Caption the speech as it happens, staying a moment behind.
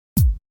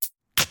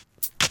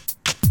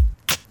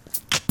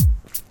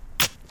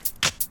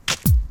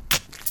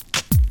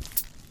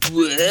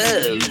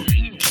Whoa!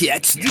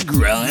 Catch the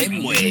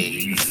grime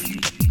wave.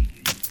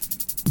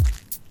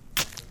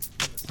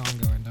 Song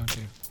going, don't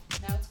you?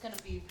 Now it's gonna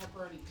be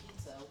pepperoni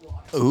pizza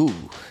water. Ooh.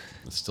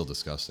 It's still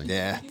disgusting.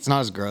 Yeah. It's not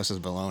as gross as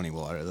bologna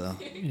water, though.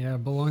 Yeah,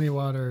 bologna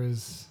water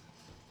is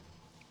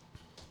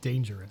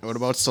dangerous. What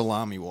about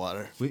salami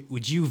water?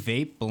 Would you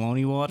vape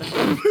bologna water?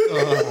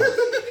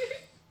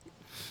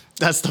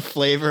 That's the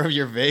flavor of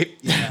your vape?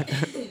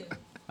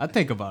 I'd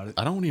think about it.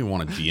 I don't even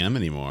want to DM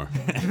anymore.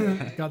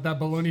 Got that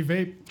bologna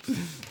vape.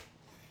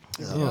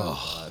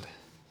 God.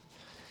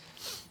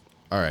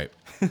 All right.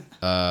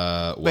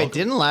 Wait,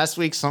 didn't last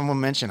week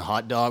someone mention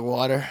hot dog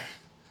water?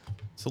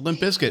 It's a Limp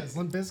Biscuit. It's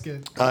Limp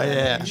Bizkit. Oh,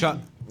 yeah.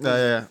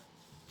 Yeah.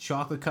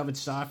 Chocolate covered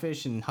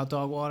starfish and hot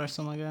dog water,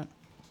 something like that.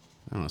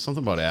 I don't know,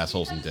 something about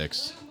assholes and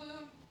dicks.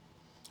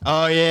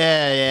 Oh,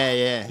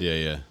 yeah.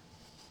 Yeah.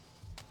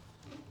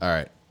 All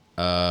right.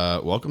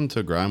 Welcome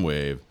to Grime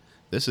Wave.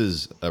 This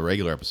is a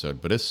regular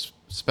episode, but it's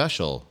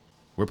special.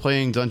 We're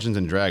playing Dungeons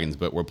and Dragons,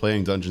 but we're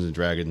playing Dungeons and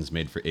Dragons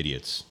made for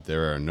idiots.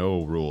 There are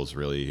no rules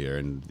really here,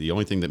 and the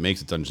only thing that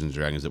makes it Dungeons and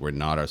Dragons is that we're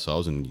not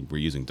ourselves and we're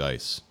using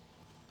dice.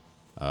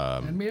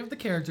 And we have the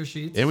character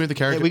sheets. And we have the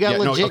character. we got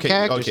legit okay,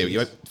 character Okay,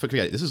 sheets.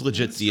 forget it. This is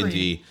legit D and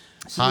D.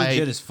 It's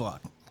legit as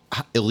fuck.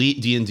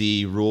 Elite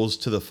D&D rules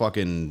to the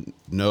fucking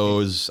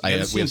nose. You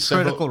ever seen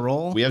Critical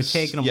Role? We have We're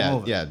taking them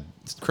over. Yeah,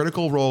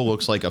 Critical Role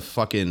looks like a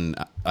fucking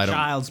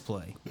Child's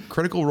play.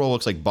 Critical Role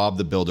looks like Bob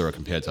the Builder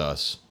compared to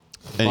us.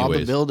 Bob the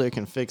Anyways, Builder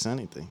can fix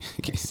anything.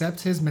 Except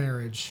his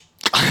marriage.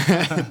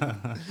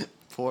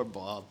 Poor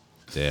Bob.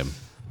 damn.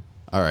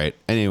 All right.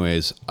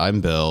 Anyways, I'm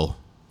Bill.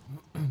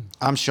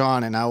 I'm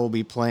Sean, and I will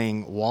be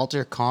playing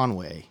Walter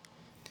Conway.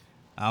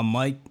 I'm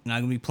Mike, and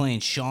I'm going to be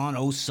playing Sean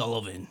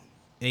O'Sullivan,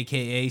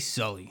 a.k.a.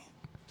 Sully.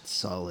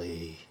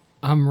 Sully.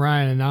 I'm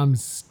Ryan, and I'm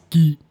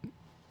Skeet.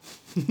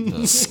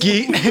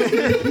 Skeet.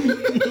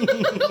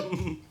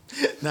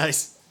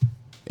 Nice.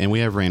 And we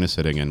have Raina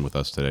sitting in with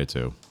us today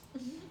too.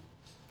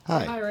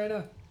 Hi. Hi,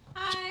 Raina.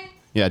 Hi.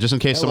 Yeah, just in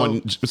case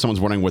Hello. someone's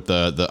wondering what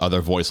the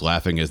other voice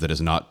laughing is that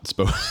is not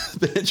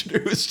been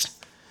introduced.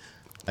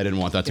 I didn't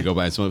want that to go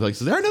by and someone like, is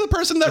there another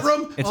person in that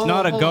room? It's Oh,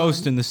 not a hold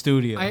ghost on. in the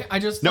studio. I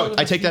just No, thought of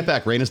I a take that feat.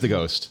 back. Raina's the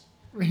ghost.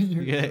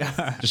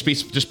 yeah. Just be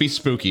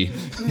spooky.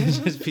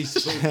 Just be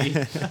spooky.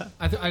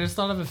 I just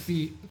thought of a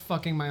feat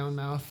fucking my own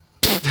mouth.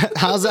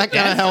 How's that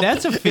going to help?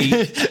 That's a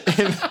feat.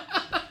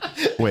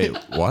 Wait,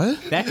 what?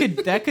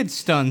 That could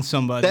stun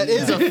somebody. That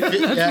is a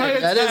feat. Yeah,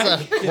 that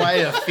is quite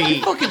a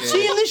feat.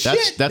 seeing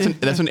this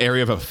That's an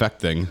area of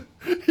effect thing.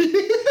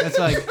 That's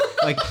like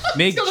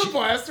make Got a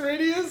blast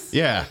radius?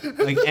 Yeah.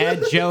 like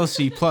add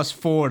jealousy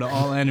 +4 to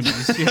all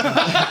enemies.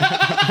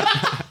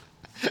 Yeah.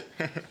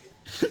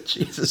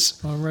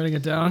 Jesus. I'm writing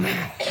it down.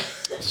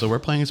 So we're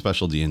playing a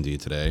special D&D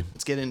today.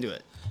 Let's get into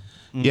it.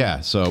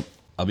 Yeah, so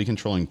I'll be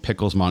controlling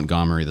Pickles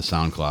Montgomery, the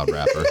SoundCloud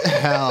rapper.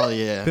 Hell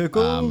yeah.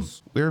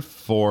 Pickles. We're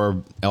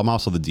four. I'm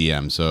also the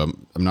DM, so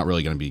I'm not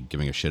really going to be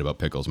giving a shit about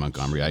Pickles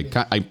Montgomery.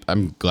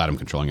 I'm glad I'm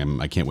controlling him.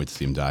 I can't wait to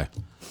see him die.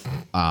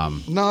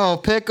 No,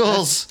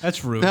 Pickles.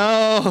 That's rude.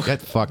 No.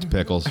 Get fucked,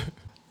 Pickles.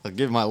 I'll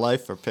give my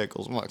life for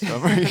Pickles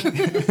Montgomery.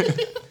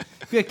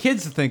 We got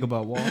kids to think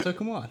about, Walter.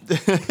 Come on.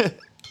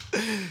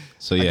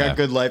 So I yeah, got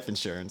good life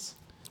insurance.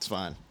 It's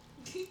fine.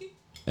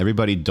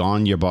 everybody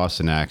don your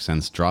Boston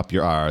accents, drop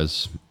your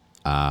R's.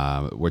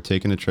 We're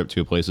taking a trip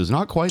to a place that's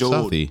not quite Dude.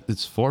 Southie.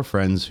 It's four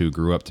friends who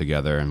grew up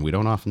together, and we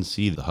don't often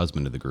see the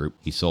husband of the group.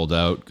 He sold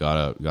out,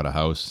 got a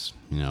house,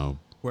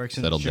 Works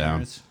in settled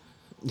down, insurance.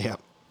 Yep.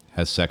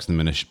 has sex in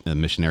the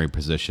missionary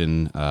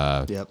position Yep.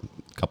 a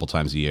couple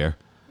times a year.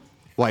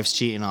 Wife's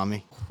cheating on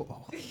me.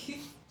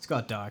 It's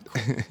got dark.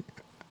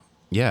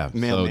 Yeah,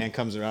 Mailman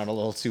comes around a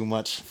little too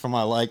much for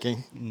my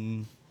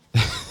liking.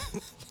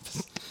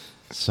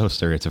 so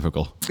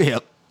stereotypical.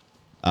 Yep.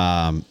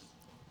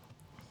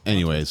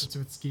 Anyways, It's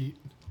with Skeet.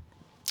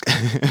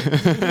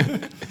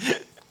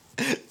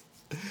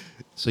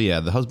 so yeah,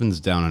 the husband's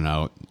down and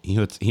out. He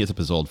hits up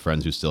his old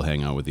friends who still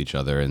hang out with each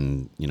other,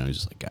 and he's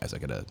just like, guys,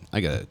 I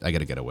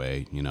gotta get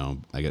away.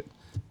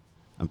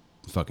 I'm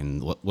fucking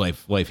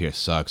life here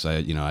sucks.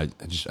 I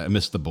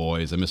miss the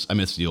boys. I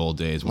miss the old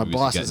days when My we used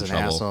boss to get is in an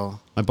trouble. asshole.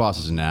 My boss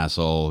is an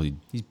asshole.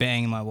 He's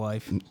banging my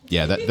wife.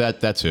 Yeah,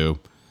 that too.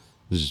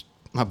 Just-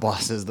 My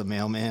boss is the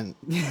mailman.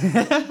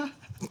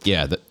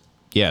 yeah,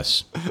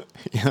 yes.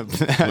 Yep.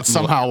 That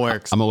somehow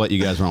works. I'm gonna let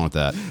you guys run with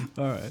that.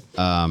 All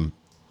right.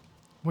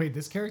 Wait,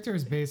 this character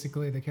is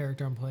basically the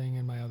character I'm playing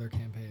in my other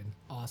campaign.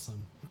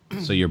 Awesome.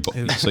 So you're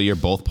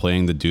both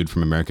playing the dude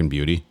from American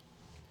Beauty.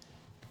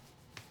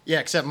 Yeah,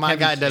 except my Kevin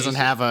guy doesn't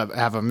Spacey.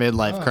 have a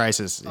midlife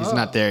crisis. He's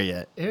not there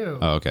yet. Ew.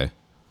 Oh, okay.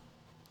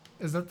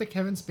 Is that the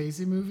Kevin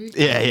Spacey movie?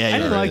 Yeah, I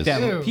didn't it like is.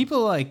 that Ew. movie.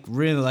 People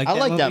really like I that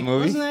like movie. that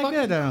movie. Wasn't that Fucking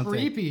good? I don't think.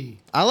 creepy.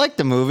 I like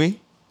the movie.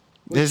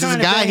 This is a trying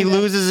to guy, bang he that-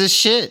 loses his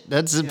shit.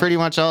 That's pretty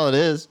much all it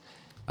is.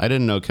 I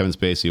didn't know Kevin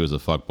Spacey was a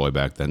fuckboy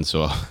back then,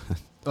 so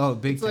Oh,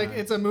 big It's time. like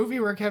it's a movie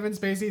where Kevin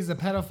Spacey is a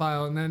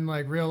pedophile, and then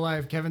like real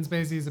life, Kevin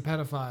Spacey is a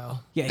pedophile.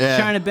 yeah, he's Yeah.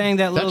 trying to bang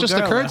that little just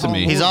girl occurred at to home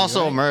me. He's movie,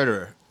 also right? a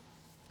murderer.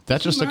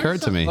 That just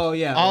occurred to me. Oh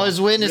yeah. All his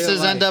witnesses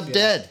Real end life, up yeah.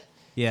 dead.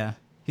 Yeah.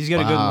 He's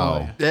got a Wow.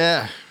 good lawyer.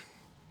 Yeah.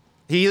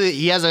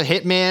 He has a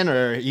hitman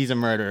or he's a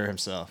murderer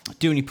himself.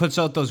 Dude, and he puts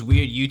out those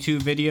weird YouTube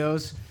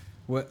videos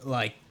with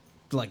like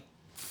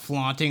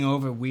flaunting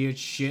over weird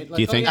shit. Like,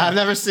 Do you think- I've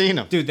never seen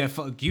him. Dude, that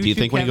Do you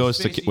think when he goes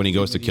to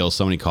YouTube kill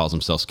someone, he calls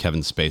himself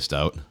Kevin Spaced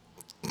Out?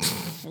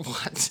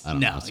 What? I don't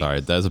No. know. Sorry,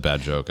 that was a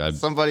bad joke.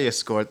 Somebody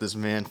escort this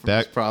man from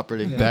Back- his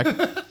property. Back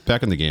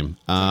in the game.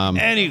 With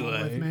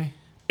Anyway, me.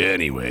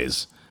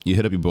 Anyways, you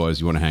hit up your boys.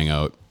 You want to hang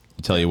out.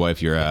 You tell your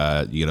wife you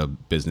get a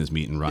business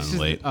meeting running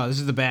late. this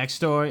is the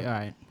backstory. All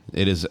right.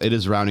 It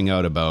is rounding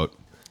out about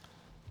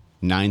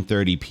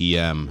 9:30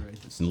 p.m.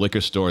 and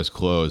liquor stores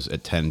close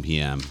at 10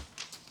 p.m.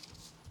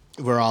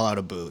 We're all out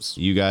of booze.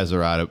 You guys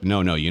are out of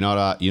no, you're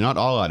not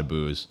all out of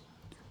booze,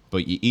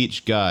 but you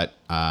each got.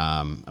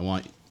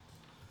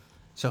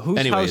 So whose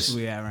Anyways, house are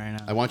we at right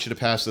now? I want you to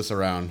pass this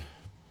around.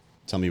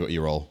 Tell me what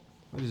you roll.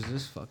 What is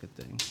this fucking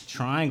thing?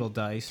 Triangle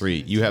dice.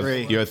 3. You have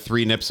Three.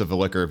 3 nips of the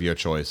liquor of your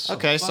choice.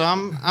 Okay, so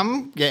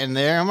I'm getting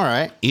there. I'm all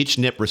right. Each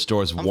nip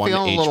restores I'm 1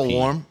 feeling HP. a little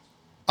warm.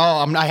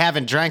 Oh, I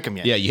haven't drank them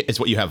yet. Yeah, it's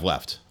what you have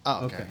left.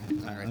 Oh, Okay. okay. All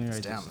right, write let me this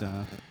write down. this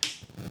down.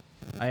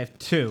 I have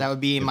 2. That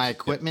would be my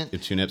equipment. You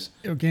have 2 nips.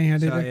 Okay,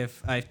 hand So it.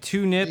 I have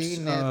 2 nips,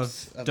 3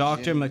 nips of of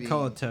Dr. Jim Beam.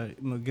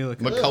 McGillicuddy.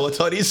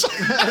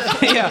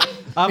 McCullough Yeah,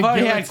 I've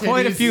already had McGillicuddy's.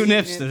 quite a few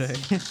nips today.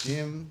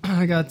 Jim.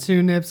 I got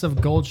 2 nips of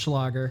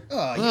Goldschlager.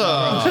 Oh,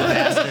 you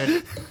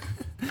bastard.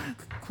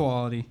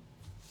 Quality.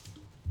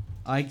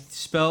 I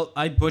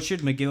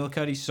butchered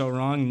McGillicuddy so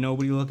wrong.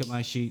 Nobody look at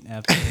my sheet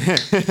after.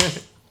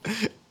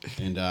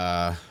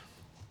 And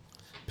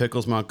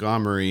Pickles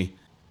Montgomery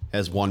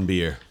has 1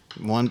 beer.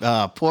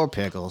 Poor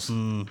Pickles.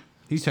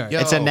 He's hurt. Yo.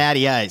 It's a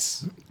natty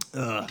ice.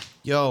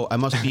 Yo, I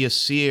must be a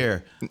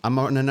seer. I'm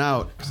running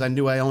out because I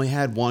knew I only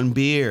had 1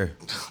 beer.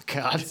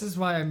 God. This is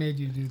why I made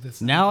you do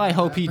this. Now I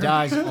hope he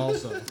dies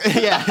also.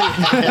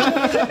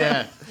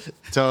 Yeah.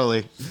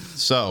 Totally.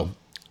 So,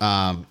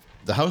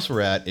 the house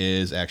we're at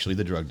is actually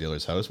the drug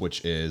dealer's house,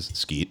 which is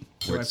Skeet.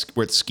 We're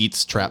at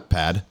Skeet's trap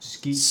pad.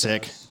 Skeet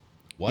Sick. does.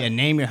 What? Yeah,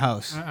 name your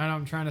house.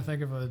 I'm trying to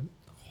think of a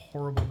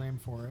horrible name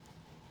for it.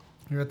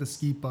 You're at the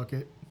skeet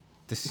bucket.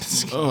 The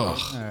Skeet. Ugh.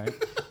 All right.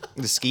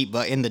 The skeet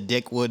butt in the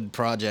Dickwood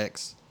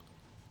projects.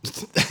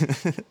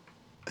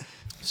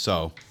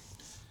 So,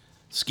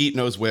 Skeet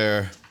knows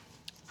where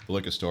the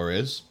liquor store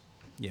is.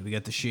 Yeah, we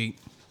got the sheet.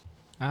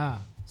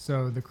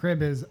 So the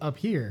crib is up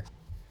here.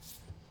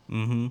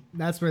 Mm-hmm.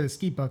 That's where the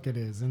skeet bucket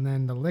is, and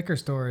then the liquor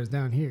store is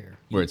down here.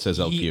 Where it says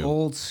The LQ.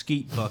 old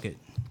Skeet bucket.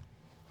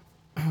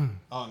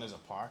 Oh, and there's a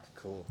park?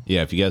 Cool.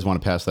 Yeah, if you guys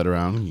want to pass that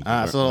around. you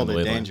can It's a little run the bit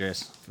ley line.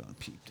 dangerous. Gonna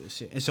peep this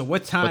shit. And so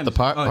what time? the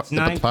park- oh, it's but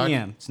the 9 park-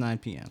 p.m. It's 9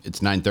 p.m. It's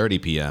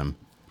 9:30 p.m.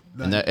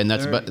 And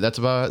that's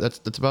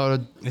 9:30. about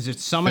a Is it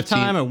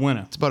summertime 15 or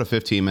winter? it's about a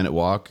 15-minute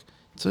walk.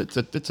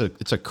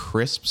 It's a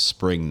crisp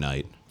spring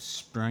night.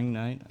 Spring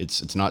night.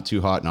 It's not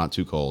too hot, not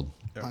too cold.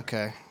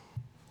 Okay.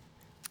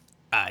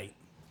 Aye.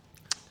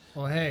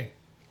 Well, hey,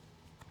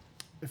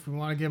 if we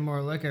want to get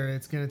more liquor,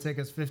 it's going to take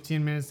us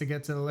 15 minutes to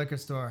get to the liquor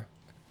store.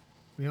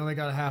 We only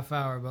got a half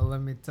hour, but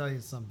let me tell you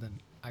something.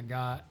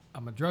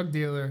 I'm a drug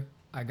dealer.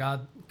 I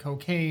got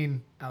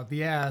cocaine out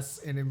the ass.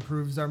 It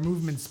improves our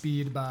movement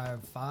speed by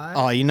 5.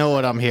 Oh, you know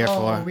what I'm here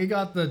Oh, for. we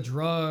got the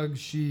drug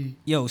sheet.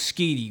 Yo,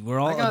 Skeety, we're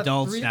all I got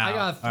adults 3, now. I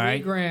got 3 all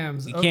right?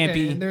 grams. You okay, can't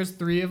be. and there's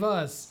 3 of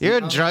us. You're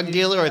How a drug many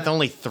dealer is with that?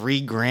 only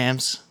 3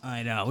 grams?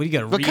 I know. What do you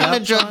got? What kind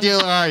of drug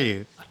dealer are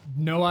you?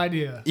 No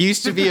idea. You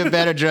used to be a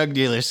better drug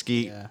dealer,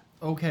 Skeet.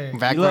 Okay.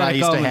 Back when I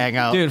used to hang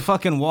out. Dude,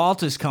 fucking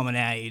Walter's coming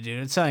at you,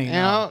 dude. That's how you You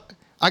know,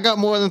 I got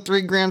more than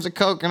 3 grams of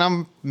coke, and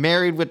I'm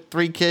married with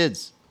 3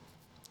 kids.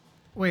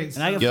 Wait.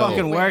 And I can Yo,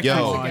 fucking work yo.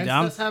 tomorrow. Against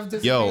I'm- us have Yo,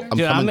 disadvantage? I'm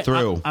Dude, coming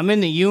through. I'm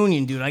in the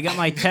union, dude. I got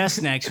my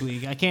test next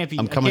week. I can't be.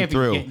 I'm I coming can't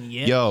through. Be getting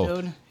yet,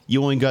 Yo, dude.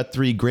 you only got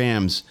 3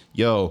 grams.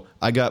 Yo,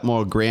 I got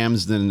more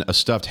grams than a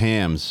stuffed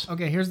hams.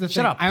 Okay, here's the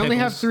Shut thing. up, I only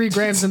have Pickles. 3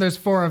 grams, and there's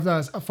 4 of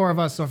us.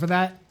 So for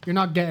that, you're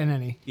not getting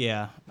any.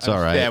 Yeah. It's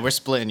all right. Yeah, we're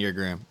splitting your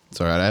gram.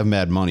 It's all right. I have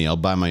mad money. I'll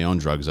buy my own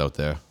drugs out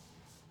there.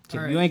 Dude,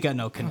 All you right. ain't got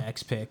no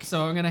connects pick.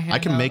 So I'm gonna hand I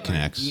can out make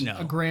connects. You know.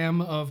 a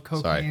gram of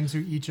cocaine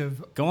to each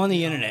of. Go on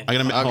the internet. I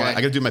gotta, hold on, Okay. I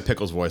gotta do my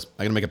pickles voice.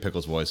 I gotta make a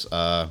pickles voice.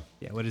 Yeah.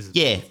 What is it?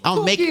 Yeah,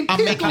 I'll make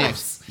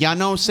pickles. Y'all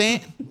know what I'm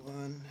saying?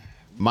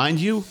 Mind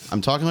you, I'm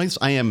talking like this.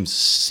 I am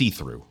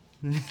see-through.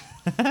 Is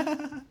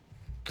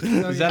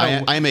that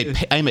I am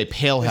a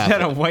pale halfling. is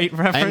that a white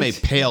reference? I am a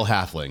pale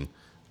halfling.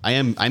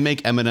 I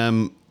make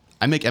Eminem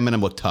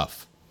look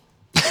tough.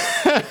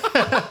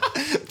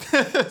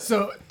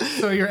 So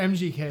you're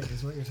MGK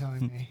is what you're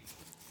telling me.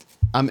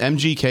 I'm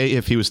MGK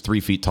if he was 3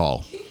 feet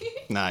tall.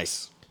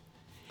 Nice.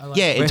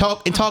 Yeah,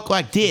 and talk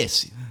like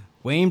this.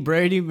 Wayne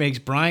Brady makes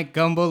Bryant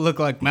Gumbel look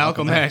like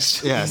Malcolm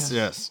X. Yes,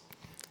 yes.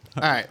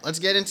 All right, let's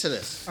get into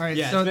this. All right,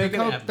 Yeah, so make it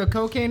happen. the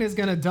cocaine is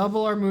gonna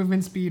double our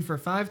movement speed for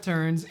 5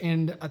 turns,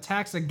 and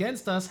attacks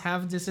against us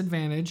have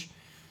disadvantage,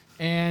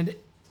 and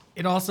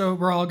it also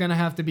we're all gonna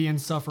have to be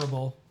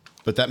insufferable.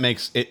 But that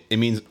makes it. It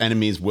means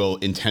enemies will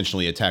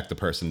intentionally attack the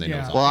person they know.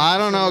 Yeah. is Well, on. I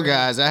don't know,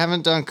 guys. I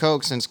haven't done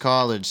coke since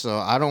college, so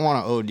I don't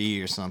want to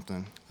OD or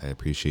something. I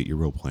appreciate your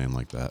role playing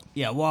like that.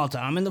 Yeah, Walter,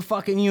 I'm in the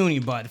fucking uni,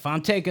 bud. If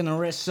I'm taking the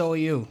risk, so are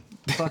you.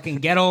 Fucking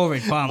get over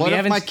it, bum. What we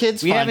if my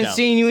kids we find haven't out?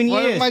 seen you in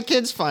What years. if my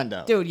kids find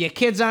out? Dude, your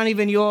kids aren't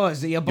even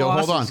yours. They're your Yo,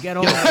 hold bosses. on. Get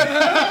over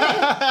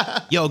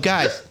it. Yo,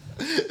 guys,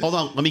 hold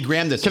on. Let me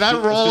gram this. Can I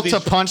Let's do roll these- to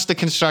punch the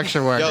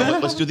construction worker? Yo,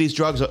 let's do these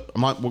drugs. We're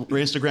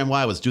Instagram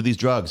Live. Let's do these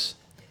drugs.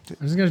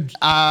 I'm just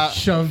gonna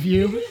shove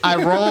you.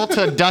 I roll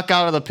to duck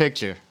out of the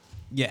picture.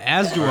 Yeah,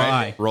 as do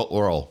I.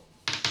 Roll.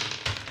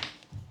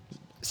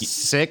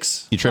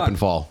 6. You trip and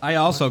fall. I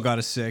also got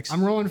a 6.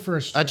 I'm rolling for a I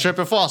strength. trip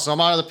and fall, so I'm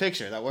out of the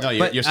picture. That works. No,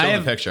 you're still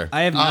in the picture.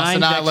 I have Oh, 9 so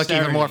now I look even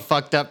dexterity. more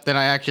fucked up than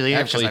I actually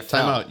am. Actually, 'cause I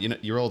time fell.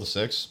 out. You rolled a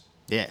 6.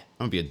 Yeah. I'm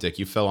gonna be a dick.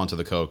 You fell onto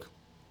the coke.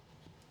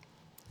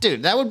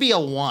 Dude, that would be a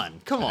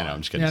 1. Come on. I know. I'm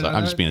just kidding. Yeah, Sorry. no,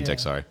 I'm just being a yeah. dick.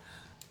 Sorry.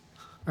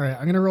 All right,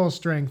 I'm gonna roll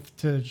strength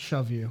to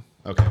shove you.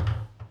 Okay.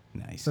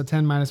 Nice. So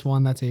 10 minus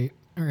 1, that's 8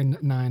 or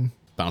 9.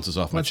 Bounces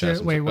off my What's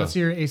chest. your what's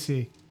your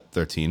AC?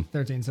 13?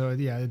 13. So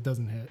yeah, it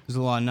doesn't hit. There's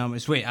a lot of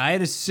numbers. Wait, I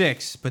had a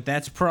 6, but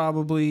that's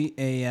probably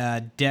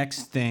a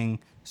dex thing.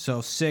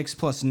 So 6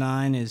 plus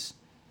 9 is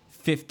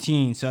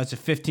 15. So that's a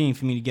 15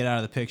 for me to get out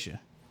of the picture.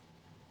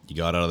 You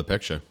got out of the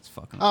picture. It's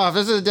fucking. Oh, if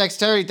this is a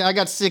dexterity, I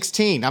got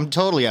 16. I'm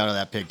totally out of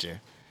that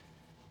picture.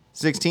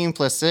 16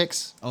 plus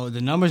 6. Oh,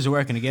 the numbers are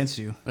working against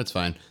you. That's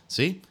fine.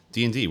 See?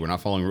 D&D. We're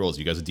not following rules.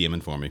 You guys are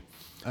DMing for me.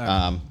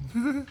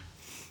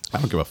 I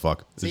don't give a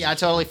fuck. See, I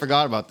totally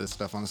forgot about this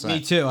stuff on the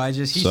Me side.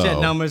 too. He So- said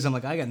numbers. I'm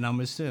like, I got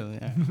numbers too.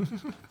 Yeah.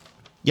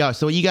 Yo,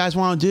 so what you guys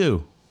want to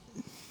do?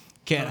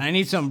 Kid, I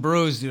need some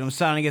brews, dude. I'm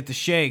starting to get the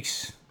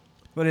shakes.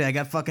 What is it? I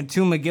got fucking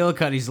 2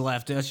 McGillicuddies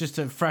left. That's just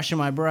to freshen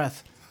my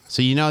breath.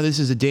 So you know this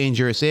is a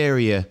dangerous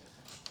area.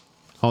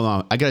 Hold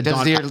on, I gotta Does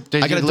don. your- I does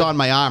gotta your don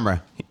my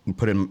armor.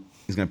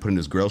 He's gonna put in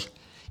his grills.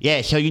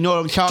 Yeah, so you know what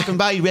I'm talking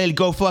about? You ready to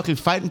go fucking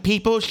fighting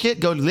people? Shit,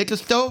 go to the liquor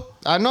store.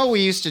 I know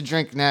we used to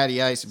drink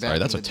Natty Ice back Sorry,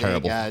 that's in a the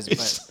terrible day, guys.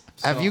 voice.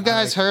 But have you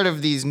guys heard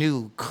of these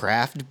new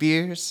craft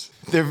beers?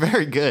 They're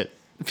very good.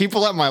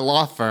 People at my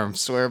law firm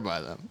swear by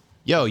them.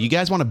 Yo, you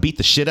guys want to beat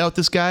the shit out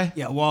this guy?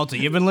 Yeah, Walter,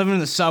 you've been living in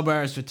the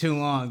suburbs for too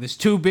long. There's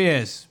 2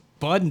 beers,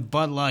 Bud and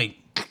Bud Light.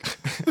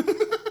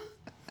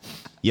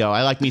 Yo,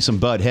 I like me some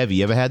Bud Heavy.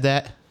 You ever had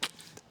that?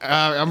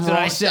 I'm, what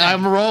I said.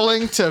 I'm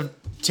rolling to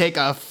take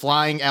a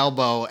flying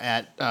elbow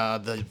at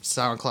the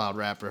SoundCloud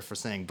rapper for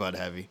saying Bud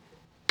Heavy.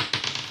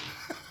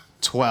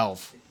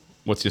 12.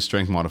 What's your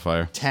strength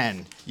modifier?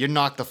 10. You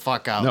knocked the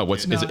fuck out. No,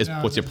 what's dude.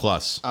 what's your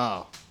plus?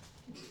 Oh.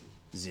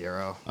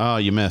 0. Oh,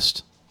 you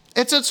missed.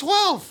 It's a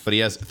 12. But he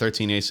has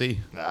 13 AC.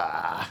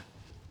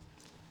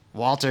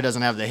 Walter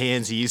doesn't have the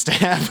hands he used to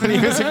have when he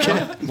was a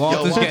kid.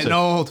 Walter's Walter. getting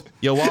old.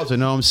 Yo, Walter,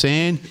 know what I'm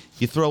saying?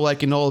 You throw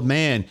like an old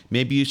man.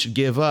 Maybe you should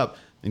give up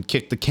and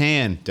kick the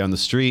can down the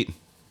street.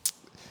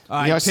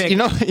 All right, You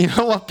know, pick. you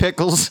know what,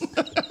 Pickles?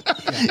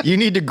 You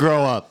need to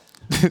grow up.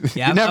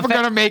 Yeah, You're never I've had-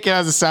 going to make it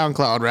as a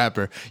SoundCloud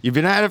rapper. You've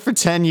been at it for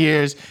 10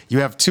 years. You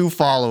have 2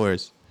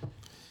 followers.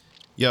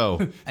 Yo,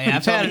 Hey, you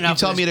I've tell had me, enough you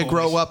tell of me this, to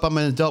grow boys. up. I'm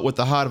an adult with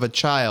the heart of a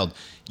child.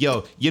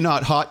 Yo, you're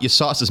not hot. Your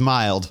sauce is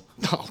mild.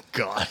 Oh,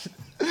 God.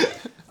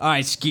 All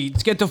right, Skeet,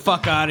 let's get the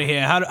fuck out of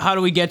here. How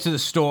do we get to the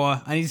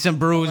store? I need some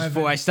brews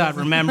before I start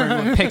remembering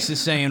what Pix is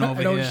saying over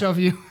I don't here. shove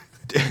you.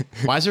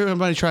 Why is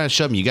everybody trying to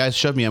shove me? You guys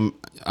shove me. I'm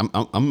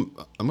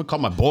gonna call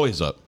my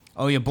boys up.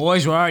 Oh, your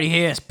boys were already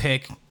here,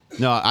 Pick.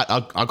 No,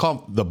 I'll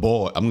call the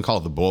boy. I'm gonna call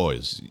it the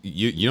boys.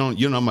 You don't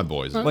know my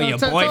boys. Well, your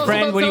Tell us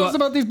boyfriend? about- What do you tell us want?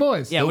 about these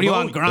boys. Yeah, what do you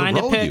want? Grind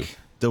a you. Pick?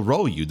 They'll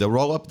roll you. They'll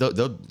roll up.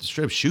 They'll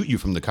straight up shoot you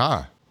from the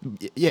car.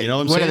 Yeah, You know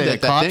what I'm what saying? Are they,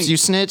 That the cops? thing- You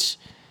snitch?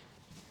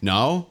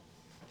 No,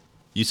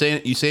 you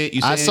say.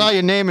 I saw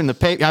your name in the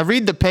paper. I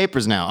read the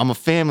papers now. I'm a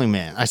family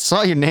man. I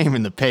saw your name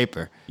in the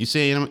paper. You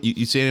saying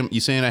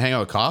I hang out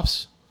with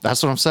cops?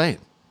 That's what I'm saying.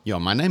 Yo,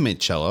 my name ain't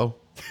Cello.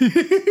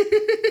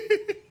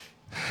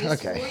 This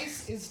Okay.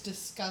 voice is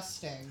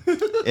disgusting.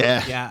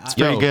 Yeah. Yeah, It's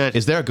pretty Yo, good.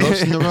 Is there a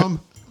ghost in the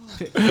room?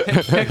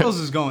 Pickles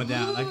is going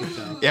down. I can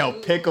tell. Yo,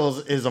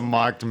 Pickles is a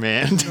marked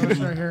man. It's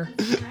right here.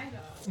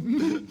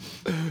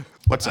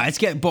 What's All right, up? let's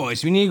get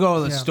boys. We need to go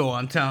to the Yeah. store.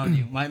 I'm telling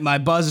you, my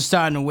buzz is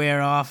starting to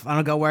wear off. I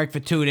don't got work for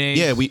 2 days.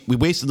 Yeah, we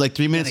wasted like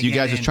 3 minutes. Gotta You get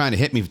guys in. just trying to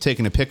hit me for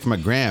taking a pic from a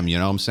gram. You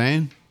know what I'm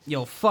saying?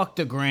 Yo, fuck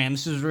the gram.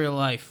 This is real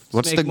life. Let's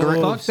What's make the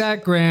gram? moves. Fuck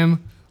that,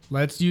 Graham.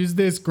 Let's use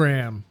this,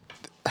 Graham.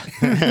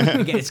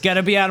 It's got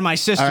to be out of my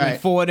system All in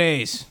right. 4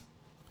 days.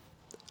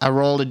 I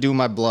roll to do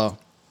my blow.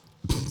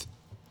 Do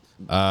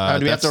we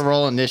have That's- to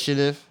roll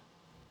initiative?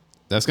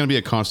 That's gonna be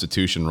a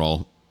Constitution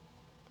roll.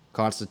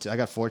 I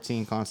got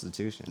 14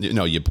 Constitution.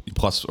 No, you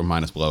plus or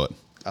minus below it.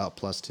 Oh,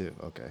 +2.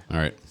 Okay. All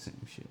right.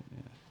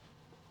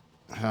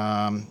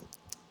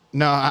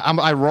 No,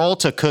 I roll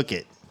to cook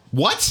it.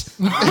 What?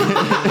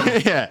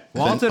 Yeah.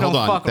 Walter Hold don't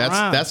on. fuck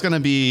around. That's gonna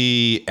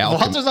be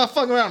alchemy. Walter's not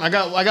fucking around. I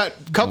got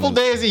a couple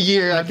days a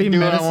year. I be can do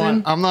what I medicine?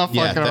 want. I'm not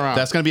Yeah, fucking around.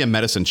 that's gonna be a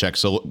medicine check.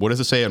 So what does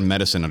it say on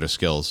medicine under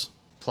skills?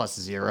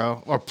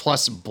 +0 or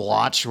plus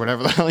blotch,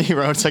 whatever the hell you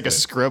wrote. It's like a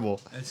scribble.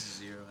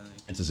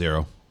 It's a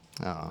 0.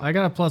 I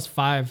got a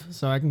 +5,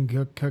 so I can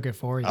cook it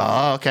for you.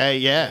 Oh, okay.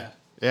 Yeah.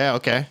 Yeah.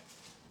 Okay.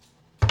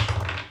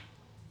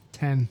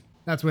 10.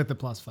 That's with the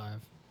 +5.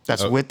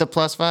 That's with the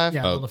 +5.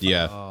 Yeah. Oh, well, the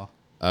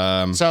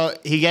yeah. So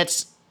he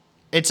gets.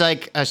 It's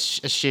like a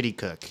shitty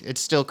cook.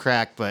 It's still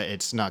crack, but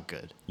it's not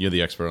good. You're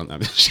the expert on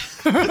that.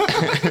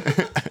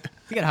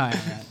 You get high on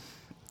that.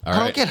 All I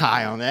right. don't get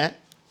high on that.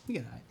 You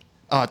get high.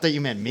 Oh, I thought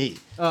you meant me.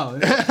 Oh,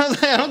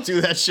 I don't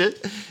do that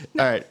shit.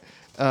 All right.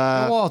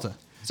 Walter.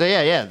 So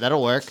yeah,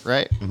 that'll work,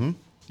 right? Mm-hmm.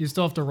 You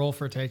still have to roll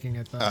for taking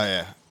it, though. Oh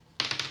yeah.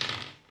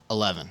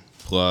 11.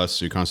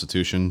 Plus your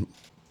constitution.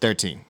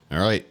 13. All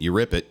right. You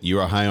rip it. You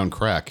are high on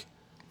crack.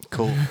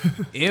 Cool.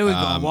 Here we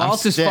go.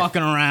 Walter's sick.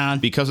 fucking around.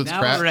 Because it's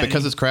Now crack. we're ready.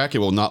 Because it's crack, it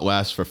will not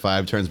last for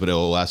 5 turns, but it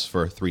will last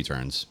for 3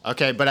 turns.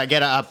 Okay, but I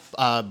get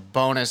a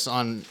bonus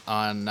on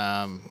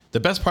The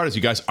best part is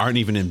you guys aren't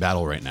even in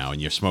battle right now, and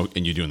you're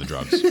doing the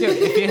drugs.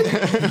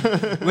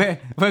 Dude,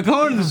 we're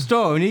going to the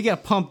store and you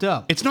get pumped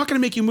up. It's not going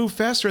to make you move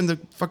faster in the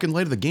fucking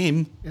light of the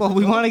game. Well,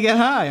 we want to get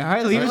high, all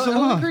right? Leave us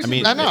alone. I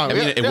mean, I know.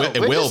 it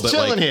we're will, just but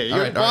chilling like, here. all You're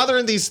right, all right.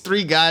 bothering these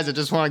 3 guys that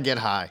just want to get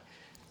high.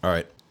 All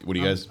right. What do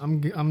you guys?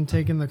 I'm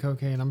taking the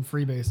cocaine. I'm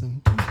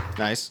freebasing.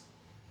 Nice.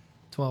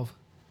 12.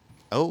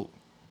 Oh.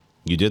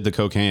 You did the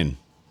cocaine.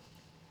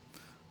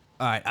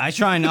 All right, I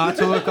try not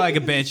to look like a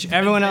bitch.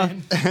 Everyone else.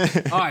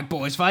 All right,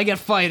 boys, if I get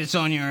fired, it's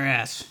on your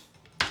ass.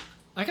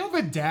 I hope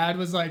a dad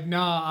was like,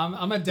 nah,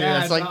 I'm a dad,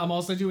 that's like- but I'm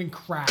also doing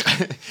crack.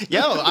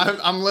 Yo,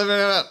 I'm living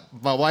it up.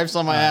 My wife's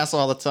on my ass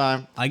all the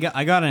time. I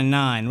got a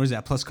 9. What is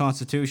that? Plus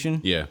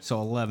Constitution? Yeah.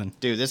 So 11.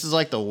 Dude, this is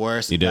like the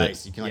worst You did it.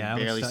 dice. You can like yeah,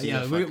 barely see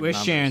the we're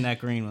fucking sharing numbers. that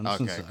green one. This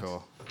one Okay, sucks.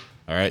 cool.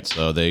 All right.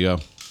 So there you go.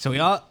 So we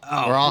all.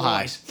 Oh, We're all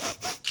boys.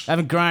 I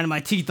haven't grinded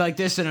my teeth like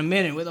this in a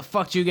minute. Where the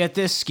fuck do you get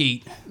this,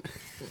 Skeet?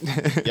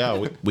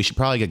 Yeah. We should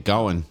probably get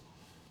going.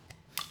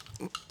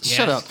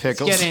 Shut Yeah, up,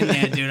 Pickles. Let's get in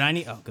there, dude. I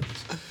need. Oh,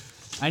 goodness.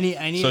 I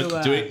need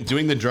So to.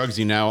 doing the drugs,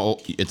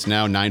 it's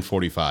now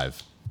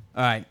 9:45.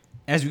 All right.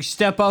 As we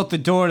step out the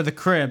door to the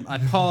crib, I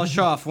polish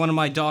off one of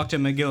my Dr.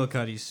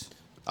 McGillicuddies.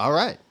 All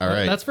right. All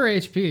right. That's for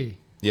HP.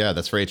 Yeah,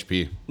 that's for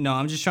HP. No,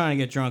 I'm just trying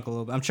to get drunk a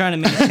little bit. I'm trying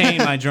to maintain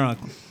my drunk.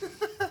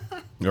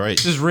 All right.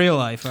 This is real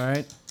life, all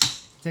right?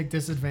 Take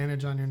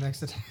disadvantage on your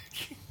next attack.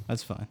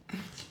 That's fine.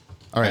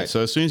 All right.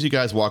 So as soon as you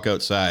guys walk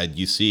outside,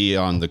 you see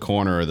on the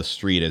corner of the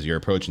street as you're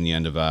approaching the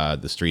end of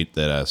the street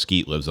that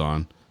Skeet lives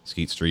on,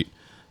 Skeet Street.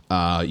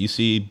 You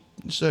see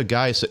just a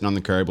guy sitting on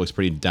the curb, looks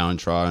pretty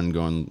downtrodden,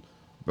 going,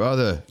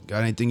 "Brother,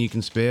 got anything you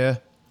can spare?"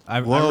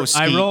 I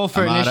Skeet. roll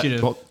for I'm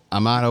initiative.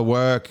 I'm out of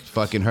work.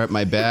 Fucking hurt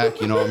my back.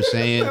 You know what I'm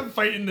saying? I'm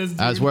fighting this dude.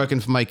 I was working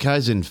for my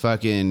cousin.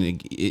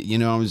 Fucking, you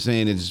know what I'm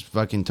saying? It just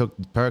fucking took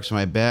perks from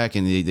my back,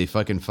 and they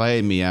fucking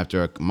fired me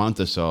after a month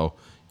or so.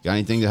 Got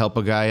anything to help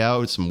a guy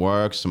out? Some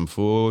work, some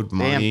food,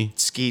 money. Damn,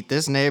 Skeet,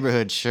 this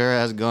neighborhood sure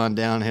has gone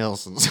downhill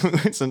since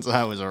since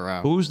I was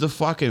around. Who's the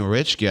fucking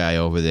rich guy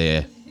over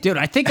there? Dude,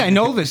 I think I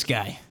know this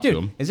guy. Dude,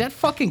 Who? is that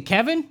fucking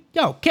Kevin?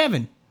 Yo,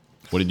 Kevin.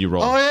 What did you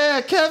roll? Oh yeah,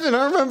 Kevin,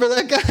 I remember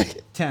that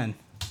guy. 10.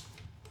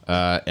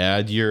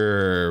 Add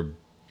your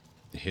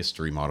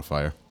history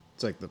modifier.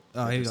 It's like the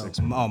Oh, here you go.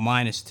 Oh,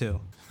 -2.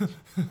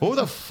 Who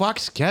the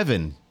fuck's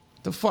Kevin?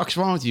 The fuck's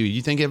wrong with you?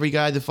 You think every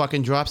guy that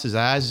fucking drops his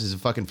eyes is a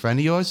fucking friend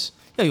of yours?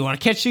 Yo, you want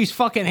to catch these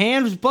fucking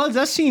hands, buds?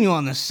 I've seen you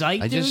on the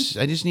site, I dude.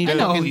 just need I to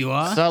know fucking- who you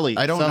are. Sully.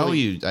 I don't know Sully.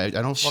 you. I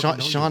don't fucking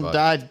know you, Sean bud.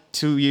 died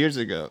 2 years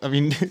ago. I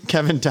mean,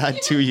 Kevin died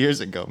 2 years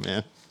ago,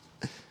 man.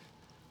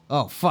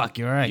 Oh, fuck,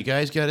 you're You right.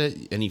 guys got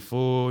any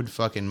food,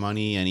 fucking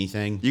money,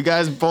 anything? You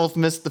guys both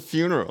missed the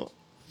funeral.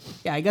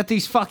 Yeah, I got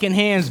these fucking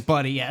hands,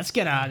 buddy. Yeah, let's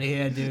get out of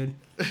here, dude.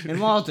 And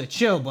Walter,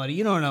 chill, buddy.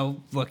 You don't know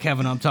what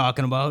Kevin I'm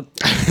talking about.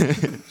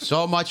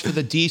 So much for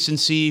the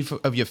decency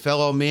of your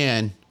fellow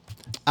man.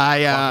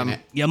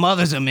 Your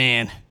mother's a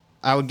man.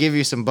 I would give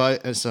you some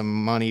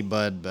money,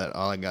 bud, but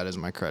all I got is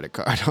my credit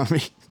card on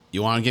me.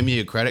 You want to give me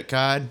a credit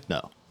card?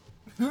 No.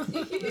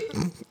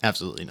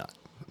 Absolutely not.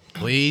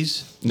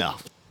 Please? No.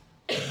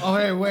 Oh,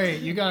 hey,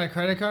 wait. You got a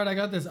credit card? I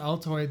got this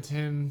Altoid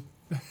tin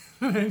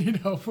I need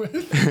help with.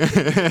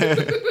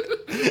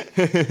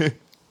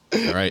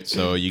 All right,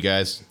 so you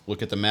guys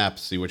look at the map,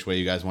 see which way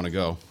you guys want to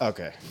go.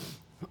 Okay.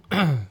 So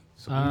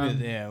we go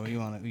there. Where you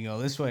want to? We go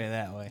this way or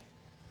that way?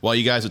 While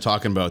you guys are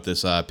talking about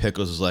this,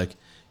 Pickles is like,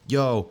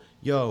 yo,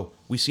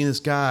 we seen this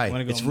guy.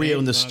 Wanna go It's real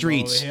in mid? the Wanna go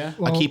streets. over here?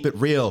 I Well, keep it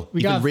real.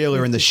 we Even got-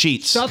 realer in the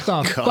sheets. Shut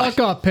the fuck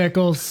up,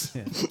 Pickles.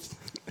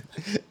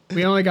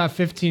 We only got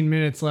 15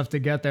 minutes left to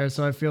get there,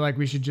 so I feel like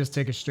we should just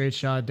take a straight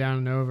shot down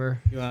and over.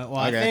 You want?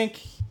 Well, Okay. I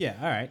think. Yeah.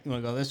 All right. You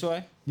want to go this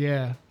way?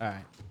 Yeah. All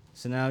right.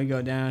 So now we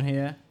go down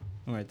here.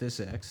 We're at this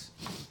X.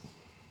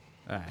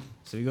 All right.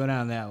 So we go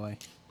down that way.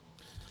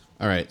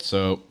 All right,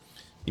 so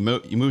you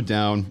move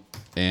down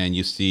and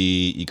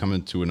you come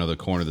into another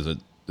corner.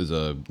 There's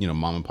a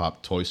mom and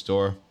pop toy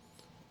store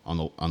on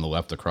the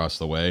left across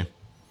the way.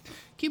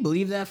 Can you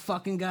believe that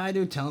fucking guy,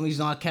 dude? Tell him he's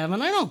not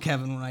Kevin. I know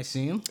Kevin when I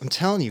see him. I'm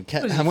telling you,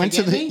 What, did I you went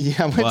to forget me?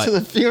 I went What? to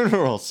the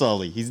funeral,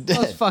 Sully. He's Those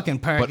dead. fucking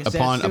But Percocets,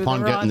 upon dude,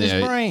 getting they're rotting his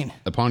there,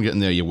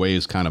 brain. your way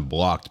is kind of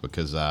blocked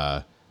because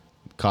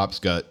cops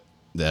got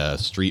the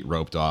street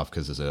roped off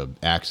because there's an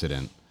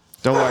accident.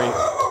 Don't worry.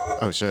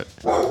 Oh shit.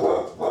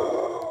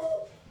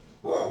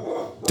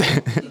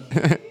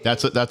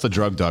 That's a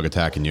drug dog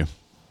attacking you.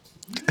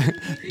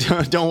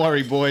 Don't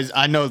worry, boys.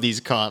 I know these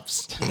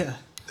cops.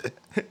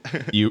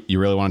 You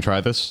really want to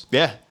try this?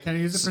 Yeah. Can I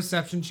use a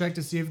perception check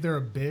to see if they're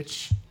a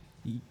bitch?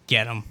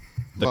 Get him.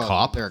 The Well,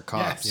 cop? They're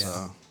cops. Yes.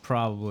 So.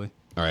 Probably.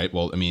 All right.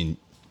 Well, I mean,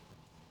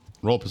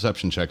 roll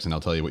perception checks and I'll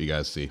tell you what you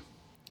guys see.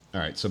 All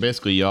right. So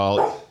basically,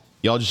 y'all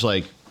just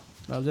like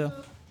That'll do.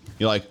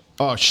 you're like,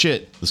 oh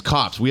shit, there's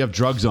cops. We have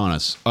drugs on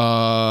us.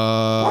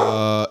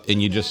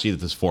 And you just see that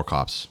there's 4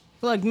 cops.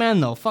 We're like men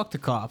though. Fuck the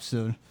cops,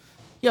 dude.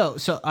 Yo,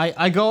 so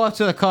I go up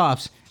to the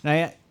cops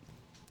and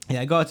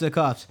I go up to the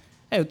cops.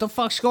 Hey, what the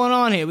fuck's going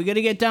on here? We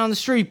gotta get down the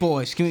street,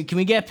 boys. Can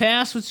we get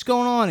past? What's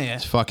going on here?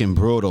 It's fucking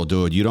brutal,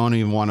 dude. You don't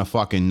even want to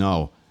fucking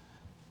know.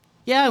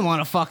 Yeah, I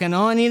want to fucking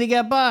know. I need to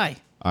get by.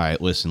 All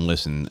right,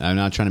 listen. I'm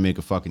not trying to make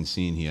a fucking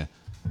scene here.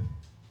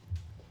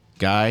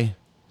 Guy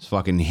is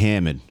fucking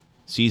hammered.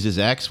 Sees his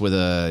ex with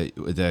a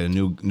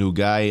new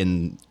guy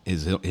and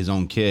his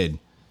own kid.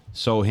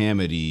 So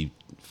hammered he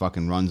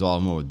fucking runs all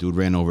over. Dude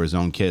ran over his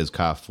own kid. His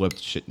car flipped.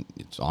 Shit,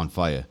 it's on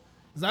fire.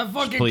 Is that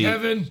fucking Please.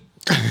 Kevin?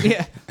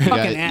 Yeah,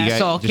 fucking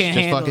asshole just can't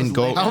handle fucking his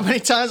go- liquor. How many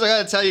times I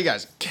gotta tell you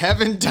guys?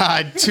 Kevin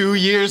died 2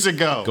 years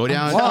ago. Go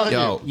down. Well,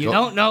 Yo, you go-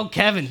 don't know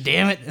Kevin,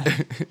 damn it.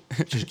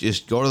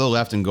 just go to the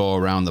left and go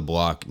around the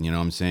block. You know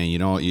what I'm saying? You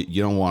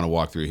don't want to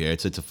walk through here.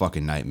 It's a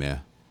fucking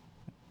nightmare.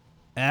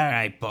 All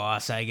right,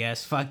 boss, I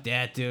guess. Fuck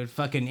that, dude.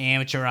 Fucking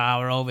amateur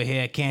hour over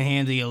here. Can't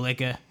handle your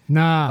liquor.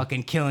 Nah.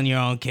 Fucking killing your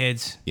own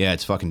kids. Yeah,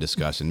 it's fucking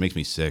disgusting. Makes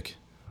me sick.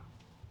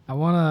 I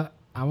wanna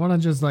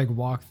just like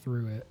walk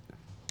through it.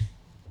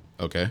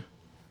 Okay.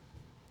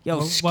 Yo,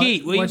 What-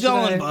 Skeet, where you should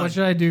I- going, bud? What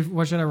should I do?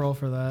 What should I roll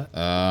for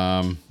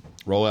that?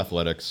 Roll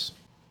athletics.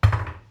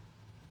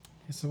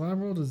 So I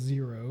rolled a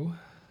 0.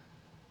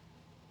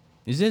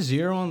 Is there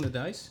 0 on the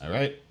dice? All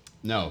right.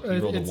 No,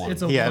 you rolled a 1.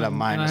 It's a He had a 1, and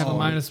minus I have a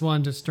one.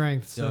 -1 to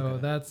strength, so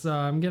Okay. that's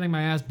I'm getting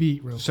my ass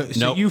beat real So, quick.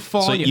 so you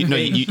fall So on your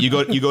face. you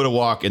go to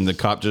walk and the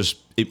cop just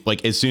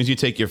like as soon as you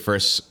take your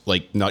first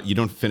you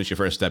don't finish your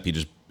first step, he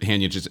just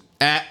hand you just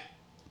and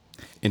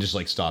just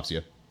like stops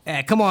you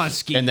Hey, come on,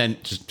 Skeet. and then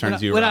just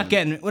turns you we're around.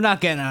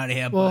 not getting out of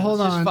here. Well, bud. hold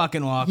Let's on. Just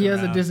fucking walk He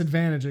has around. a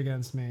disadvantage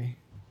against me,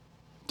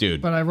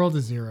 Dude, but I rolled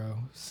a 0.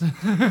 So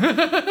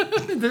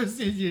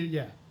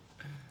yeah.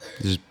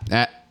 just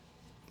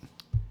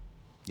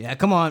Yeah,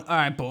 come on. All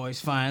right,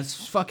 boys, fine.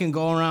 Let's fucking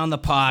go around the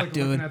park, Like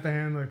dude. looking at the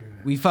hand, looking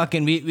at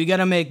it. We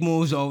gotta make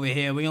moves over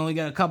here. We only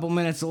got a couple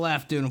minutes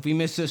left, dude. If we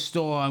miss this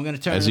store, I'm gonna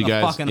turn as it you into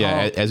guys fucking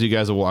yeah, Hulk. as you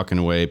guys are walking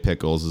away,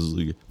 Pickles is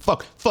like,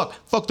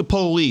 fuck the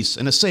police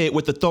and I say it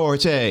with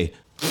authority.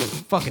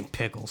 Fucking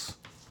pickles.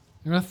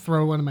 I'm gonna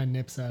throw one of my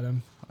nips at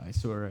him. I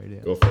swear right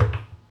here. Go for it.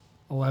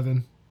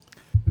 11.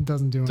 It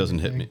doesn't do It doesn't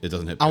hit anything. me. It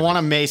doesn't hit. I Pickles. want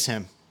to mace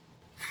him.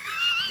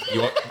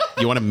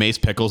 You want to mace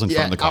Pickles in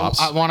front of the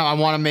cops? I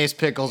want to mace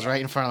Pickles right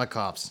in front of the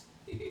cops.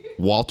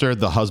 Walter,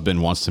 the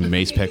husband, wants to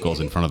mace Pickles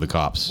in front of the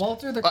cops.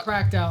 Walter the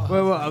cracked out. Wait,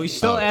 are we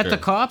still Oh, at sure. the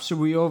cops or are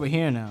we over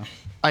here now?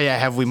 Oh yeah,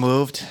 have we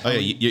moved? Oh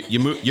yeah,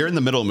 you're in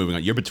the middle of moving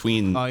on. You're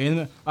between. Oh, you're in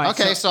the. All right,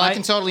 Okay, so I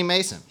can totally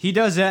mace him. He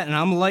does that, and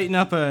I'm lighting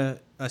up a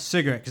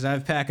cigarette because I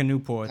have a pack of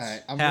Newports. All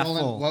right, I'm half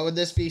rolling. full. What would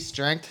this be?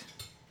 Strength,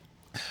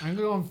 I'm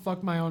gonna go and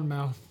fuck my own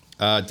mouth.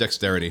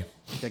 Dexterity.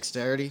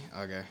 dexterity.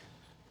 Okay.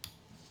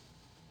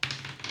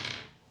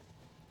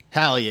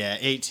 Hell yeah,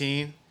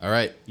 18. All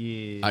right.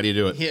 Yeah. How do you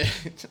do it? Yeah,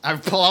 I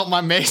pull out my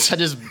mace. I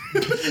just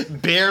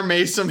bear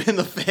mace him in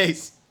the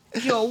face.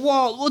 Yo,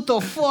 Walt, what the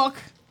fuck?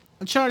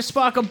 I'm trying to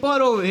spark a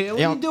butt over here.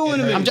 What Yeah, are you doing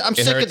to me? I'm It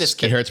sick hurts, of this It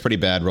kid. hurts pretty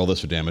bad. Roll this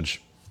for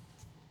damage.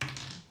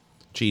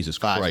 Jesus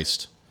 5.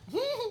 Christ.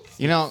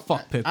 You know,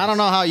 Fuck Pickles. I don't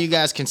know how you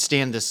guys can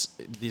stand this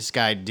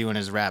guy doing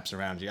his raps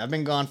around you. I've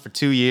been gone for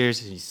 2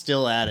 years. And he's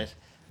still at it.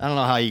 I don't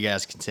know how you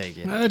guys can take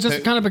it. It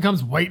just kind of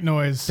becomes white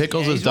noise.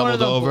 Pickles Yeah, is he's one of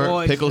doubled the over.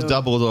 boys, Pickles dude.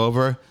 doubled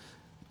over,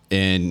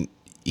 and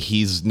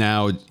he's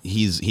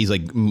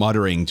like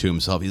muttering to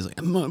himself. He's like,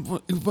 you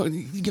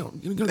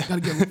gotta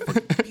get him,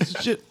 fucking piece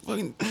of shit.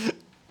 Fucking.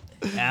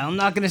 Yeah, I'm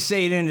not gonna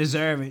say he didn't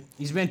deserve it.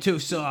 He's been too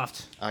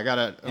soft. I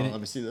gotta. Oh,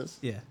 let me see this.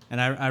 Yeah. And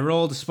I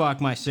rolled to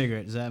spark my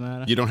cigarette. Does that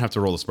matter? You don't have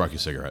to roll the sparky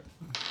cigarette.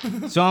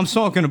 So I'm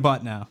smoking a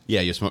butt now.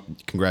 Yeah, you smoke.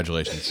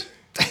 Congratulations.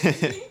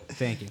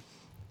 Thank you.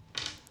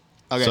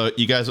 Okay. So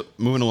you guys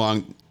moving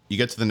along. You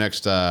get to the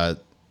next.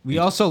 We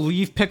also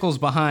leave Pickles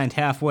behind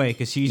halfway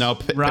because he's No,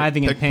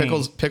 writhing in pain.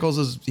 Pickles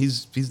is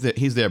he's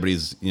there, but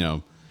he's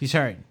He's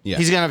hurt. yeah.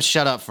 He's gonna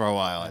shut up for a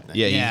while, I think.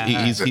 yeah, Yeah.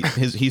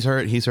 he's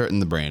hurt. He's hurt in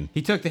the brain.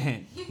 He took the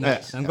hint.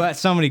 Nice. I'm glad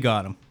somebody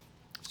got him.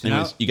 So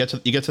Anyways, now, you get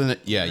to the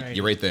Right.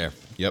 you're right there.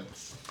 Yep.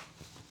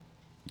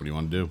 What do you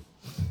want to do?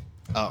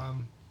 Oh.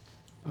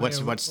 What's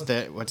in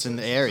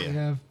the We area?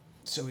 have-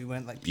 so we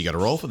went like. You got to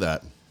roll for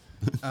that.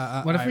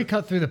 what if we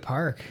cut through the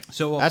park?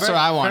 So That's what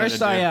I wanted First, to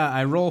do.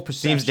 I roll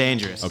perception. Seems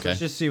dangerous. Okay. Let's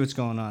just see what's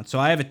going on. So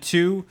I have a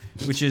 2,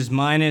 which is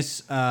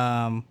minus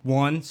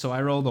 1. So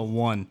I rolled a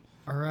 1.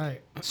 All right.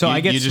 So You- I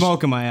get you just-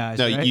 smoke in my eyes.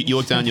 No, right? you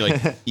look down.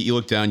 You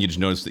look down. You just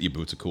notice that your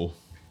boots are cool.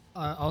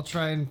 I'll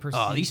try and proceed.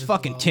 Oh, these as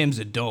fucking well. Tims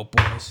are dope,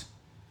 boys.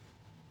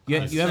 You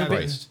ever been?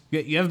 Christ.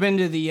 You ever been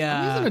to the?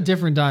 I'm using a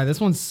different die.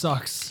 This one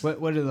sucks.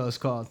 What are those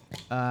called?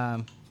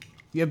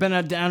 You ever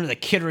been down to the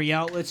Kittery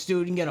outlets, dude?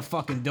 You can get a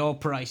fucking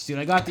dope price, dude.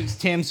 I got these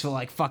Tims for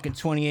like fucking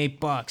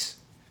 $28.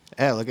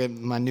 Yeah, look at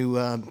my new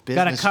business.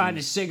 Got a carton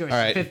of cigarettes All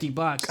right. for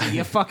 $50. Dude.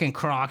 Your fucking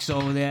Crocs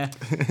over there.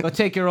 Go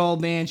take your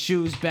old man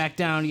shoes back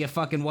down to your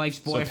fucking wife's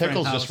So boyfriend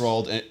Pickles house. just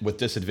rolled with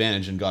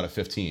disadvantage and got a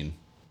 15.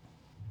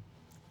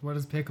 What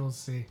does Pickles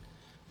see?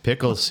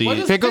 Pickles see. What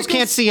does Pickles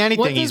can't see anything,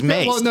 what does he's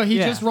Pick- Well, maced. no, he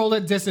Yeah. just rolled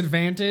at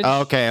disadvantage.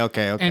 Oh, okay.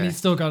 And he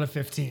still got a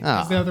 15.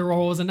 'cause Oh. the other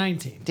roll was a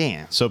 19.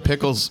 Damn. So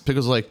Pickles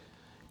like,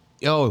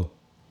 yo,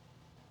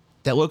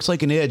 that looks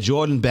like an Air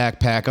Jordan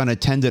backpack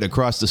unattended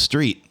across the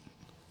street.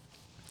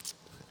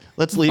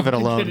 Let's leave it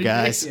Fucking alone, kidding me?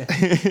 guys.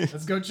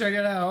 Let's go check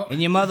it out.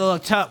 And your mother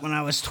looked up when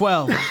I was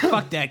 12.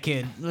 Fuck that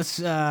kid. Let's,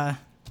 yeah.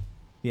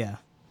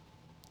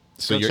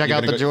 So Go check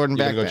out gonna the Jordan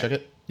you're gonna go backpack. check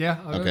it. Yeah,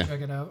 I'll Okay. go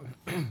check it out.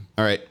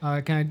 All right.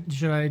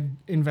 Should I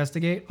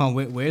investigate? Oh,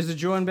 where's the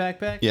Jordan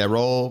backpack? Yeah.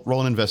 Roll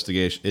an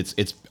investigation. It's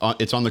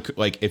on the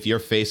like if you're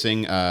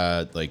facing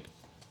like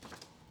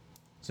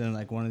Is it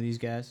like one of these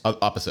guys?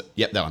 opposite.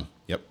 Yep, that one.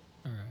 Yep.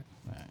 All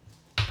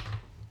right.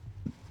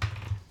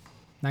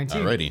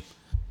 19. Alrighty.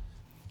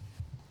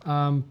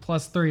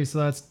 Plus 3, so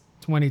that's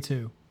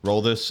 22.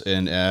 Roll this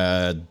and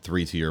add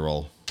 3 to your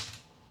roll.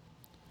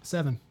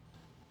 7.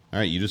 All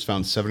right. You just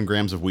found 7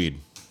 grams of weed.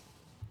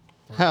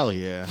 Hell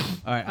yeah.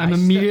 All right. I'm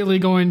immediately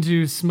going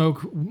to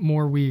smoke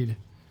more weed.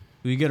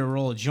 You got to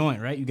roll a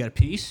joint, right? You got a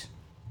piece?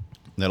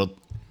 That'll.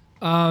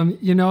 I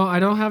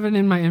don't have it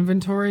in my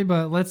inventory,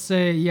 but let's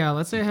say I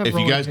have. If you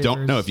rolling guys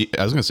don't know, papers.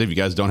 I was gonna say if you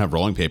guys don't have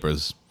rolling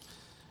papers,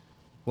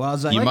 Well, I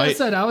was like, You Like I might-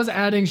 said, I was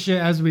adding shit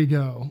as we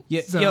go.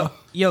 Yeah, So,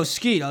 yo,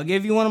 Skeet, I'll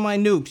give you one of my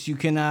nukes. You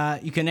can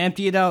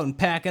empty it out and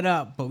pack it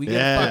up, but we gotta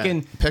Yeah.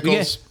 fucking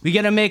Pickles. We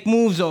gotta make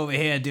moves over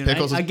here, dude.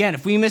 Pickles is- Again,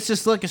 if we miss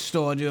this liquor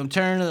store, dude, I'm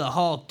turning to the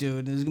Hulk,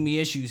 dude. There's gonna be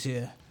issues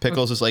here.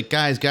 Pickles is like,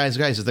 guys,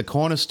 there's a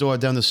corner store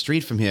down the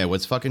street from here.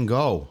 Let's fucking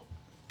go.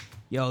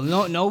 Yo,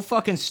 no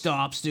fucking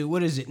stops, dude.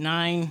 What is it?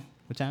 9?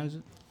 What time is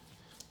it?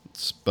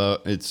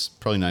 It's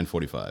probably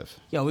 9:45.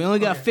 Yo, we only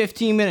got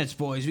 15 minutes,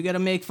 boys. We gotta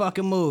make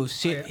fucking moves.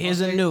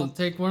 Here's a I'll nuke.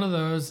 take one of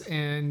those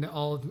and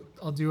I'll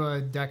do a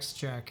dex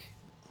check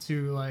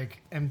to like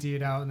empty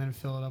it out and then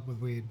fill it up with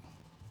weed.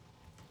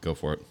 Go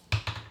for it.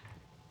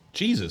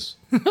 Jesus.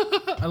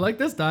 I like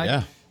this die.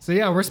 Yeah. So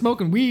yeah, we're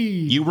smoking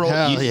weed. You roll.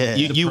 Hell You, yeah.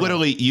 you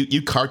literally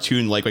you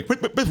cartoon like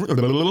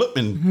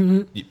and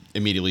you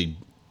immediately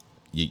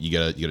you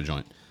get a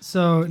joint.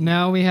 So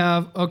now we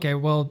have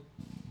well.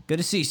 Good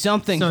to see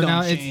something So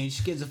now don't it's-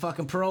 change. Kid's a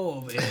fucking pro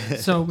over here.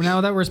 So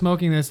now that we're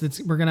smoking this,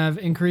 we're gonna have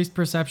increased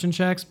perception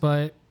checks,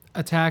 but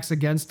attacks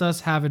against us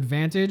have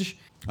advantage.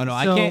 Oh no,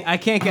 So- I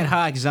can't get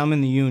high because I'm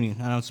in the union.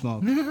 I don't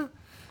smoke.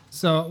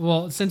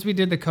 So since we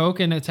did the coke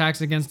and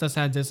attacks against us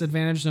had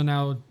disadvantage, so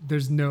now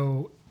there's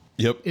no.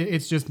 Yep.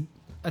 It's just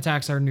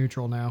attacks are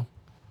neutral now.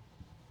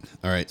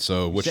 All right.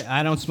 So which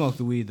I don't smoke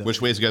the weed though.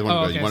 ways you guys want to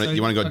Oh, go? okay,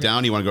 You want to go okay.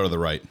 down? Or you want to go to the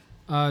right?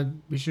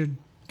 We should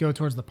go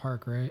towards the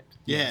park, right?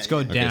 Yeah. Let's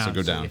go down. Okay, so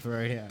go down. if we're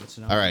right here, it's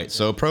not All right.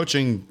 So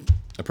approaching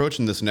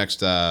this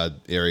next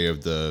area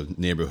of the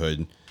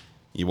neighborhood,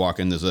 you walk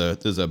in. There's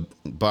a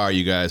bar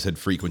you guys had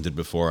frequented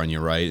before on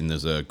your right, and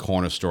there's a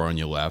corner store on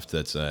your left.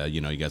 That's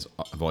you guys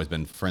have always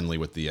been friendly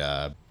with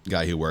the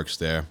guy who works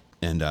there.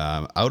 And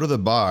out of the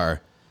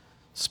bar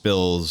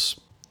spills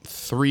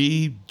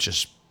three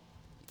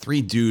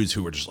dudes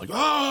who were just like,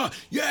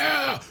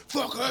 yeah,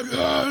 fuck it,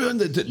 and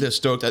they're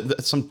stoked.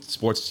 Some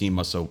sports team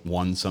must have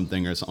won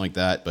something or something like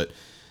that, but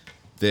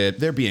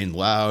they're being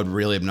loud,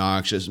 really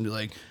obnoxious, and be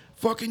like,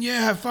 fucking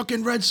yeah,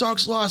 fucking Red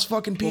Sox lost,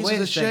 fucking Well, pieces wait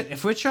a of second. shit.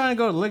 If we're trying to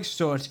go to the liquor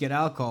store to get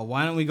alcohol,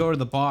 why don't we go to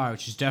the bar,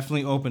 which is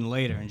definitely open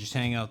later, and just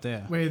hang out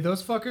there? Wait,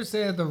 those fuckers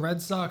say that the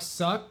Red Sox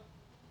suck.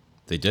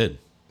 They did.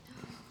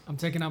 I'm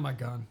taking out my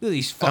gun. Look at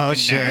these fucking Oh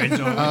shit. nerds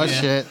over Oh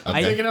there. shit.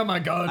 I'm taking out my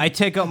gun. I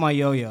take out my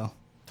yo-yo.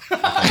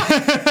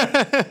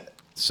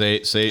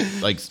 Say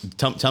like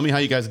tell me how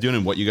you guys are doing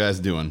and what you guys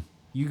are doing.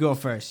 You go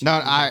first. No,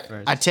 You go I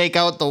first. take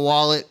out the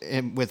wallet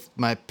with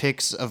my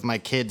pics of my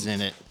kids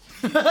in it.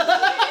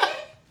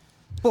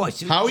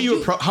 Boys, How are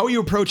you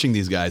approaching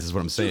these guys? Is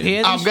what I'm saying.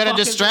 hear I'm these gonna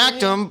fucking distract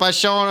boys? them by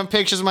showing them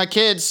pictures of my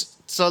kids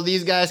so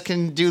these guys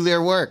can do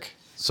their work.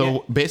 So Yeah.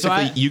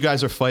 basically, So I- you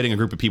guys are fighting a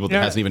group of people that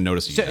No, hasn't even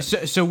noticed you So,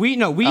 yet. so we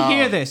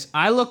hear this.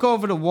 I look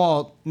over to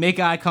Walt, make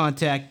eye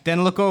contact,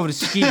 then look over to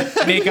Skeet,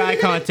 make eye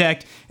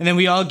contact, and then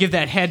we all give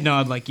that head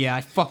nod like, yeah, I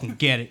fucking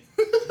get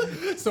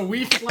it. so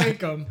we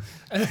flank them,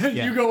 and then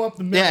Yeah. you go up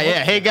the middle.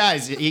 Yeah. Hey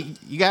guys, you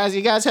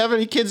guys have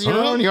any kids of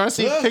your own? You want to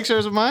see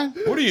pictures of mine?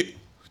 What are you,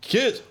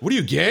 kids? What are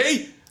you,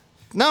 gay?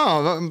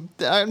 No,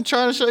 I'm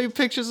trying to show you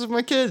pictures of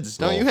my kids.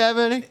 Don't Roll. you have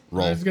any? I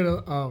Roll. was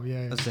gonna. Oh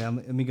yeah. Let's see.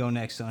 Let me go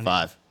next on.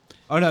 5.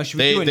 Oh no, should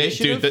we do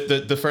initiative?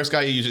 Dude, the first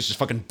guy you use just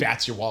fucking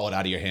bats your wallet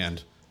out of your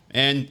hand.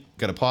 And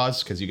gotta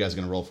pause because you guys are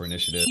gonna roll for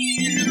initiative.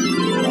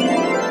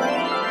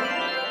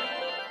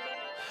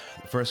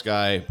 The first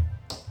guy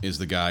is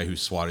the guy who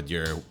swatted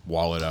your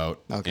wallet out,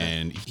 Okay.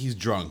 and he's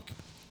drunk.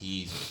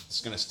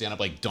 he's gonna stand up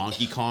like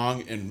Donkey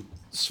Kong and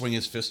swing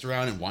his fist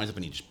around and winds up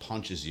and he just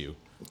punches you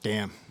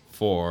Damn.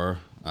 for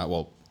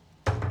well.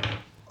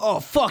 Oh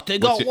fuck! They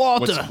got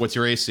Walter. What's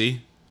your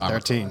AC?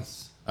 13. All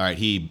right,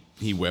 he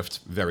whiffed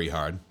very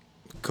hard.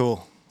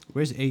 Cool.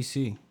 Where's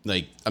AC?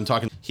 Like I'm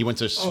talking, he went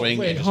to Oh, swing.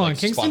 wait, and just, hold on. like,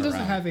 Kingston spun doesn't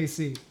around. have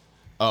AC.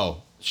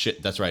 Oh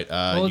shit, that's right.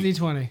 Roll a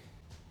d20.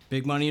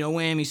 Big money, no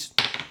whammies.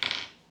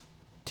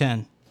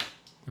 10.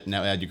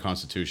 Now add your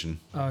Constitution.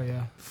 Oh,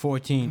 yeah.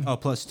 14. Oh,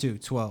 plus 2.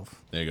 12.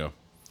 There you go.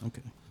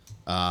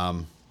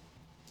 Okay.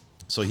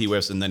 So he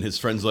whiffs, and then his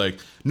friend's like,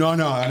 no,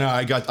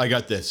 I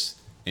got this,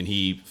 and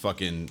he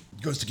fucking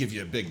goes to give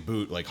you a big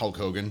boot like Hulk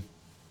Hogan.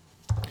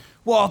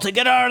 Walter,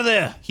 get out of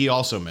there! He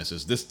also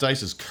misses. This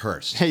dice is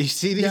cursed. Hey, you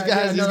see these Yeah,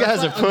 guys? yeah, no, these guys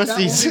are that's why-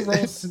 pussies. That only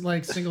rolls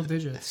like single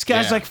digits. This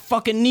guy's Yeah. like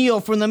fucking Neo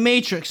from the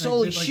Matrix.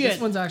 Holy Like, shit!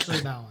 This one's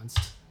actually balanced.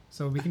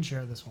 So we can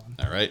share this one.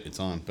 All right, it's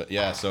on. But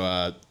yeah,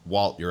 so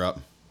Walt, you're up.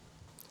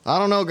 I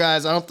don't know,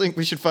 guys. I don't think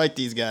we should fight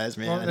these guys,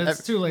 man. Well,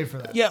 it's too late for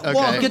that. Yeah, Okay.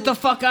 Walt, get the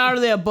fuck out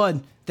of there,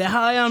 bud. They're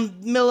high on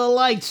Miller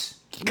Lights.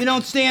 We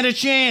don't stand a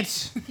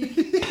chance.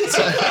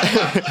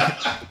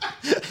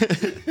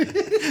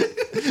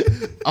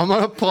 I'm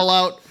gonna pull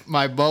out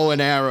my bow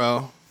and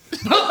arrow.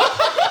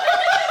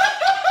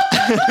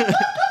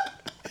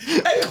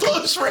 At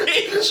close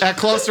range. At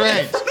close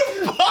range.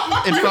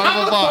 In front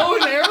of a bar. Bow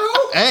and arrow?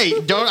 Hey,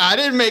 I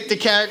didn't make the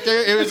character.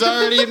 It was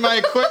already in my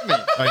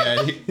equipment. Oh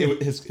yeah,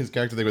 his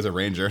character thing was a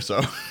ranger.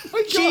 So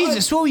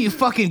Jesus, what were you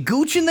fucking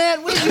gooching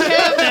that? Where did you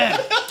have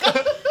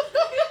that?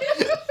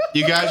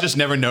 you guys just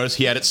never noticed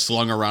he had it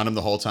slung around him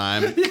the whole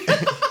time.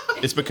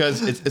 It's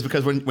because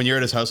when you're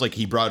at his house, like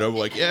he brought over,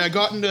 like, yeah, I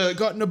got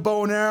into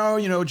bow and arrow.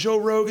 You know, Joe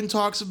Rogan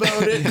talks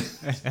about it.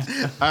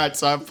 All right,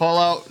 so I pull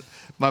out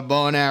my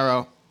bow and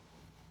arrow.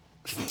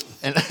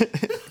 And at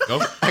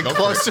Go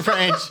close for it.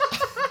 range,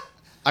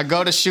 I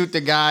go to shoot the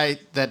guy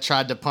that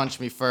tried to punch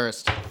me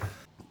first.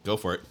 Go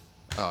for it.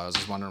 Oh, I was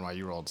just wondering why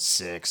you rolled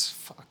 6.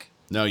 Fuck.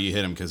 No, you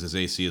hit him because his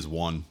AC is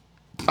 1.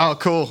 Oh,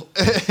 cool.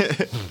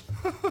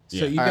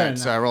 So you All got right,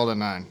 so I rolled a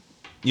 9.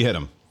 You hit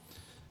him.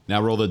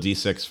 Now roll the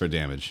d6 for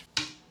damage.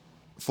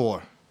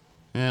 4.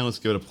 Yeah, let's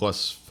give it a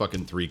plus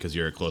fucking 3 because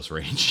you're at close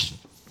range.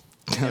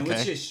 And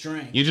what's Okay. your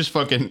strength? You just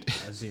fucking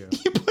 0.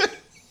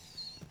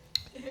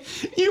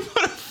 you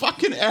put a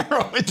fucking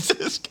arrow into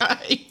this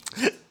guy.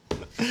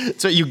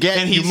 So you get,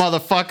 And you he's-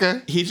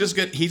 motherfucker. He's just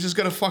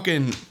got a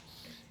fucking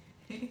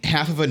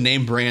half of a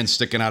name brand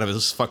sticking out of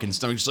his fucking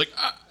stomach, just like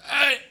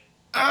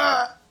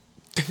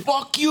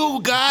fuck you,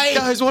 guy.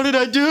 Guys, what did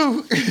I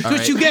do?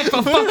 What you get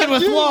for fucking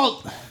with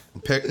Walt?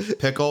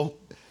 Pickle.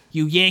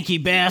 You Yankee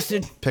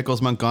bastard.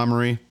 Pickles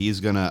Montgomery. He's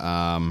gonna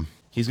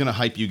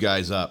hype you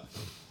guys up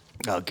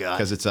Oh, God.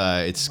 because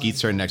it's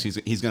Skeet's turn next.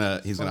 He's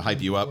gonna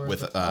hype you up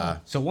with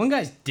So one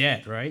guy's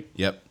dead, right?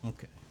 Yep.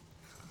 Okay.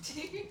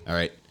 All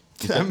right.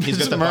 He's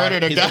just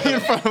murdered a guy in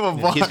front of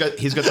a bar.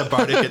 He's got the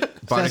bardic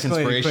escalating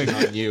inspiration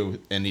quick. on you,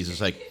 and he's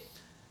just like,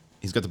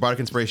 he's got the bardic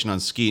inspiration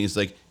on Skeet. And he's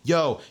like,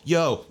 yo,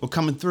 we're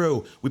coming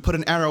through. We put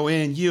an arrow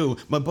in you,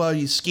 my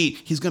buddy Skeet.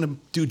 He's gonna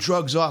do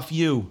drugs off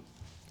you.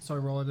 So I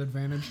roll at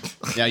advantage.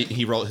 Yeah,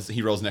 he rolls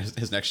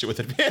his next shit with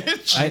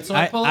advantage. So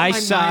I pull out I my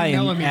sigh 9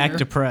 and act millimeter.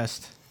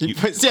 depressed.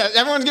 Yeah,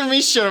 everyone's giving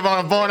me shit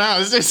about a bow and arrow.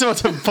 This is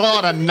supposed to pull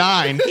out a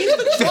 9.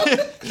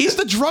 He's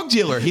the drug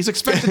dealer. He's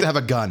expected to have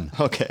a gun.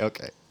 Okay.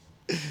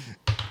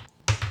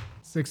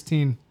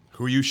 16.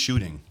 Who are you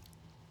shooting?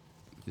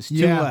 There's 2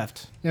 Yeah.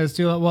 left. Yeah, it's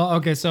too. Well,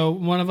 okay, so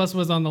one of us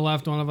was on the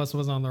left, one of us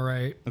was on the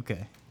right.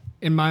 Okay.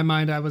 In my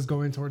mind, I was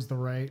going towards the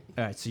right.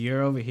 All right, so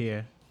you're over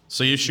here.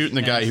 So you're shooting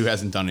the guy who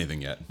hasn't done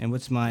anything yet. And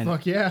what's mine?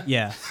 Fuck yeah.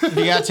 Yeah. You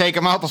gotta take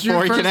him out Your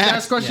before he first can ask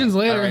ask. questions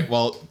All later right.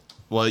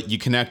 Well, you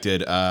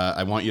connected.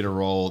 I want you to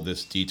roll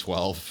this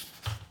d12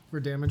 for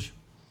damage.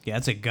 Yeah,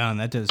 that's a gun.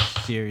 That does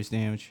serious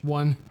damage.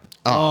 1.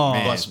 Oh,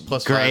 man.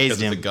 plus 5 Grazed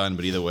because it's a him. gun.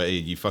 But either way,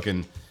 you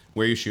fucking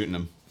where are you shooting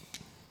him?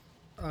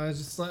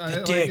 Just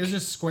like, dick. it was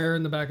just square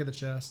in the back of the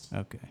chest.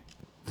 Okay.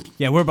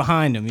 Yeah, we're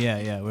behind him.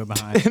 Yeah, we're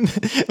behind him.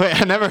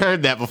 Wait, I never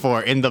heard that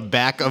before. In the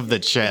back of the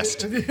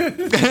chest.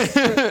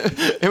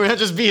 It would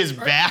just be his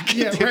back.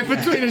 Yeah, right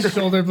between his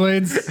shoulder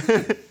blades.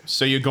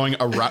 So you're going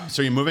around.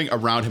 So you're moving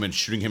around him and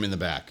shooting him in the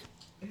back.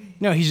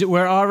 No,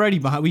 we're already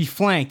behind. We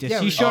flanked. Yeah,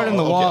 he we- showed him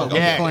the okay, wall. okay. we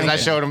Yeah, because flanked I him.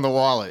 showed him the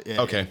wallet.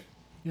 Yeah. Okay.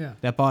 Yeah.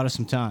 That bought us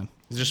some time.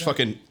 He's just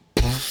fucking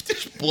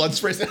blood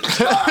sprays.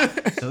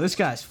 So this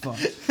guy's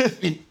fucked.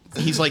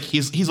 he's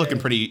looking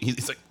pretty.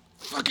 He's like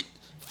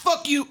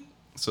fuck you.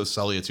 So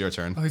Sully, it's your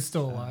turn. Oh, he's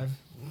still alive.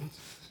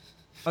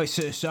 Oh,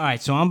 so all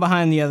right. So I'm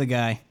behind the other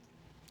guy.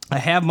 I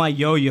have my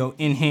yo-yo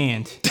in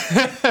hand,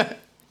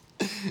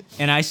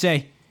 and I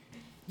say,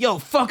 "Yo,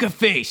 fucker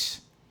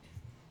face."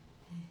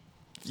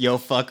 Yo,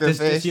 fucker Does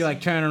face. he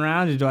like turn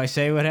around, or do I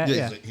say what happened?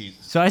 Yeah, Yeah. he's like- he's-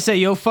 So I say,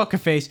 "Yo, fucker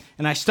face,"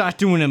 and I start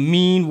doing a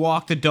mean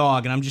walk the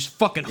dog, and I'm just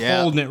fucking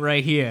Yeah. holding it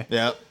right here.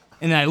 Yep.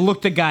 And I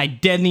look the guy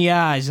dead in the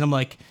eyes, and I'm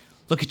like,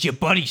 "Look at your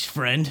buddies,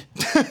 friend."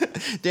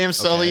 Damn,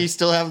 Sully, Okay. you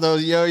still have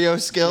those yo-yo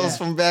skills Yeah.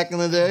 from back in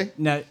the day?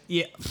 Now,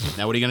 yeah.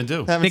 Now what are you gonna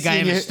do? Haven't Think I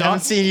seen ever you, stopped?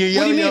 haven't seen you yo-yo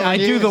What do you mean? in I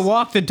do years. the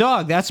walk the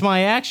dog. That's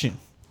my action.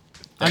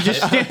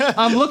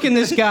 I'm looking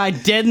this guy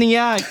dead in the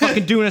eye,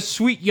 fucking doing a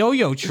sweet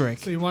yo-yo trick.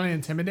 So you want to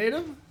intimidate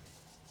him?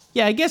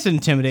 Yeah, I guess it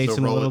intimidates So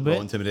him a roll, little roll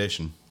bit.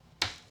 intimidation.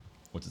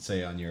 What's it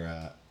say on your?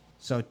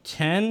 So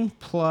 10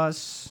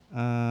 plus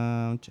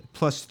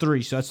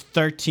 3, so that's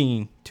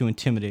 13 to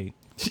intimidate.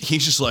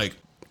 He's just like,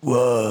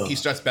 whoa. He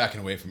starts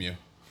backing away from you.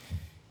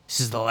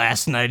 This is the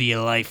last night of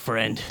your life,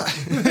 friend.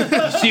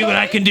 See what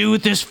I can do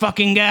with this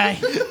fucking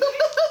guy?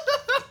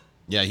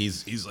 Yeah,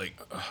 he's like,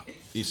 ugh.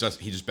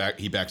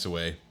 He backs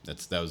away.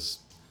 That was.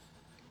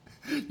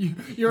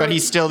 You're But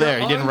he's still there.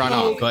 He didn't run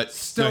off. But no,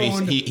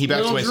 stoned, he backs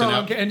little away. So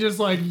now, drunk, and just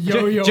like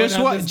yo-yo. Just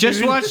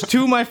watch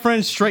two of my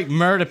friends straight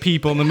murder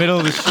people in the middle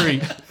of the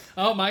street.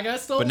 Oh, my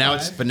guy's still but now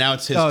alive.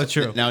 it's his. Oh,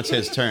 true. Now it's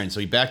his turn. So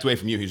he backed away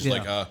from you. He's just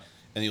Yeah. like,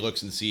 and he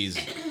looks and sees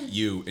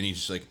you, and he's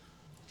just like,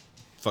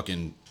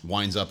 fucking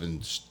winds up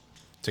and just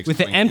takes With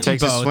a the swing. empty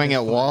Takes a bow. swing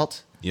at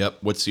Walt. Yep.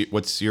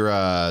 What's your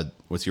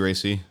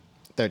AC?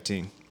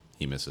 13.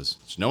 He misses.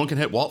 So no one can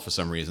hit Walt for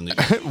some reason.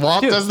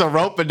 Walt Dude. does the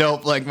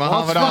rope-a-dope like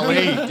Muhammad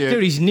Ali, dude.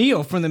 Dude, he's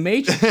Neo from the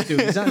Matrix, dude.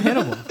 He's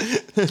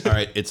unhittable. All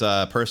right, it's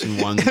person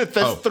one.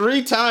 That's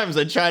 3 times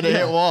I tried to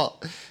hit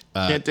Walt.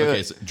 Can't do okay,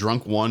 it. so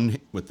drunk one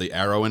with the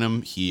arrow in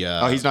him. He.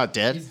 Oh, he's not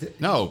dead?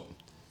 No.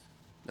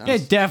 Yeah,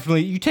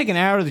 definitely. You take an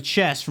arrow to the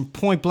chest from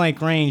point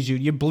blank range,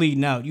 dude. You're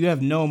bleeding out. You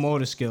have no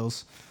motor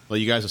skills. Well,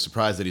 you guys are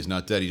surprised that he's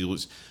not dead. He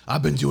was.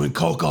 I've been doing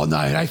coke all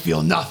night. I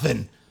feel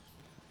nothing.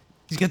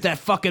 He's got that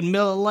fucking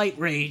Miller Lite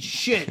rage.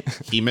 Shit.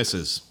 He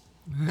misses.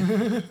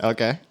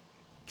 Okay.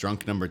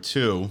 Drunk number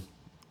 2.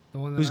 The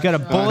one that Who's I got a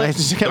shot. bullet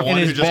The in one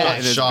who his just got back?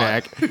 In his shot.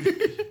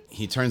 back.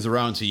 He turns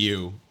around to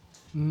you,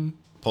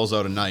 pulls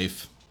out a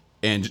knife,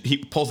 and he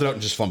pulls it out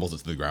and just fumbles it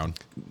to the ground.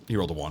 He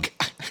rolled a 1.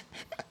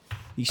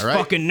 These All right,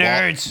 fucking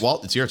nerds.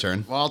 Walt, it's your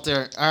turn.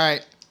 Walter, all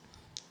right.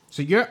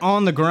 So you're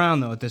on the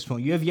ground, though, at this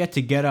point. You have yet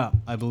to get up,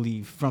 I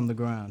believe, from the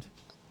ground.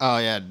 Oh,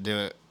 yeah, do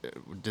it.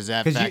 Does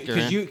that factor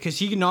in? Because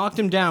he knocked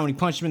him down when he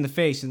punched him in the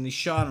face, and he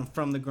shot him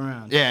from the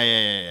ground.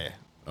 Yeah.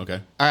 Okay.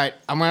 All right,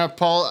 I'm going to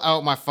pull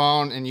out my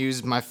phone and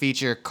use my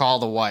feature, call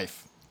the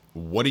wife.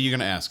 What are you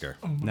gonna ask her?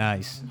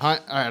 Nice. All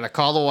right, I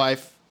call the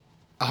wife.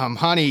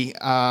 Honey,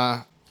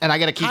 and I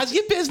got to keep...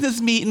 your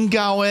business meeting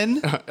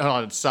going? Hold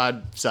on,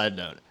 side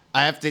note.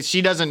 I have to...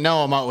 She doesn't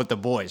know I'm out with the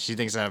boys. She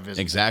thinks I have business.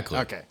 Exactly.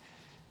 Okay.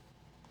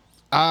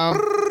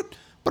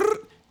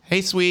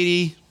 Hey,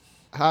 sweetie.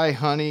 Hi,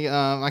 honey.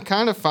 I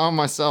kind of found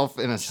myself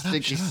in a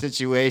sticky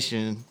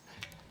situation.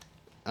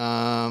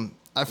 I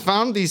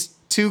found these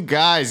 2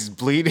 guys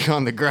bleeding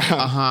on the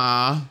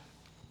ground.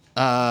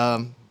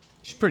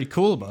 She's pretty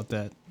cool about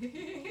that.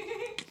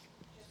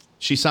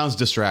 She sounds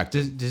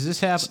distracted. Does this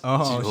happen?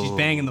 Oh, she's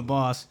banging the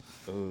boss.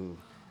 All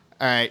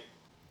right.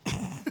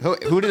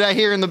 Who did I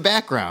hear in the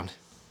background?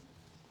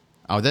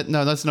 Oh,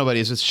 that's nobody.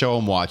 It's just show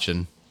I'm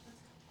watching.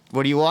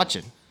 What are you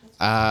watching?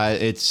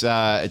 It's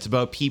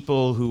about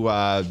people who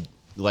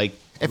like.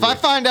 If I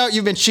find out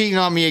you've been cheating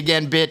on me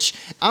again, bitch,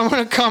 I'm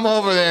gonna come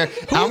over there.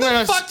 I'm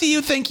gonna. Fuck do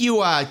you think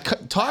you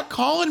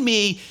calling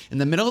me in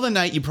the middle of the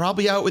night? You're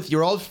probably out with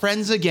your old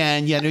friends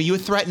again. Yeah, no, you were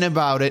threatening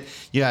about it.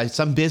 Yeah,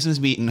 some business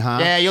meeting, huh?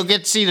 Yeah, you'll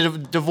get to see the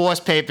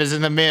divorce papers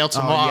in the mail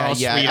tomorrow. Oh,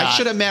 yeah. I sweetheart.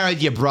 should have married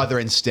your brother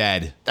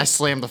instead. I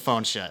slammed the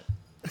phone shut.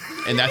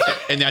 And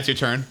that's your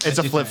turn. It's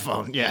a flip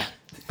phone. Yeah.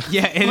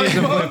 Yeah, it is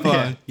a flip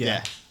phone.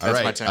 Yeah. All That's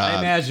right, my turn. I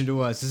imagined it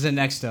was. This is a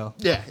Nextel.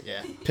 yeah.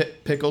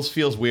 Pickles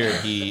feels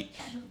weird.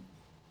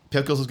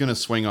 Pickles is gonna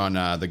swing on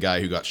the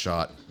guy who got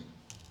shot.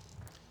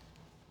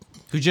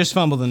 Who just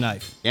fumbled the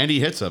knife. Andy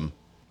hits him,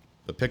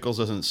 but Pickles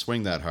doesn't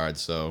swing that hard.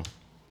 So,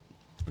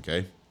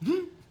 okay.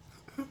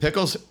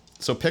 Pickles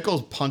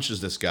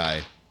punches this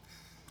guy,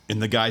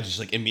 and the guy just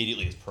like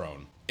immediately is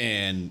prone,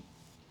 and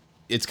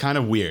it's kind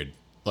of weird.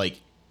 Like,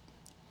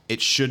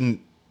 it shouldn't.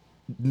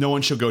 No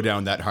one should go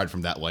down that hard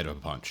from that light of a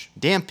punch.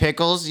 Damn,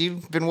 Pickles,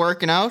 you've been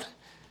working out?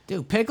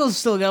 Dude, Pickles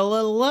still got a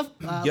little life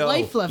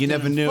left you in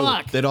never him. knew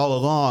Fuck. that all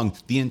along,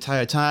 the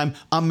entire time,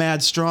 I'm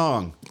mad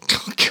strong.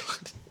 Oh,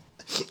 God.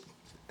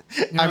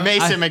 I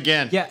mace him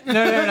again. Yeah,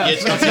 no.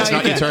 It's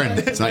not your turn.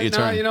 It's not your No,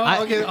 turn. you know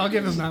what? I'll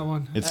give him that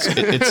one.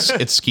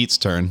 It's Skeet's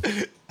turn.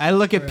 I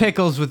look at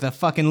Pickles with a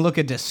fucking look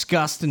of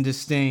disgust and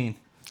disdain.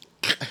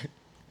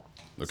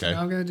 Okay.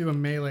 I'm gonna do a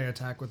melee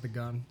attack with the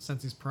gun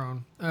since he's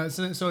prone.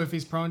 So if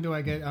he's prone, do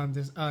I get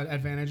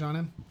advantage on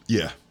him?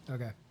 Yeah.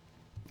 Okay.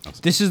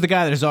 This is the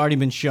guy that has already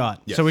been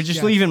shot. Yes. So we're just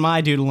Yes. leaving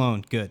my dude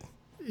alone. Good.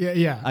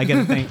 Yeah. I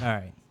gotta think. All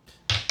right.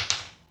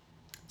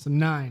 So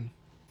 9.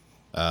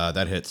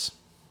 That hits.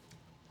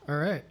 All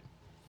right.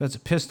 That's a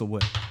pistol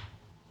whip.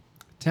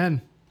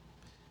 10.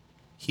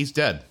 He's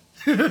dead.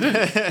 He's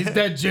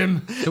dead,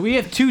 Jim. So we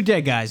have 2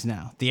 dead guys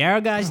now. The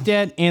arrow guy's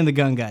dead and the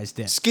gun guy's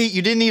dead. Skeet,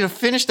 you didn't need to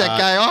finish that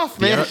guy off,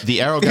 man.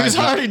 The arrow guy. He was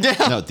already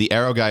down. No, the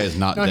arrow guy is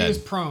not No, he dead. was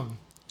prone.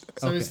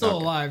 So he's still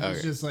alive.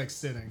 He's just like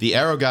sitting. The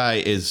arrow guy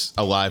is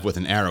alive with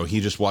an arrow. He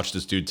just watched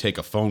this dude take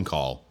a phone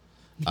call.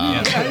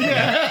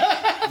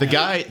 The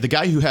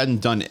guy who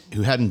hadn't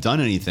done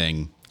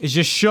anything. It's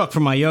just shook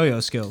from my yo-yo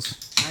skills.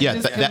 Yeah,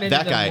 just committed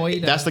that a guy.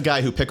 Moida. That's the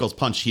guy who Pickles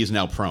punched. He's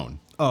now prone.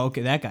 Oh,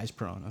 okay. That guy's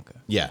prone. Okay.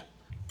 Yeah.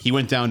 He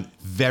went down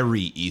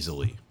very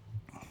easily.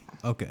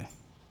 Okay.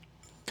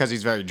 Because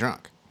he's very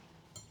drunk.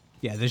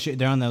 Yeah,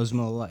 they're on those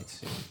Miller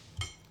Lights.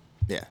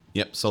 Yeah.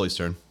 Yep, Sully's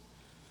turn.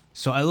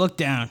 So I look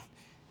down,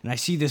 and I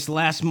see this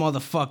last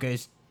motherfucker.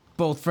 His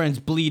both friends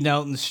bleeding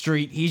out in the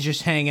street. He's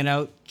just hanging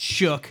out,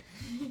 shook.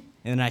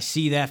 And I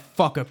see that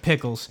fucker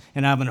Pickles,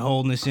 and I've been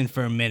holding this in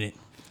for a minute.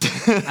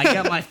 I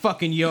got my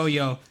fucking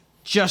yo-yo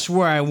just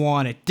where I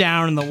want it,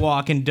 down in the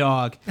walking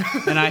dog.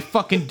 And I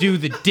fucking do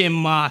the dim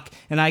mock,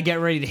 and I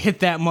get ready to hit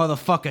that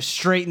motherfucker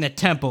straight in the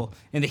temple.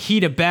 In the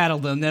heat of battle,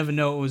 they'll never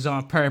know it was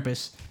on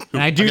purpose.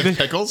 And I do Against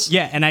the Pickles?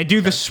 Yeah, and I do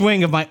the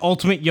swing of my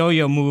ultimate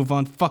yo-yo move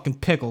on fucking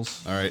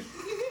Pickles. All right.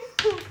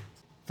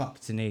 Fuck,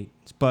 it's an 8.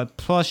 But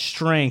plus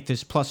strength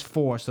is plus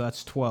 4, so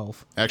that's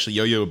 12. Actually,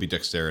 yo-yo would be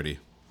dexterity.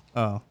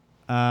 Oh.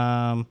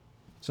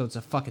 So it's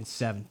a fucking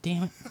 7.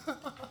 Damn it.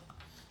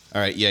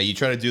 All right, yeah, you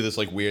try to do this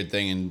like weird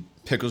thing, and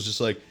Pickle's just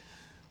like,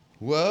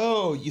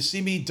 "Whoa, you see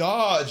me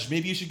dodge?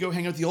 Maybe you should go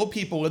hang out with the old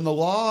people in the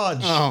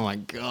lodge." Oh my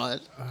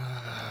god.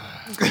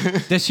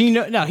 Does he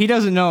know? No, he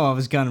doesn't know I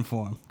was gunning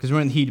for him because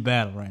we're in the heat of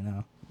battle right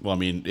now. Well, I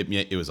mean,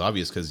 it was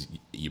obvious because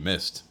you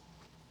missed.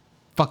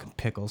 Fucking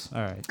Pickles.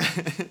 All right.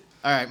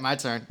 All right, my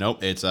turn.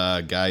 Nope, it's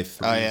guy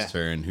 3's yeah.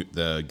 turn.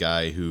 The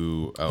guy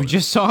who Who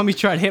just saw me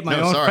try to hit my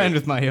No, own sorry. friend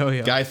with my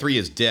yo-yo. guy 3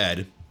 is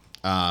dead.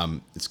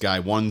 It's guy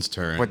 1's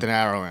turn With an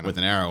arrow in him. With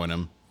an arrow in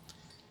him,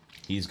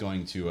 he's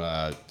going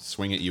to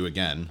swing at you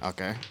again.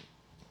 Okay.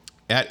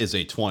 That is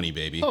a 20,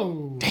 baby.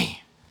 Oh. Damn.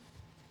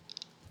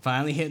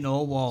 Finally hitting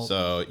old Walt.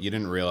 So you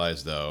didn't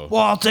realize though.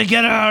 Walter,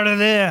 get out of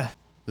there.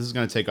 This is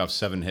going to take off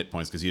 7 hit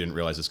points because you didn't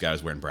realize this guy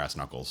was wearing brass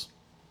knuckles.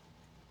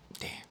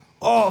 Damn.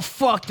 Oh,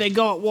 fuck, they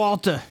got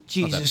Walter.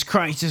 Jesus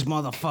Christ, this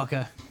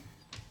motherfucker.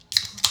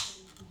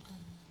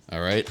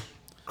 All right,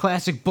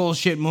 Classic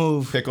bullshit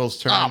move. Pickles'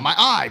 turn. Oh, my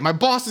eye. My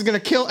boss is gonna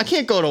kill. I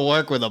can't go to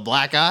work with a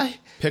black eye.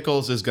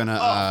 Pickles is gonna.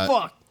 Oh,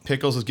 fuck.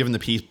 Pickles is giving the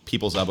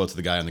people's elbow to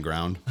the guy on the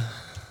ground.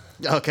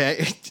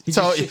 Okay.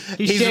 So he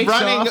he's shakes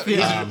running. off,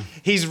 yeah.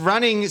 He's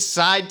running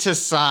side to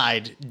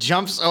side.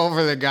 Jumps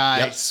over the guy.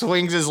 Yep.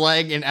 Swings his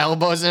leg and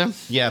elbows him.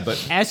 Yeah,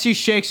 but As he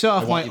shakes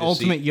off I my want you to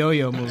ultimate see-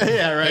 yo-yo move.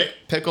 Yeah. Right.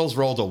 Pickles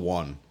rolled a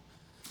 1.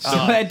 So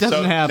that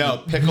doesn't happen. No,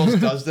 Pickles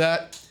does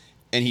that,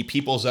 and he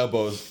people's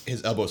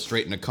his elbow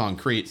straight into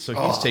concrete, so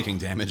he's taking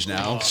damage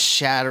now.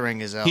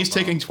 Shattering his elbow. He's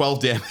taking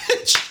 12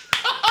 damage.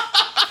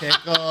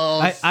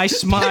 Pickles. I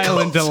smile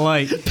in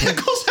delight.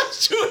 Pickles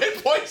has 2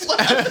 hit points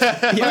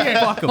left. Yeah,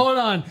 fuck him. Hold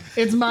on.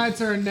 It's my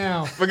turn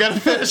now. We're gonna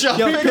finish up.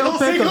 Yo, Pickles.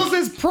 Pickles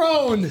is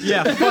prone.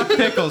 Yeah, fuck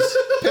Pickles.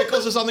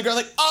 Pickles is on the ground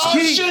like, oh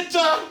Skeet. shit,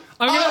 Doc.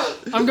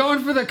 I'm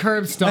going for the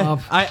curb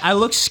stomp. I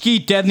look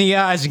Skeet dead in the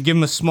eyes and give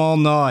him a small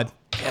nod.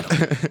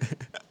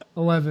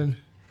 11.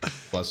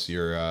 Plus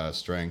your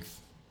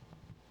strength.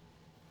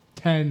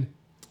 10.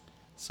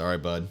 Sorry,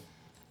 bud.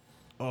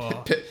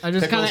 I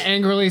just kind of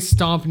angrily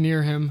stomp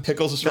near him.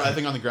 Pickles is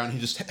writhing on the ground. He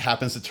just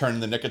happens to turn in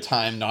the nick of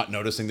time, not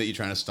noticing that you're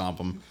trying to stomp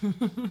him.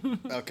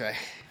 Okay.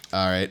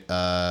 All right,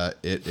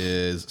 it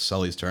is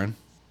Sully's turn.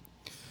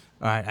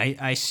 All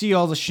right, I see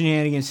all the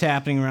shenanigans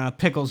happening around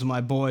Pickles and my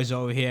boys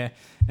over here,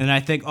 and I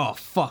think, oh,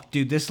 fuck,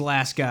 dude, this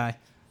last guy.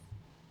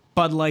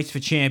 Bud Light's for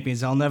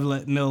champions. I'll never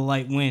let Miller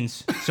Lite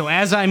wins. So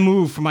as I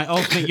move for my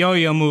ultimate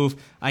yo-yo move,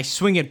 I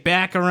swing it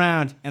back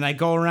around, and I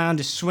go around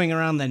to swing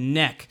around the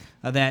neck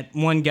of that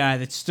one guy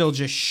that's still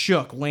just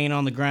shook, laying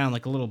on the ground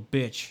like a little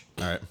bitch.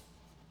 All right.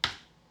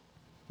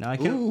 Now I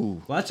can.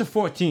 Ooh. Well, that's a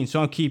 14,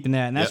 so I'm keeping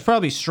that, and that's Yep.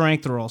 probably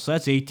strength roll, so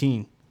that's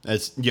 18.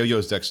 It's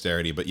yo-yo's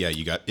dexterity, but yeah,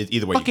 you got it.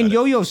 Either way, Fucking you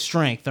got it. yo-yo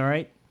strength, all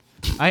right.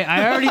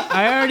 I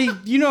already,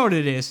 you know what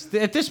it is.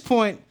 At this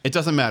point, It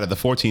doesn't matter. The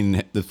 14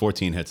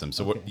 hits him.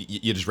 So what,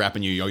 you're just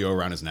wrapping your yo-yo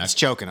around his neck. It's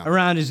choking him.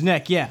 around his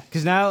neck, yeah.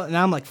 Because now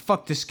I'm like,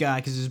 fuck this guy,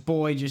 because his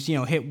boy just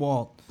hit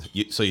Walt.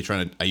 So are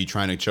you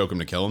trying to choke him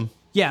to kill him?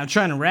 Yeah, I'm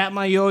trying to wrap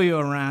my yo-yo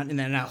around, and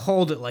then I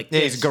hold it like Yeah,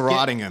 this. he's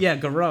garroting him. Yeah,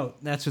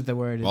 garrote. That's what the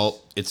word is. Well,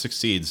 it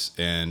succeeds,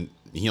 and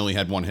he only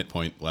had 1 hit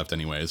point left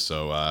anyways.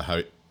 So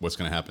what's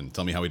gonna happen?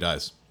 Tell me how he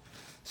dies.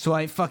 So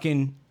I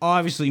fucking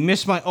obviously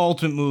miss my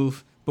ultimate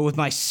move, but with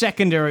my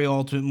secondary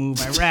ultimate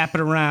move, I wrap it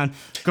around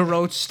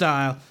garrote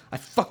style. I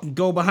fucking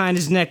go behind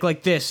his neck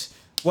like this.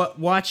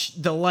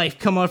 Watch the life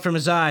come out from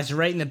his eyes,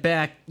 right in the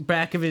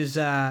back of his,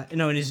 in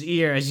his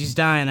ear as he's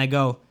dying. I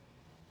go,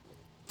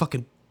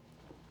 fucking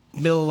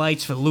Miller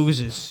Lights for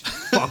losers,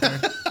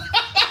 fucker.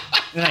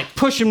 And I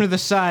push him to the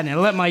side and I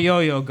let my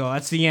yo-yo go.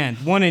 That's the end.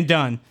 One and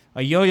done.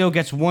 A yo-yo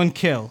gets 1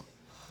 kill,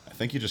 I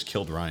think you just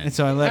killed Ryan. and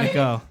so I let it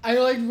go. I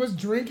was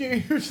drinking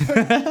and you're just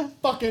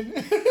like, fucking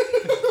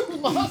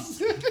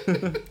lost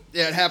it.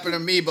 Yeah, it happened to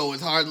me, but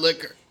with hard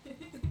liquor.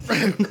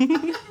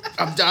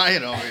 I'm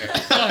dying over here.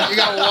 You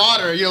got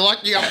water. You're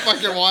lucky you got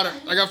fucking water.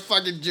 I got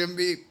fucking Jim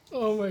Beam.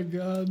 Oh my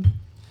god.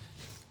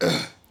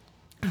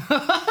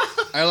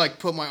 I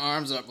put my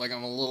arms up like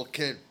I'm a little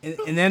kid.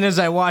 And then as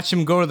I watch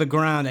him go to the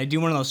ground, I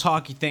do one of those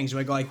hockey things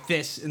where I go like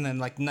this, and then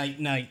like night,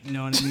 you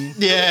know what I mean?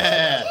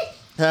 Yeah.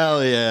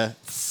 Hell yeah.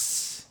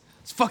 It's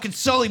fucking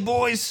Sully,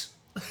 boys.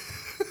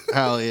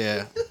 Hell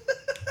yeah.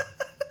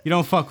 You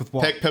don't fuck with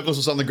Walt. Pickles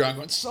was on the ground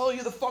going, Sully,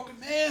 you're the fucking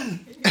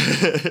man.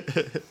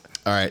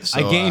 All right, so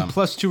I gained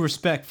 +2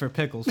 respect for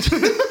Pickles.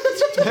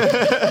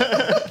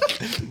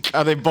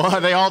 Are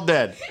they all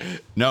dead?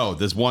 no,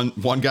 there's one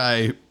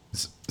guy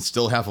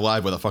still half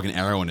alive with a fucking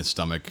arrow in his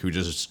stomach who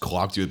just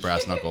clocked you with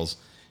brass knuckles.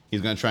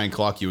 He's gonna try and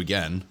clock you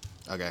again,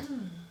 Okay.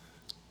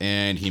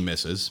 and he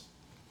misses.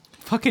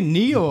 Fucking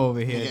Neo over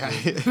here.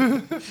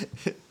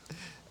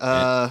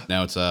 Yeah.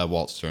 Now it's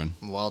Walt's turn.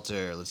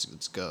 Walter, let's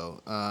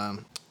go.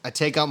 I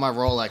take out my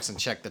Rolex and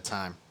check the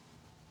time.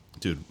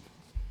 Dude.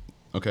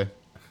 Okay.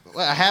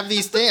 Well, I have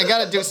these things. I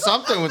gotta do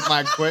something with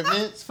my equipment.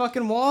 It's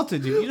fucking Walter,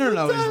 dude. You don't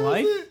know his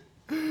life.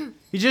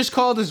 He just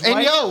called his And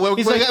wife. yo,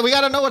 He's like, we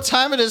gotta know what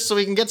time it is so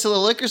we can get to the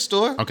liquor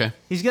store. Okay.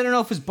 he's gonna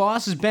know if his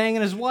boss is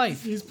banging his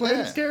wife. He's playing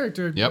his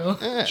character. Joe.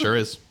 Yep. Sure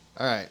is.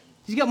 All right.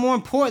 He's got more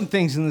important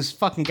things than this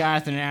fucking guy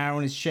with an arrow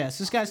in his chest.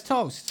 This guy's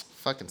toast.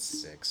 Fucking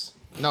 6.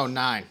 No,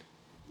 9.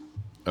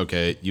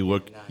 Okay, you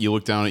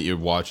look down at your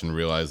watch and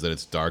realize that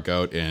it's dark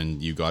out,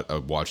 and you got a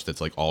watch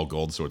that's like all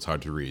gold, so it's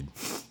hard to read.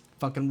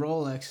 Fucking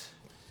Rolex.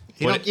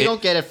 You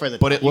don't get it for the.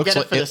 But it you looks get it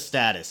like for the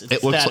status. It's a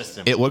status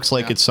symbol. It looks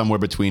like it's somewhere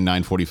between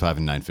 9:45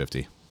 and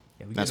 9:50.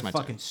 Yeah, we That's got my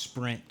a fucking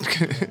sprint.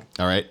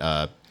 All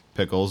right,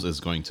 Pickles is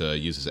going to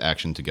use his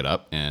action to get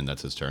up, and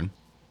that's his turn.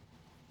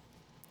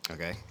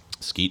 Okay.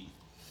 Skeet.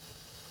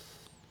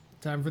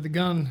 Time for the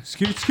gun.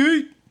 Skeet,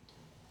 skeet.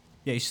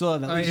 Yeah, you still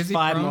have at Is least he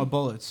 5 prone? more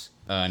bullets.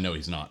 No,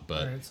 he's not.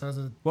 But All right, so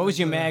that's What was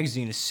your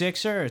magazine? A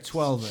 6er or a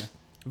 12er?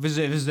 If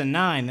it's a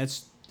 9,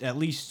 that's at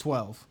least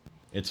 12.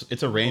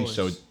 it's a range,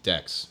 so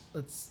Dex.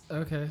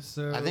 Okay,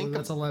 so I think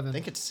that's 11. I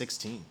think it's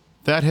 16.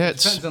 That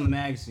hits. Depends on the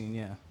magazine,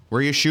 yeah. Where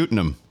are you shooting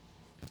him?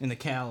 In the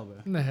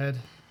caliber. in the head.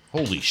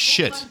 Holy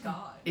shit!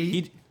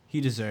 He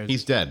deserves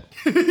He's dead.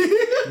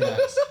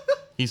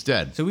 He's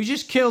dead. So we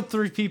just killed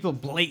 3 people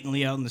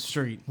blatantly out in the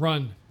street.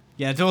 Run.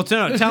 Yeah, no,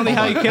 tell me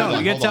how you kill him.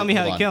 You gotta hold tell on, me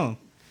how hold you on. kill him.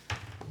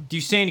 Do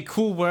you say any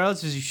cool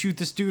words as you shoot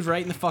this dude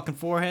right in the fucking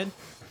forehead?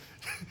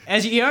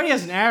 As he already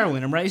has an arrow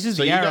in him, right? He's just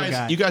So the you arrow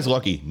guy. guys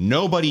lucky.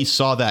 Nobody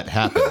saw that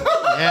happen.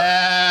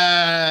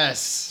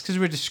 Yes. Because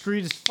we're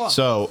discreet as fuck.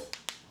 So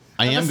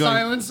I am A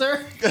going.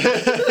 silencer.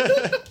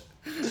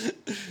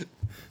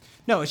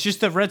 No, it's just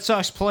the Red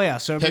Sox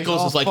playoffs, so everybody's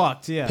Pickles all is like.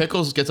 fucked. Yeah.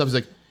 Pickles gets up. He's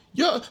like,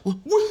 "Yeah,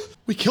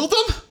 we killed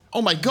them.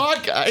 Oh my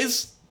god,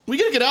 guys, we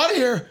gotta get out of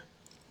here."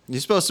 You're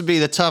supposed to be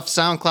the tough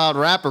SoundCloud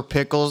rapper,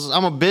 Pickles.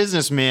 I'm a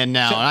businessman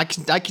now,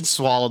 and I can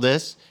swallow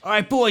this. All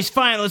right, boys,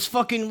 fine. Let's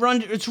fucking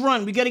run. Let's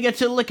run. We gotta get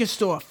to the liquor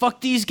store.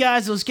 Fuck these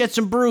guys. Let's get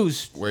some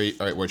brews. All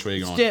right, which way are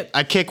you going? Dip.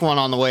 I kick one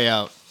on the way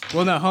out.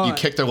 Well, no, hold You on.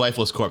 kicked their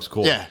lifeless corpse.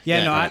 Cool. Yeah.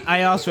 Yeah, no, right.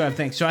 I also have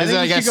things. So I It's think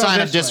like we a should go sign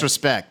of this way.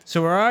 disrespect.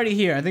 So we're already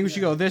here. I think we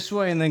should go this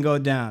way and then go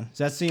down. Does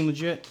that seem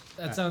legit?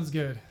 That sounds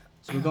good.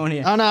 So we're going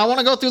here. Oh no, I want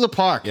to go through the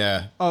park.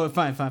 Yeah. Oh,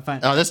 fine.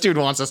 Oh, this dude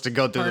wants us to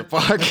go through the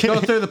park. Go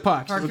through the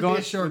park. Park We're could be a going.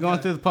 We're shortcut. going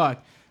through the park.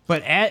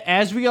 But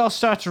as we all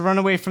start to run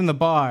away from the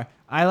bar,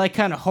 I like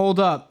kind of hold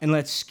up and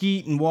let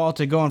Skeet and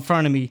Walter go in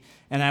front of me,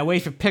 and I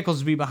wait for Pickles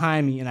to be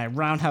behind me, and I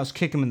roundhouse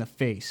kick him in the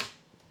face,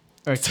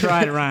 or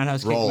try to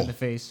roundhouse kick him Roll. in the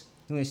face.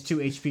 He only has 2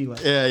 HP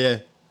left. Yeah.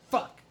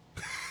 Fuck.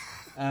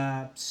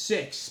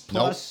 6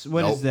 plus. Nope.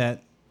 What is Nope.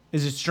 that?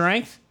 Is it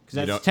strength? Because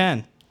You that's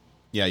don't- 10.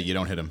 Yeah, you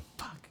don't hit him.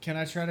 Can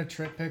I try to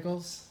trip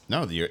Pickles?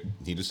 No, he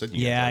just said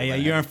you. Yeah, got yeah.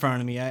 that. You're in front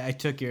of me. I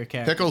took your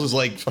character. Pickles is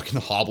like fucking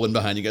hobbling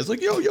behind you guys,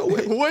 like yo,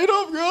 wait. Wait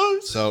up,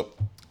 guys. So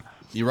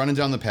you're running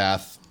down the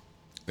path,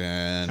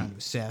 and Trying to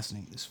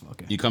assassinate this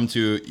fucker. you come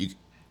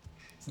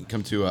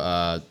to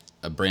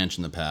a branch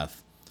in the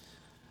path.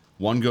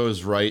 One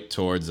goes right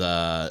towards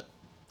a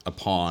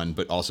pond,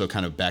 but also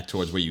kind of back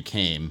towards where you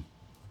came,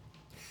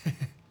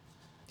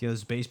 The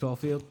other's baseball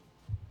field.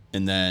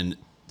 and then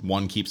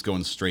one keeps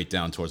going straight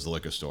down towards the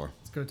liquor store.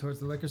 Let's go towards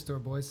the liquor store,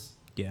 boys.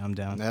 Yeah, I'm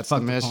down. That's Fuck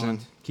the mission.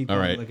 pond. Keep All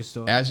going right. liquor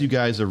store. As you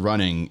guys are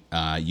running,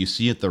 you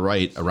see at the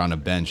right around a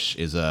bench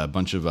is a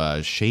bunch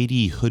of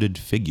shady hooded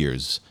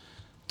figures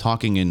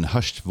talking in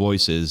hushed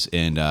voices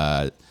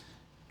and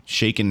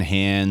shaking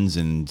hands,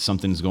 and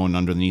something's going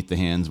underneath the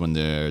hands when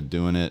they're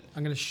doing it.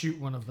 I'm gonna shoot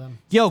one of them.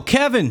 Yo,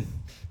 Kevin.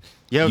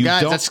 Yo, You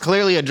guys, don't- that's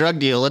clearly a drug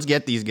deal. Let's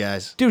get these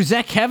guys. Dude, is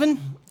that Kevin?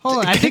 Hold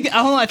on. I think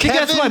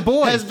that's my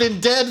boy. Has been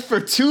dead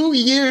for 2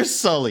 years,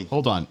 Sully.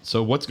 Hold on.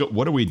 So what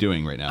are we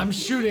doing right now? I'm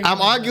shooting. I'm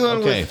one of them. arguing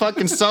Okay. with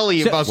fucking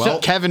Sully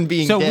about Kevin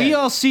being so dead. we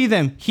all see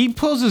them. He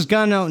pulls his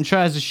gun out and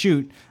tries to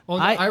shoot. Well,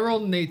 I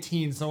rolled an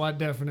 18, so I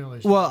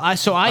definitely shoot.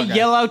 I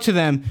yell out to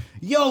them,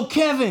 "Yo,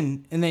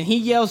 Kevin!" And then he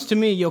yells to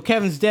me, "Yo,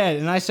 Kevin's dead."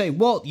 And I say,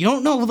 "Walt, you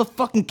don't know who the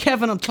fucking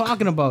Kevin I'm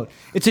talking about.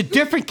 It's a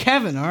different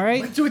Kevin, all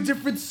right?" Went to a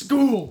different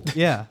school.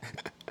 Yeah.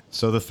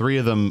 So the three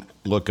of them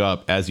look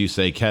up as you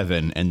say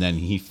Kevin, and then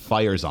he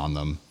fires on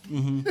them.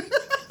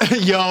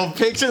 Yo,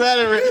 picture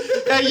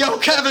that. Hey, yo,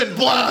 Kevin,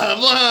 blah,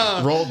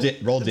 blah. Roll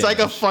It's like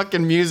a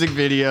fucking music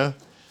video.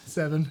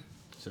 7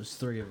 So there's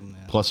 3 of them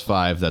now.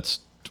 +5.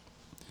 That's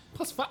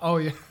plus 5. Oh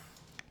yeah.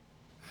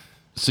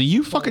 so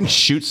you fucking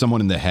shoot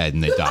someone in the head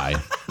and they die.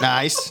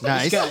 Nice.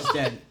 This guy's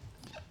dead.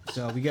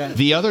 So we got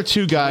The other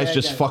two guys Yeah,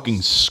 just yeah.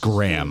 fucking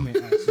scram.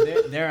 All right, so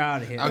They're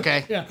out of here.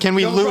 Okay. Yeah. Can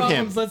we no loot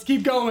problems. him? Let's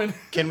keep going.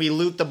 Can we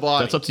loot the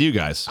body? That's up to you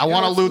guys. I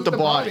want to Let's loot the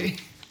body.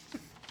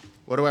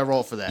 What do I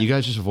roll for that? You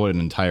guys just avoided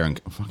an entire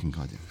fucking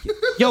goddamn.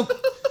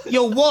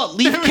 Yo, Walt,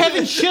 leave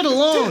Kevin's shit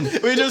alone.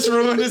 We just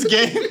ruined his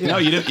game. No,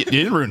 you didn't. You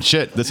didn't ruin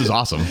shit. This is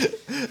awesome. All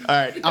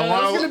right. I That was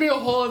want gonna be a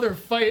whole other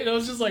fight, and I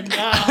was just like,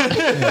 nah.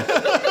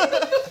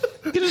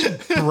 You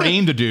just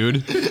brained a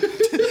dude.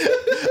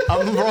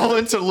 I'm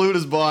rolling to loot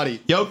his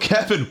body. Yo,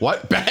 Kevin,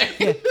 what?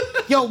 Bang.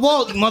 Yo,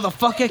 Walt,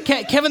 motherfucker.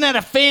 Kevin had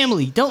a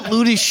family. Don't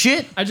loot his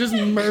shit. I just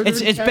murdered. It's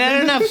Kevin.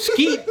 bad enough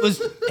Skeet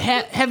was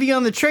heavy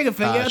on the trigger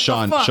finger. What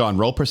the fuck? Sean,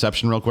 roll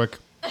perception real quick.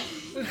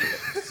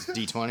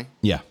 D20.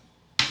 Yeah.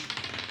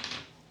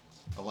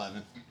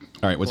 11.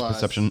 All right. What's Plus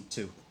perception?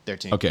 2.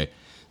 13. Okay.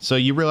 So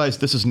you realize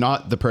this is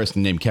not the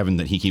person named Kevin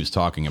that he keeps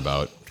talking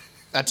about.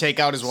 I take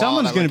out his wallet.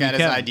 Someone's I gonna look be at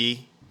his Kevin.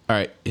 ID. All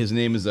right. His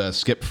name is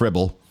Skip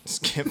Fribble.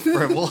 Skip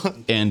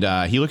Fribble.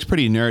 And he looks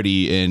pretty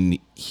nerdy, and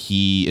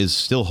he is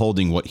still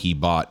holding what he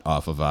bought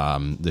off of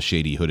the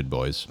Shady Hooded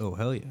Boys. Oh,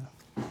 hell yeah.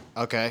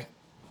 Okay.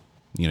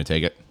 You gonna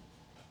take it?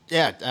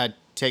 Yeah, I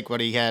take what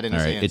he had in All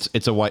his right. hands.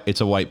 It's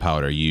a white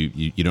powder.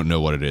 You don't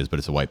know what it is, but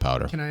it's a white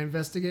powder. Can I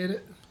investigate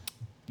it?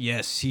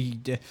 Yes, he.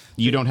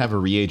 You don't have a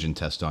reagent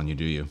test on you,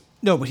 do you?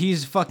 No, but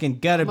he's fucking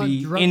gotta I'm a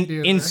be drug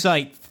dealer.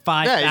 insight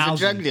 5,000. Yeah,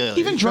 he's a drug dealer.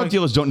 Even drug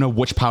dealers don't know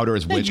which powder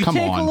is Hey, which. you Come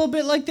take on. a little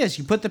bit like this.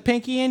 You put the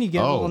pinky in, you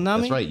get a Oh, little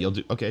nummy. that's right. You'll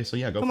do. Okay, so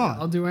yeah, go. Come for on.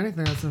 I'll do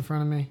anything that's in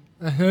front of me.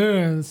 So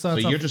It. So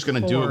you're just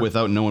gonna do it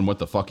without knowing what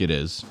the fuck it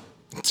is.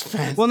 It's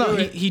fancy. Well, no,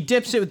 do it. he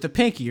dips it with the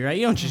pinky, right?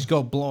 You don't just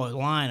go blow a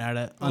line out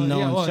of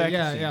unknown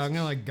yeah, yeah. I'm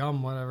gonna like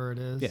gum whatever it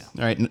is. Yeah.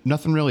 All right.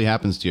 Nothing really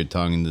happens to your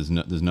tongue, and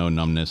there's no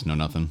numbness, no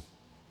nothing.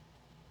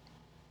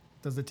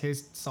 Does it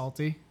taste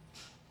salty?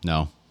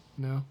 No,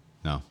 No.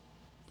 no.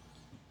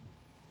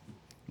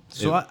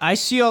 So I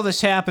see all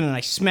this happen, and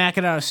I smack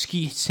it out of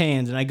Skeet's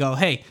hands, and I go,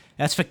 "Hey,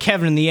 that's for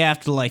Kevin in the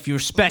afterlife. You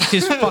respect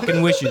his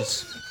fucking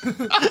wishes."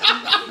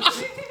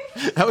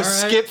 That was All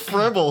right. Skip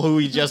Fribble who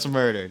he just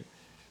murdered.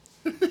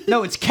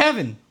 No, it's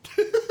Kevin.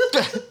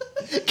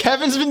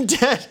 Kevin's been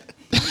dead.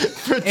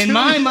 For In 2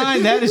 my years.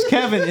 mind, that is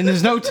Kevin, and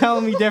there's no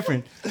telling me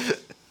different.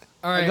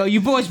 All I right. go, "You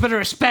boys better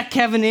respect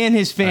Kevin and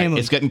his All right, family.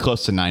 it's getting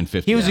close to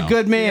 9:50. He was a now.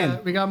 good We man."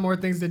 got- we got more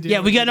things to do.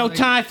 Yeah, we got no Like,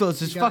 time for this.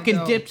 Just we gotta fucking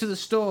go. dip to the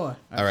store.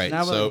 All right,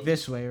 now we're so like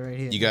this way right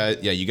here.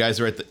 You guys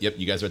are at the. Yep,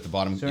 you guys are at the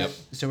bottom. So, Yep.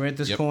 so we're at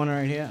this Yep. corner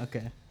right here.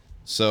 Okay.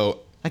 So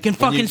I can When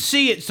fucking you-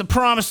 see it. It's the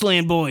promised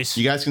land, boys.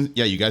 you guys can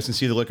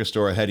see the liquor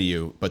store ahead of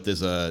you, but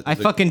there's a. I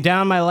fucking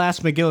down my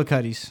last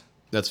McGillicuddy's.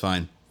 That's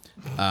fine.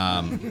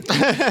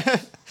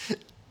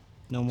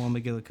 No more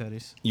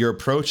McGillicuddy's. You're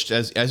approached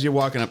as you're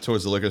walking up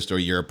towards the liquor store.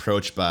 You're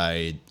approached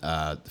by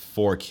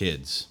 4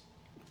 kids,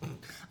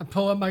 I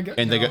pull up my gun.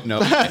 and they go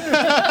no,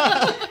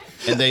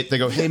 and they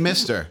go, "Hey,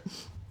 Mister,"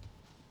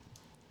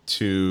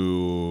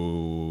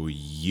 to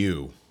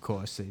you. Of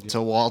course they do.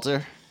 To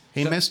Walter.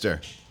 Hey, Mister.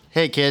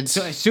 Hey, kids.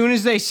 So as soon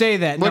as they say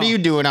that, What no. are you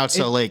doing out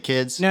so late,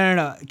 kids?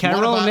 No. Can I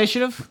What roll about-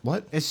 initiative?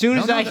 What? As soon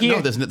as I hear,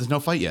 no, there's no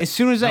fight yet. as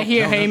soon as I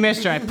hear, no, "Hey, no.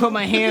 Mister," I put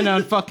my hand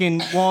on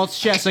fucking Walt's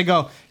chest. I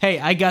go, "Hey,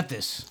 I got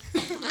this."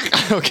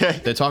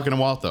 Okay. They're talking to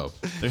Walt though.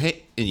 They're,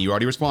 hey, and you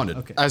already responded.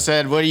 Okay. I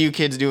said, what are you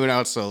kids doing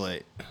out so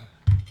late?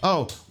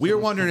 Oh, we were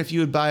wondering if you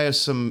would buy us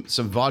some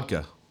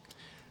vodka.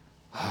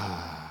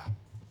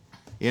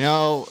 You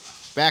know,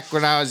 back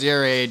when I was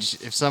your age,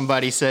 if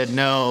somebody said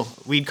no,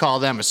 we'd call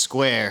them a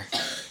square.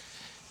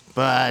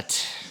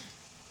 But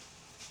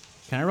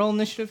Can I roll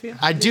initiative here?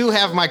 I do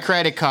have my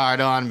credit card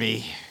on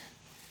me.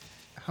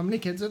 How many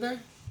kids are there?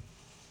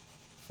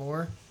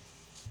 4.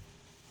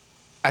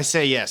 I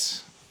say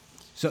yes.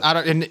 So I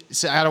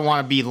don't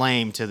want to be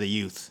lame to the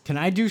youth. can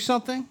I do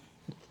something?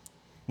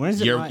 When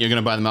is it? You're my-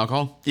 gonna buy them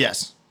alcohol?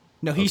 Yes.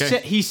 No, he Okay.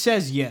 he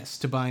says yes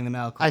to buying them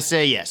alcohol. I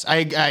say yes.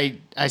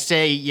 I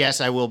say yes,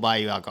 I will buy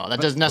you alcohol.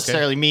 That doesn't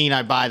necessarily mean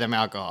I buy them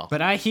alcohol.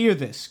 But I hear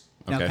this.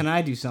 Now, Okay. can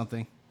I do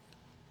something?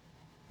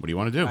 What do you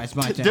want to do? All right, it's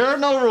my turn. There are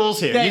no rules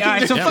here. Yeah, You all can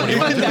right, so Yeah, what do you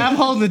fuck wanna that. I'm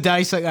holding the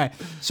dice. Like, all right.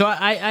 So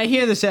I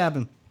hear this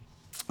happen,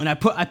 and I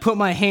put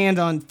my hand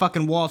on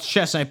fucking Walt's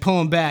chest. I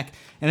pull him back,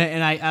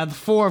 and I out of the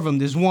 4 of them,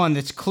 there's one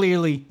that's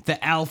clearly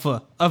the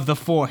alpha of the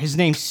 4. His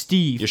name's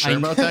Steve. You sure I,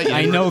 about that? You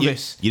I didn't- know you-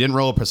 this. You didn't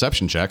roll a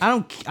perception check.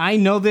 I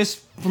know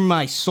this from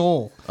my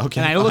soul. Okay,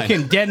 And I look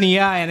fine. him dead in the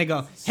eye and I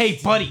go, "Hey,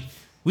 buddy,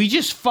 we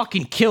just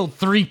fucking killed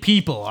 3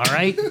 people, all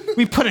right?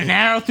 We put an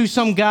arrow through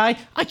some guy.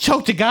 I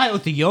choked a guy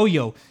with a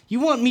yo-yo. You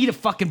want me to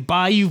fucking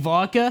buy you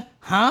vodka?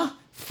 Huh?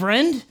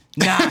 Friend?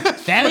 Nah,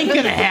 that ain't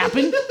gonna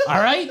happen, all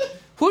right?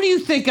 Who do you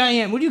think I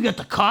am? What do you got,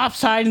 the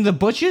cops hiding the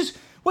butchers?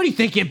 What do you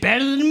think, you're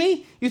better than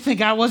me? You think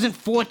I wasn't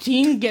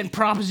 14 getting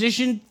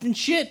propositioned and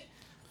shit?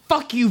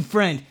 Fuck you,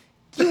 friend.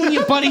 You and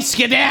your buddy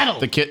skedaddle.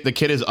 The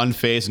kid is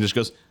unfazed and just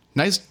goes,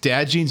 "Nice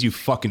dad jeans, you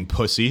fucking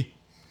pussy."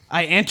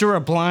 I enter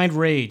a blind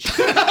rage.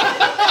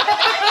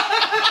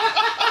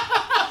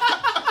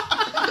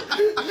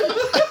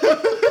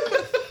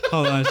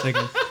 Hold on a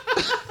second.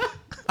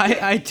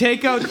 I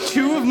take out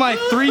 2 of my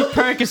 3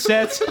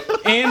 Percocets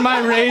and my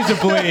razor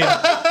blade.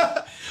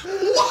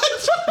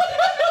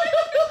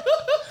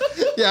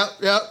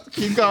 Yep.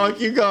 Keep going.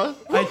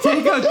 I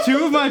take out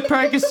 2 of my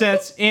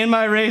Percocets and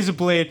my razor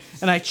blade,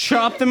 and I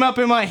chop them up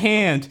in my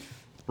hand.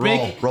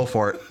 Roll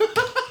for it.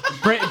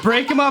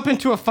 Break them up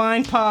into a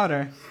fine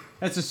powder.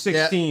 That's a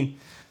 16.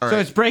 So right.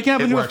 it's breaking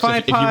up It into a works. fine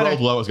If you powder. roll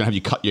low, it's gonna have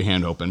you cut your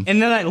hand open.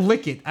 And then I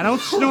lick it. I don't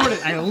snort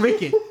it. I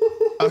lick it.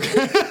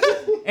 Okay.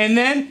 And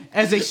then,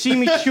 as they see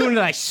me chewing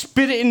it, I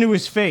spit it into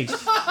his face.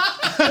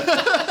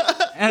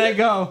 And I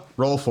go,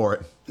 Roll for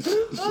it.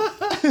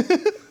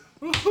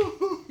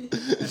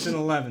 it's an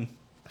 11.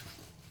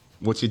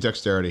 What's your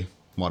dexterity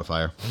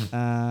modifier?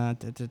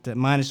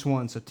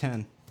 -1, so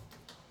 10.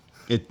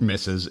 It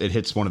misses. It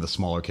hits one of the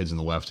smaller kids in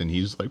the left, and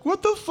he's like,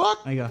 "What the fuck?"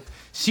 I go,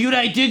 see what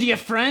I did to your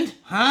friend?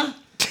 Huh?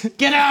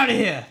 Get out of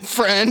here.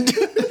 Friend.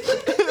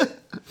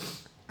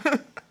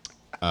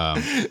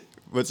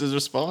 What's his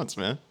response,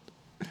 man?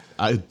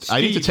 I need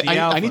Steve, the I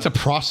alpha. need to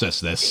process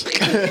this.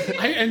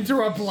 I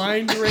enter a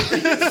blind race.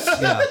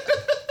 Yeah.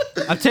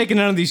 I'm taking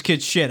none of these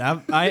kids' shit.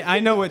 I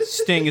know what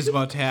sting is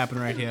about to happen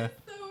right here.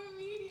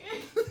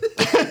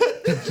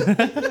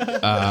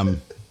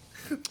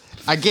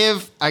 I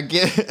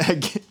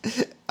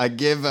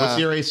give. What's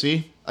your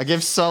AC? I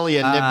give Sully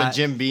a nip of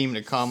Jim Beam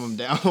to calm him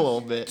down a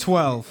little bit.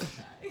 12.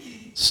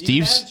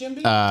 Steve's.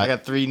 I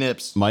got 3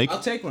 nips. Mike. I'll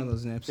take one of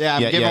those nips. Yeah,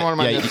 I'm giving one of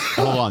my nips.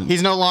 Hold on.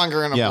 He's no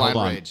longer in a hold blind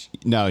on. rage.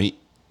 No,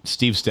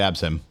 Steve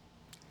stabs him.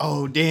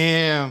 Oh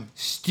damn!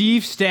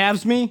 Steve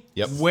stabs me?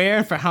 Yep. Where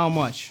and for how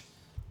much?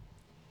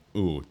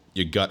 Ooh,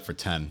 your gut for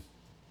 10.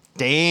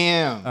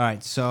 Damn! All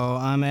right, so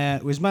I'm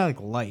at, where's my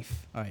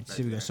life? All right,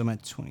 here we go. So I'm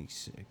at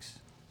 26.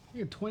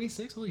 You're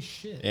 26? Holy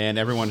shit. And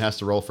everyone has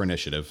to roll for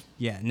initiative.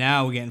 Yeah,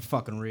 now we're getting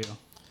fucking real.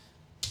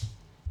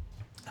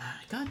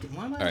 God damn,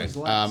 why am I All right. always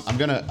last?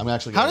 I'm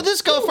actually. How did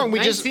this go from we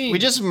 19.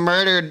 just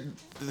murdered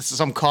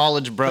some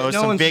college bros, But no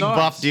some one big saw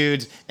buff us.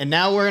 dudes, and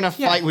now we're in a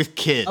Yeah. fight with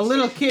kids. A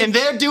little kid. and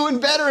they're doing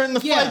better in the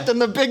Yeah. fight than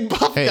the big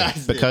buff Hey,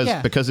 guys. did.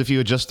 Yeah. because if you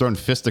had just thrown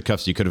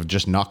fisticuffs, you could have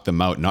just knocked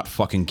them out, not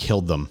fucking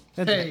killed them.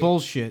 That's Hey.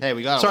 bullshit. Hey,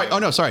 we got. Sorry. Oh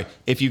no, sorry.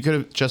 If you could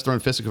have just thrown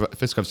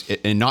fisticuffs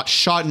and not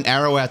shot an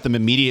arrow at them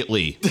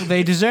immediately.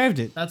 They deserved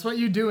it. That's what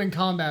you do in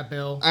combat,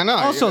 Bill. I know.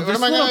 Also, what this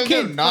am I little gonna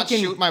kid do? Not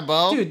fucking, shoot my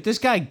bow? Dude, this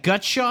guy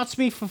gut shots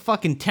me for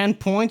fucking 10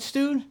 points,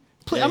 dude.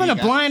 Yeah, I'm in you a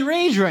got- blind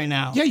rage right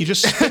now. Yeah, you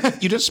just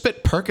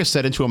spit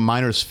Percocet into a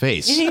miner's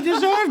face. And he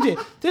deserved it.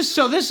 This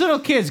little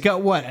kid's got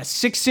what, a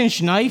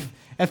 6-inch knife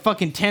at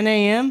fucking 10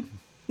 a.m.?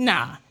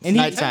 Nah. And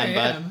he, Nighttime,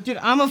 bud. AM. dude,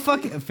 I'm a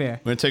fucking fair.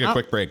 We're gonna take a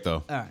quick break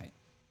though. All right.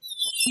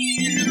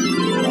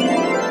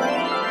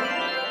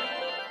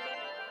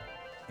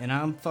 And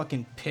I'm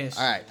fucking pissed.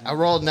 All right, I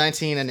rolled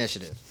 19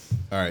 initiative.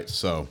 All right.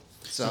 So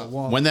So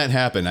when that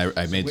happened,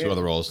 I made where- 2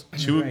 other rolls.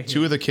 right Two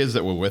here. of the kids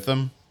that were with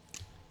him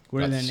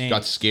What are their names?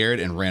 got scared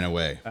and ran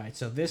away. All right,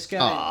 so this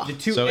guy, the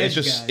two So edge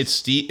it's just guys,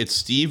 it's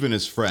Steve and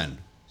his friend.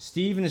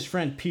 Steve and his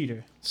friend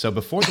Peter. So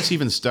before this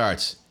even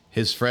starts,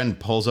 his friend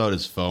pulls out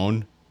his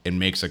phone and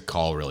makes a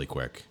call really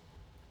quick.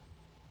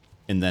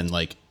 And then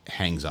like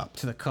hangs up.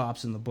 To the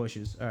cops in the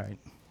bushes. All right.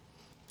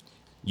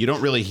 You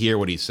don't really hear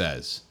what he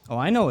says. Oh,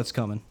 I know what's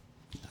coming.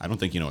 I don't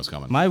think you know what's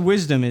coming. My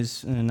wisdom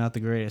is not the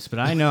greatest, but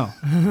I know.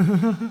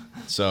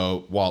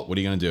 So, Walt, what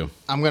are you gonna do?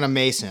 I'm gonna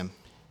mace him.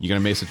 You're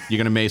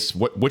gonna mace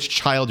which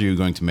child are you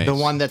going to mace? The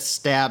one that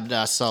stabbed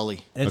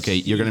Sully, It's Okay,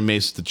 you're gonna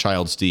mace the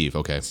child Steve.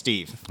 Okay.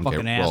 Steve. Okay,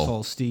 fucking roll.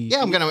 asshole, Steve.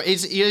 Yeah, I'm gonna.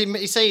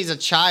 You say he's a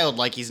child,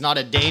 like he's not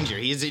a danger.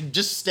 He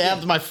just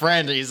stabbed my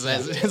friend. He has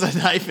a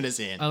knife in his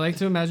hand. I like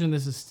to imagine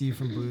this is Steve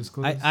from Blue's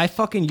Clues. I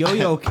fucking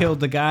yo-yo killed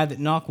the guy that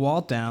knocked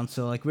Walt down,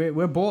 so like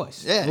we're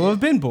boys. Yeah, Well, we've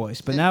been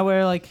boys, but now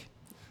we're like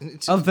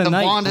of the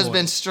night bond has boys.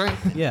 been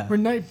strengthened. yeah. We're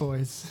night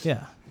boys.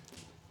 Yeah.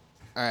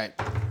 All right.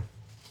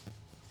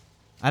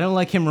 I don't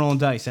like him rolling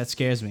dice. That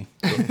scares me.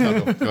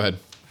 No, go ahead.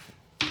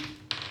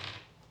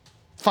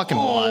 Fucking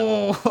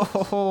one.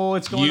 Oh,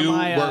 it's going You to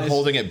my were eyes.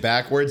 holding it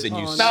backwards and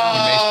you maced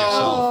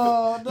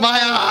Oh, yourself. My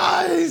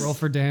eyes. Roll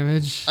for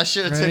damage. I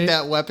should have right? took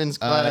that weapons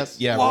class.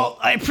 Yeah. Walt,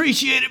 I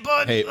appreciate it,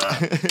 bud. Hey,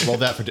 roll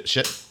that for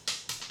shit.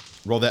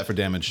 Roll that for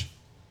damage.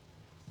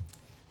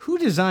 Who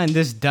designed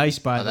this dice,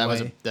 by Oh, the that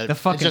way? was the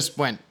fucking It just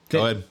went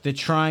Go ahead. the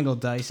triangle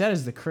dice. That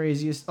is the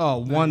craziest.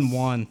 Oh,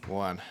 1-1.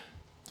 one.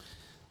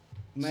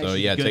 I'm So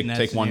actually yeah, good in that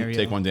take one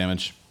scenario.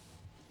 damage.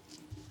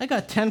 I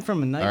got 10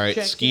 from a knife All right,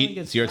 check. Skeet, Didn't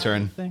get it's your stabbed or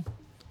turn. anything.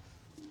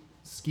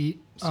 Skeet.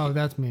 Oh,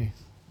 that's me.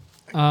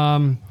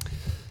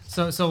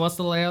 So what's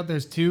the layout?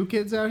 There's 2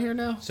 kids out here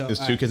now? So, There's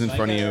all 2 right, kids in so I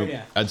front of got- you.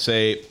 yeah. I'd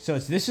say So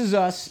this is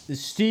us. This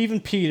is Steve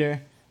and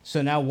Peter.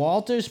 So now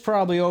Walter's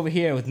probably over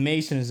here with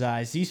Mace in his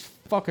eyes. These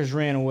fuckers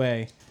ran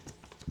away.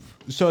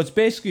 So it's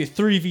basically a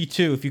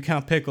 3v2 if you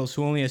count Pickles,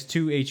 who only has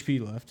 2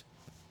 HP left.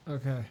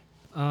 Okay.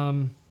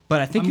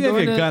 But I think I'm you have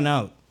your going to- gun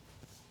out.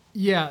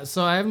 Yeah,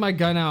 so I have my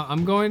gun out.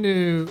 I'm going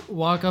to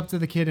walk up to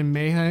the kid and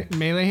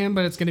melee him,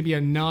 but it's going to be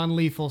a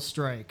non-lethal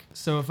strike.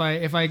 So if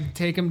I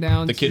take him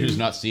down, the kid to- who's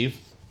not Steve.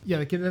 yeah,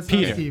 the kid that's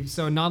Peter. not Steve.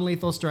 So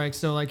non-lethal strike.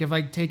 So like if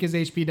I take his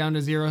HP down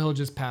to 0, he'll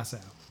just pass out.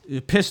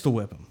 Pistol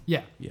whip him.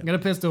 Yeah, I'm gonna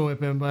pistol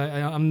whip him, but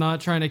I'm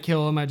not trying to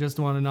kill him. I just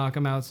want to knock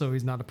him out so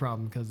he's not a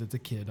problem because it's a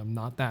kid. I'm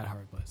not that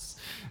heartless.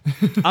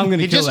 I'm gonna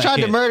He kill just that tried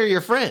kid. to murder your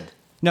friend.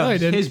 No, No, he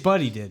didn't. his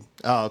buddy did.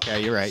 Oh,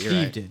 okay. You're right. You're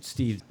Steve right. did.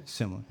 Steve,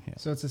 similar. Yeah.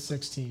 So it's a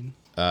 16.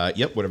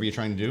 Yep. Whatever you're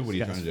trying to do. What are you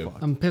Guy's trying to do?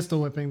 fucked. I'm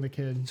pistol whipping the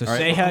kid. So All right.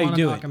 say I how you wanna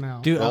do knock it. him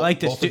out. Dude, I like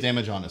this. Roll for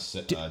damage on a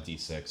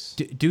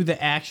D6. Do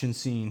the action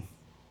scene.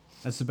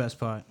 That's the best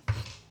part.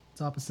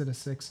 It's opposite of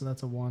 6, so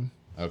that's a 1.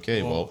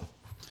 Okay. Well,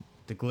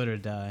 The glitter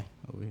die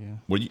over here.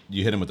 what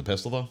you hit him with the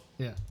pistol though?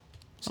 Yeah.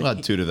 I'll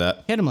add 2 to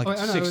that. Hit him like Oh, I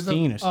know, it was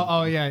 16 a- or something.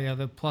 Oh, yeah.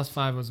 The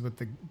 +5 was with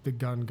the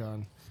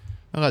gun.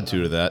 I'll add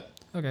 2 to that.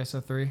 Okay,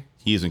 so 3.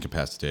 He is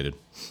incapacitated.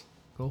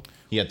 Cool.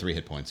 He had 3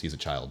 hit points. He's a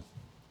child.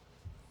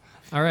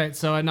 All right,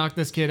 so I knocked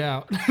this kid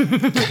out.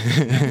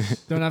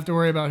 Don't have to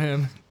worry about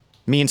him.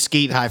 Me and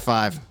Skeet high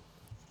five.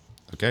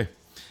 Okay.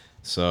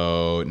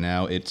 So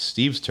now it's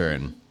Steve's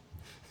turn.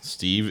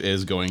 Steve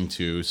is going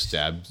to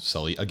stab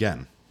Sully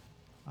again.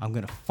 I'm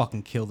gonna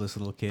fucking kill this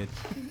little kid.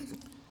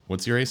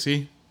 What's your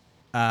AC?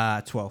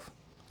 12.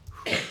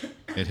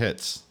 It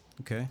hits.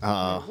 Okay.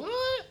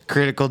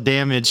 Critical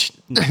damage.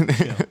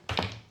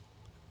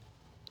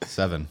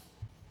 7.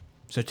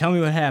 So tell me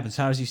what happens.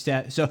 How does he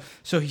stab?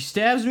 So he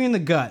stabs me in the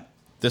gut.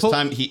 This Pull-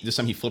 time he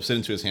flips it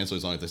into his hand, so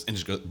he's on like this, and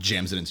just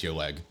jams it into your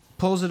leg.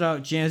 Pulls it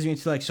out, jams me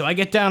into the leg. So I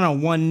get down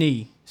on one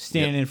knee,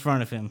 standing Yep. in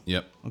front of him.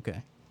 Yep.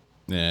 Okay.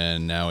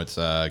 And now it's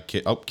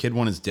kid. Oh, kid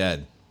 1 is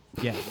dead.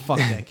 Yeah. Fuck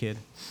that kid.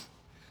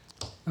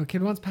 Oh,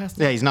 kid wants past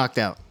Yeah, he's knocked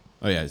out.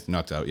 Oh yeah, he's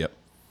knocked out. Yep.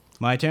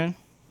 My turn.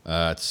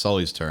 It's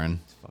Sully's turn.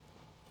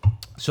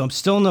 So I'm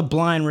still in the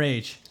blind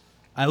rage.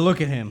 I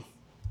look at him.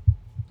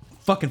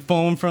 Fucking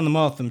foam from the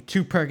mouth. Them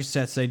 2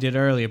 Percocets I did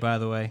earlier, by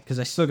the way, because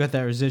I still got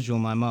that residual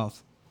in my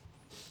mouth.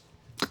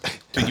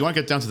 Dude, you want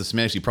to get down to the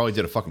smash? You probably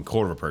did a fucking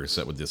quarter of a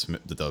Percocet with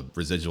the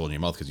residual in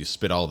your mouth because you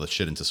spit all the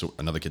shit into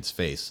another kid's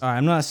face. All right,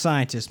 I'm not a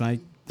scientist. My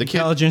The kid-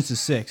 intelligence is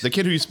 6. The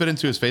kid who you spit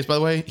into his face, by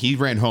the way, he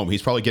ran home.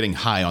 He's probably getting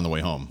high on the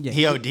way home. Yeah,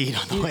 He OD'd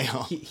on the way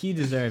home. He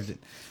deserved it.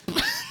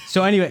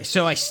 So anyway,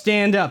 so I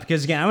stand up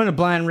because again, I'm in a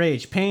blind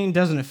rage. Pain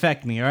doesn't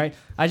affect me, all right?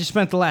 I just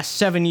spent the last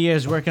 7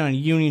 years working on a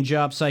union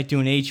job site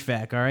doing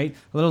HVAC, all right?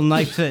 A little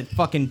knife to that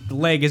fucking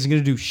leg isn't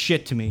gonna do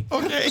shit to me.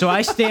 Okay. So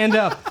I stand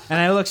up and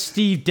I look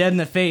Steve dead in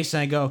the face and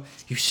I go,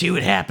 "You see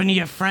what happened to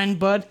your friend,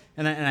 bud?"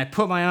 And I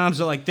put my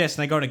arms out like this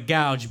and I go to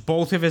gouge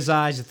both of his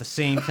eyes at the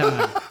same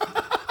time.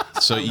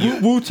 So you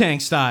Wu-Tang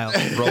style.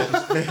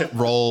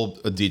 roll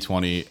a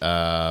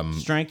d20.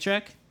 Strength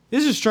check?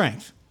 This is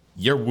strength.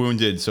 You're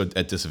wounded, so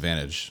at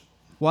disadvantage.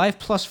 Well, I have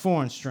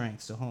 +4 in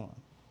strength, so hold on.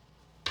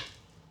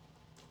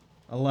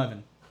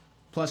 11.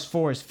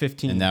 +4 is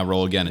 15. And now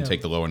roll again and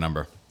take the lower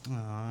number.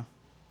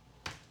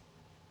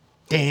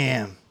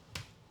 Damn.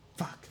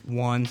 Fuck.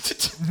 1.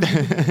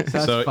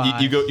 So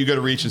five. you go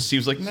to reach, and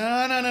Steve's like,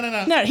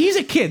 no. No, he's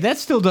a kid. That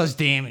still does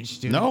damage,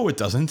 dude. No, it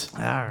doesn't.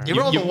 All right. You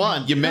rolled a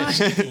 1. You meant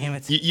Damn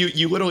it.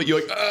 you literally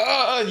you're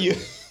like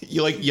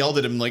you like yelled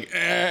at him like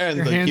and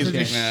Your like hands he's are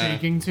just like,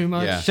 shaking too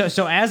much. Yeah.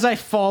 So as I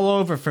fall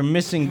over from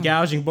missing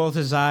gouging both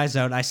his eyes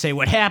out, I say,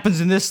 "What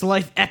happens in this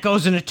life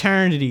echoes in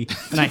eternity,"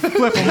 and I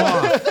flip him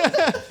off.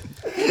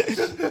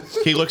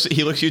 He looks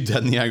you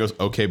dead in the eye and goes,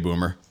 "Okay,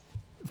 boomer."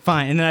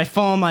 Fine, and then I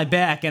fall on my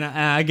back, and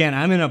again,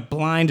 I'm in a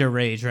blinder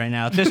rage right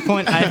now. At this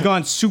point, I've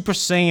gone Super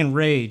Saiyan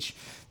rage.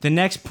 The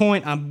next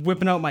point, I'm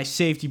whipping out my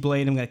safety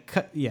blade. I'm gonna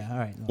cut. Yeah, all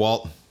right.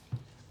 Walt,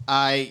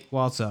 I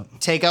Walt's up.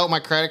 take out my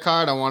credit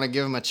card. I want to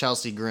give him a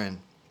Chelsea grin.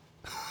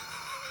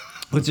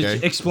 Let's Okay.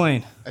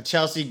 explain. A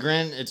Chelsea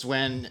grin, it's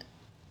when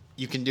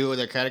you can do it with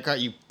a credit card.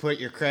 You put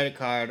your credit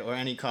card or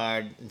any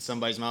card in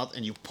somebody's mouth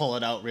and you pull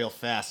it out real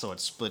fast so it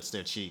splits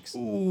their cheeks.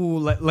 Ooh,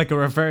 like a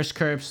reverse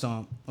curb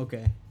stomp.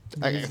 Okay.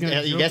 Okay, He's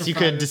gonna yeah, I guess you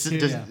could. Joker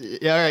fire too.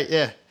 Yeah, all right,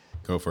 yeah.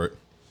 go for it.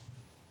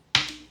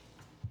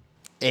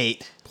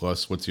 8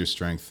 Plus, what's your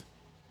strength?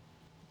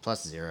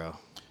 plus 0.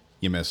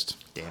 You missed.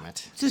 Damn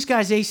it. What's this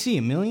guy's AC?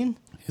 A million?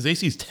 His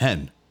AC's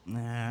 10.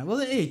 Nah. Well,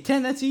 hey,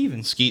 10. That's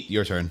even. Skeet,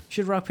 your turn.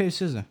 Should rock paper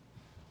scissors.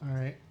 All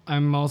right.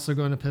 I'm also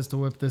going to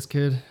pistol whip this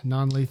kid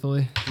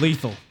non-lethally.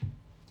 Lethal.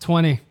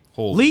 20.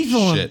 Holy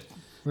Lethal. shit.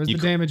 Where's You the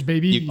cr- damage,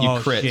 baby? you-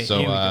 crit,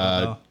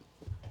 so,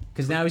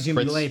 because now he's gonna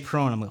be Crit's- laid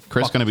prone. I'm gonna.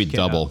 Chris fuck gonna be this kid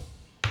double. up.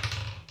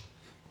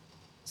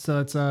 So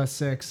it's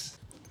 6.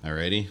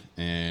 Alrighty,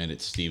 and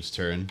it's Steve's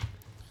turn.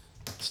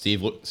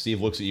 Steve looks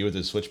at you with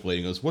his switchblade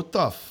and goes, "What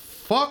the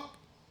fuck?"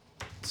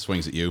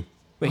 Swings at you.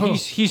 Wait, Oh.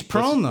 he's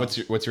prone though.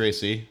 What's your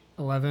AC?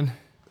 11.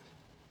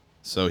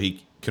 So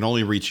he can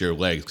only reach your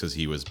legs because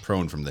he was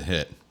prone from the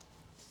hit.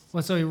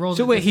 Well, so he rolled.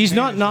 So a wait, he's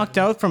not disadvantage. knocked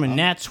out from a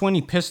nat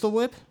 20 pistol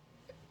whip?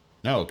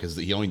 No, because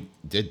he only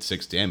did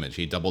 6 damage.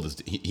 He doubled his.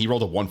 He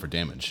rolled a 1 for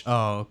damage.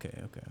 Oh, okay.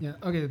 Yeah.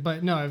 Okay,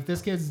 but no, if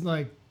this kid's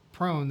like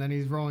prone, then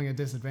he's rolling a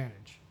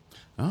disadvantage.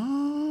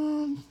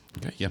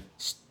 Okay, yeah.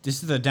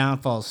 This is the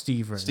downfall of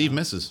Steve right Steve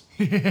misses.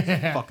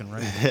 now. Fucking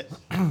right.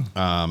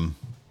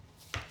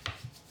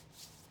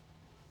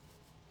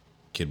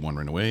 Kid 1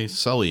 ran away.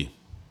 Sully.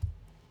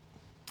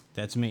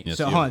 That's me. Yes,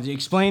 so you. hold on,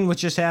 explain what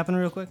just happened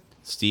real quick.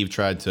 Steve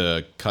tried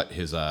to cut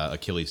his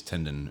Achilles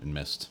tendon and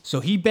missed. So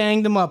he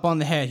banged him up on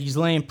the head. He's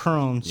laying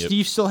prone. Yep.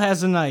 Steve still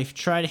has a knife.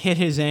 Try to hit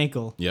his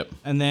ankle. Yep.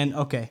 And then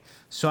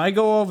so I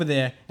go over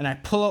there and I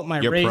pull out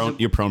my You're razor. prone.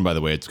 You're prone, by the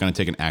way. It's going to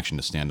take an action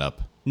to stand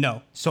up.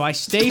 No. So I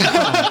stay prone.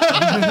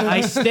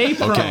 I stay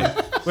prone. Okay.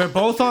 We're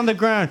both on the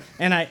ground,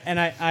 and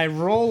I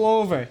roll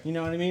over. You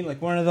know what I mean?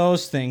 Like one of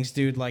those things,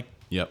 dude. Like,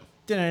 Yep.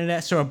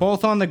 so we're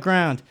both on the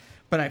ground.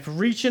 But I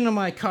reach into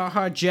my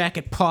Carhartt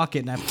jacket pocket,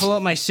 and I pull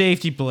out my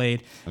safety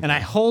blade, and I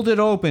hold it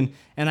open,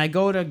 and I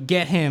go to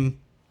get him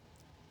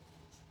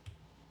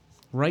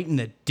right in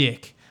the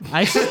dick.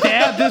 I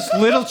stab this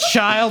little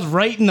child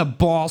right in the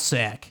ball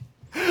sack.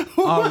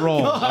 I'll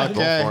roll. I'll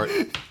go for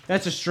it.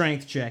 That's a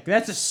strength check.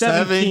 That's a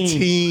 17.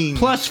 17.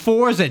 Plus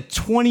 4 is a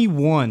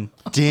 21.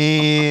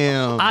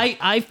 Damn.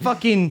 I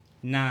fucking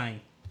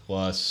 9.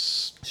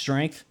 Plus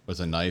Strength. was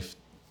a knife.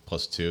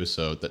 Plus 2,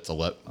 so that's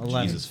 11.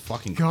 11. Jesus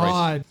fucking Christ.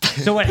 God.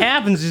 So what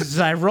happens is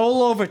I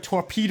roll over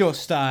torpedo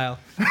style,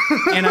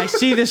 and I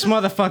see this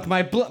motherfucker.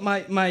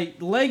 My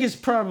leg is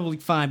probably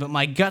fine, but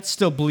my gut's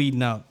still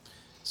bleeding out.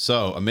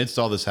 So, amidst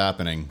all this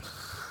happening,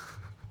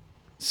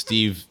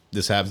 Steve,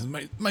 this happens.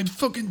 My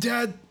fucking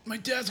dad, my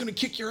dad's gonna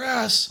kick your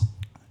ass.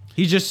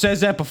 He just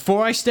says that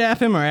before I stab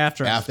him or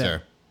after I stab him?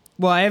 After.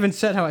 Well, I haven't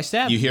said how I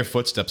stabbed You him. hear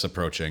footsteps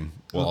approaching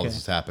while all Okay. this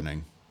is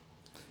happening.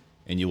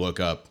 And you look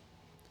up,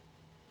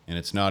 and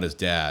it's not his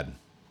dad,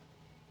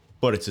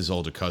 but it's his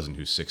older cousin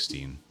who's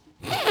 16.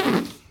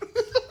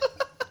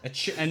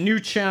 A new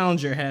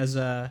challenger has,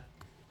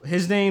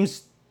 his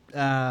name's,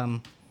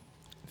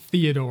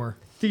 Theodore.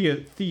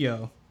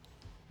 Theo.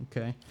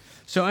 Okay.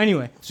 So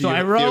anyway, so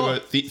I roll.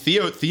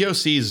 Theo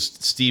sees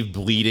Steve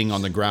bleeding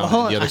on the ground.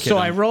 Hold and the on. other kid So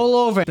I roll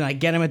over and I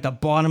get him at the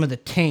bottom of the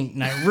taint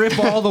and I rip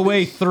all the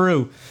way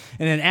through.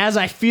 And then as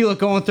I feel it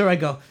going through, I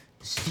go,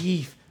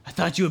 Steve, I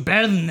thought you were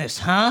better than this,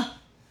 huh?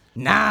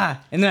 Nah.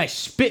 And then I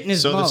spit in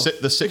his So mouth.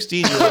 the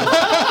 16-year-old,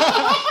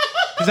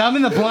 Because I'm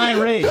in the blind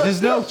rage.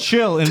 There's no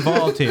chill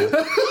involved here.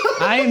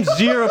 I am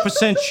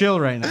 0% chill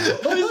right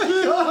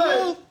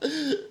now.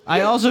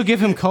 I also give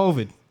him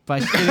COVID by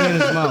spitting in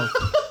his mouth.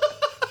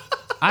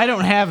 I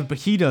don't have it, but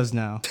he does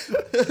now.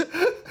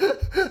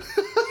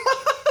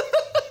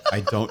 I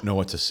don't know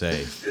what to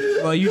say.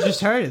 Well, you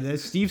just heard it.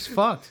 Steve's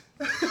fucked.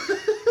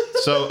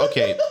 So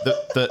okay,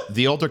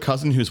 the older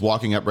cousin who's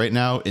walking up right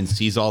now and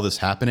sees all this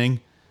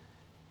happening,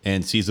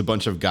 and sees a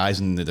bunch of guys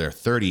in their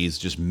 30s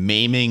just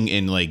maiming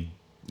and like.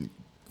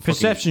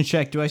 Perception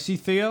check. Do I see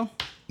Theo?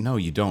 No,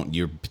 you don't.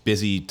 You're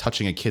busy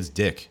touching a kid's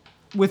dick.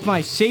 With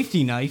my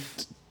safety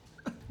knife.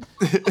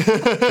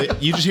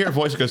 You just hear a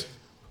voice that goes,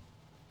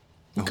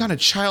 "What kind of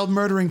child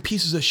murdering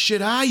pieces of shit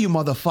are you,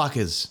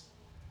 motherfuckers?"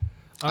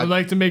 I'd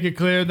like to make it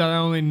clear that I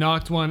only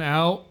knocked one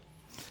out.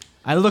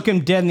 I look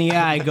him dead in the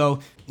eye. I go,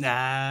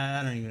 nah,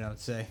 I don't even know what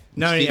to say.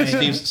 No,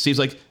 Steve's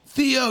like,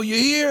 "Theo, you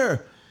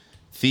here?"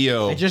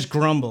 I just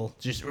grumble.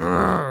 Just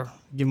 "Rrr."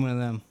 Give him one of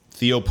them.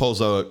 Theo pulls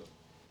out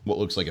what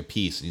looks like a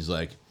piece, and he's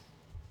like,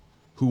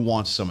 "Who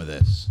wants some of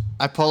this?"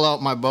 I pull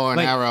out my bow and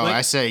Like- arrow. like-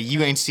 I say,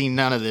 "You ain't seen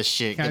none of this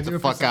shit. Can I Get do the a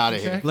fuck out of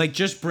perception here." check? Like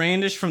just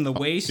brandish from the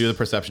waist. Do the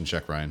perception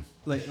check, Ryan.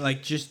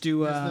 Like just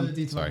do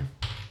Sorry.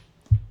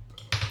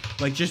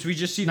 like just we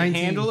just see the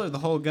 19. handle or the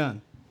whole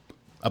gun.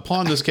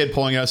 Upon this kid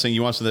pulling out saying,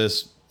 "You want some of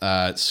this?"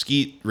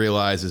 Skeet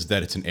realizes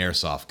that it's an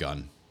airsoft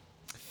gun.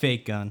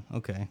 Fake gun.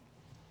 Okay.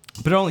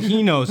 But only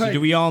he knows. So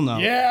do we all know?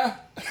 Yeah.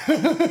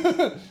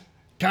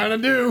 Kind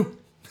of do.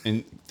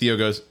 And Theo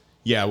goes,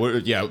 "Yeah,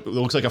 it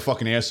looks like a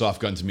fucking airsoft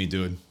gun to me,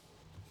 dude."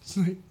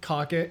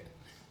 Cock it.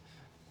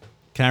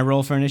 Can I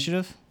roll for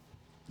initiative?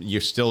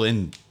 You're still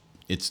in.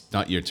 It's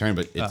not your turn,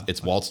 but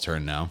it's Walt's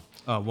turn now.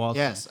 Oh, Walt.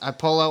 Yes, I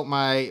pull out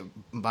my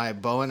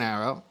bow and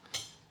arrow,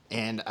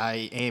 and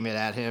I aim it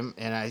at him,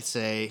 and I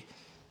say,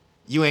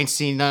 "You ain't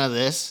seen none of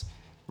this.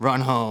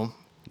 Run home,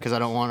 because I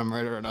don't want to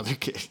murder another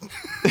kid."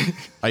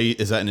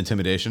 Is that an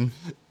intimidation?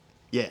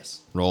 Yes,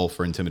 Roll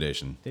for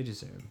intimidation. They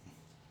deserve it.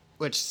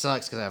 which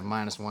sucks because I have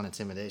 -1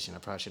 intimidation. I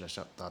probably should have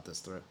thought this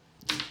through.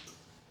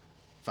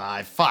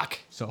 5. Fuck.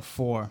 So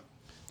 4.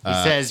 He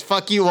says,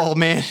 "Fuck you, old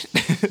man."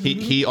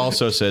 He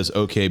also says,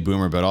 "Okay,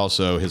 boomer," but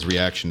also his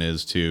reaction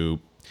is to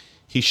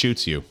he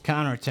shoots you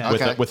Counterattack.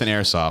 with Okay. with an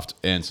airsoft,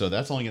 and so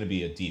that's only going to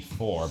be a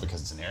D4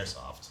 because it's an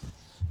airsoft.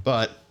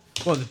 But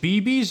Well, the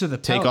BBs or the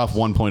take pellets? off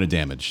 1 point of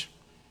damage.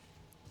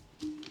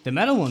 The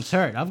metal ones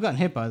hurt. I've gotten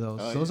hit by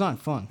those. Those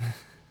aren't fun.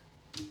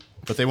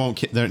 But they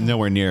won't. They're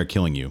nowhere near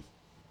killing you.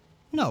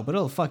 No, but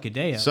it'll fuck your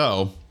day up.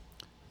 So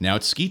now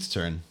it's Skeet's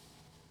turn.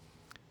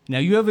 Now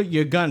you have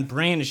your gun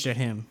brandished at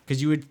him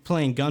because you were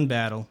playing gun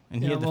battle,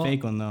 and he Yeah, had the well-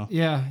 fake one though.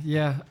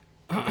 Yeah.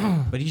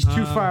 But he's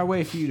too far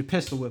away for you to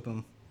pistol whip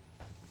him.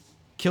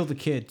 Kill the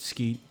kid,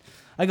 Skeet.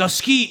 I go,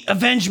 Skeet,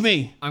 avenge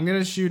me. I'm going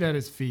to shoot at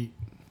his feet.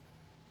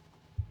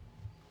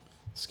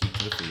 Skeet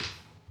to the feet.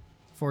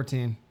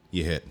 14.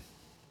 You hit.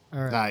 All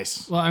right.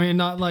 Nice. Well, I mean,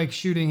 not like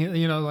shooting,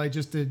 like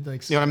just to,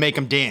 like, You want to make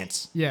him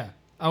dance. yeah.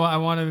 I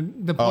want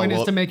to, the point well-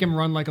 is to make him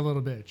run like a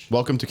little bitch.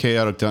 Welcome to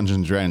Chaotic Dungeons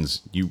and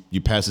Dragons.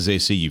 You pass his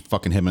AC, you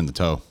fucking hit him in the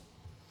toe.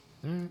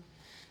 All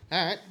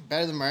right,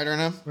 better than murdering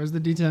him. Where's the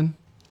D10?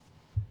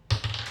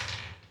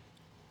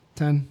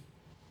 10.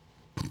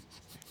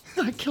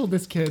 I killed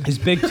this kid. His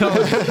big toe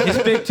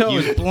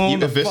is blown You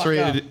the fuck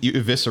up.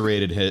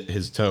 eviscerated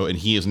his toe, and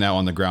he is now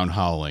on the ground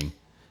howling.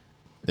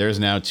 There's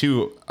now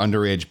 2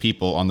 underage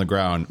people on the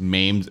ground,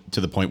 maimed to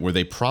the point where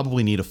they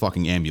probably need a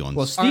fucking ambulance.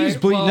 Well, Steve's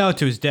right, bleeding well, out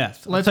to his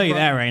death. I'll let's tell you ru-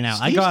 that right now.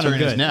 I Steve's got him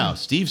turn is good. now.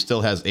 Steve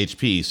still has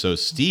HP, so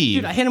Steve.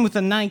 Dude, I hit him with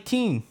a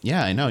 19.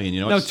 Yeah, I know. And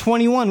you know No, what?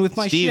 21 with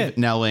my Steve shit.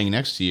 now laying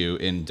next to you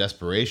in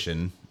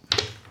desperation.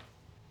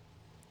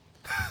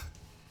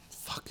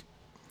 Fuck.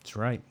 That's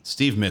right.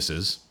 Steve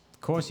misses,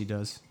 Of course he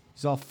does.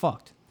 He's all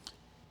fucked.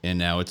 and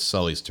now it's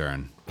Sully's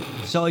turn.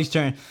 Sully's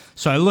turn.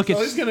 So I look at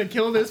Oh, he's gonna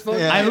kill this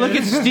fucking. I look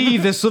at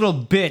Steve, this little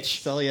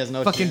bitch, Sully has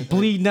no fucking chance.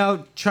 bleeding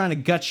out, trying to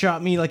gut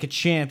shot me like a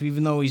champ,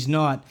 even though he's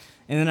not.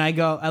 And then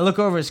I look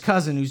over his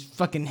cousin who's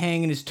fucking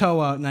hanging his toe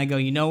out, and I go,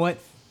 you know what?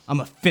 I'm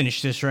gonna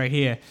finish this right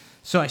here.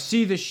 So I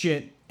see this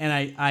shit,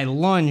 and I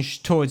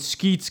lunge towards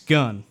Skeet's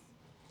gun.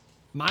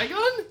 My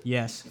gun?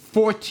 Yes,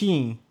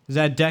 14. Is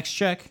that a dex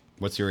check?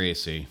 What's your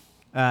AC?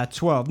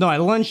 12. No, I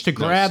lunge to No,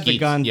 grab the Skeet's-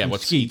 gun Yeah, from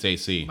what's Skeet. Skeet's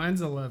AC?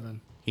 Mine's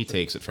 11. He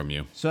takes it from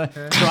you. So He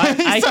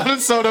I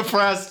sounded so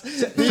depressed.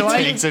 He so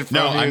I- takes it from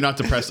No, you. I'm not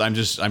depressed. I'm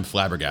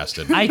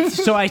flabbergasted.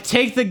 so I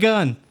take the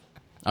gun.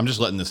 I'm just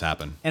letting this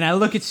happen. And I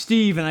look at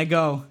Steve and I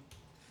go,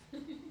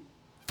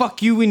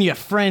 fuck you and your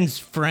friends,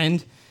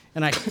 friend.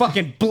 And I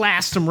fucking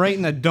blast him right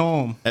in the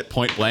dome. At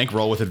point blank,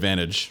 roll with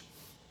advantage.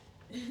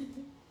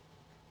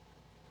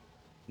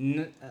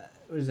 What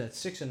is that,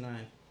 6 or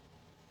 9?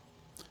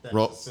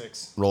 Roll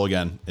 6. Roll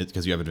again,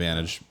 because you have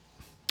advantage.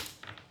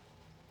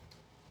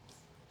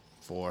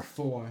 4.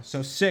 4.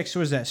 So 6,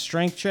 what is that,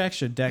 strength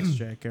checks or dex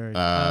check? Or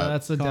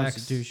That's a dex.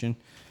 constitution.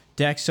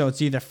 Dex, so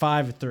it's either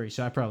 5 or 3,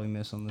 so I probably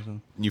miss on this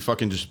one. You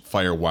fucking just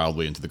fire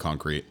wildly into the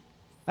concrete.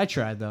 I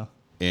tried, though.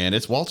 And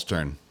it's Walt's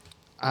turn.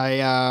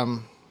 I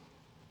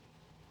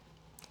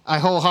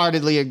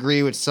wholeheartedly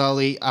agree with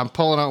Sully. I'm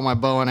pulling out my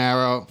bow and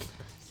arrow,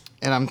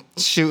 and I'm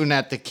shooting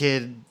at the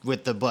kid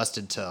with the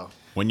busted toe.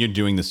 When you're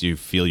doing this, you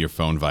feel your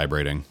phone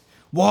vibrating.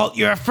 Walt,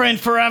 you're a friend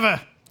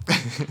forever.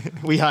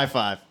 We high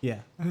five. Yeah.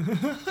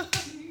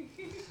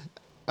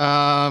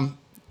 I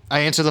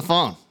answer the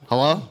phone.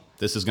 Hello?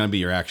 This is going to be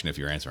your action if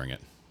you're answering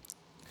it.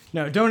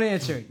 No, don't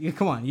answer it.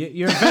 Come on,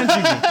 you're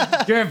avenging me.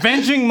 You're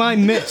avenging my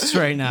miss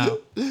right now.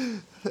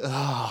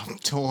 I'm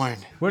torn.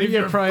 What are Leave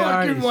your your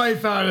priorities? fucking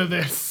wife out of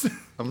this.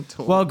 I'm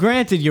torn. Well,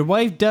 granted, your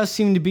wife does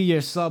seem to be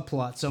your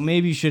subplot, so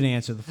maybe you should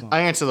answer the phone.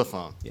 I answer the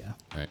phone. Yeah.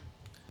 Right.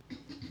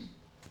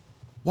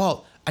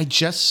 Walt, I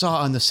just saw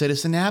on the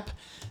Citizen app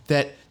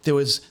that there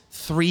was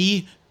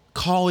 3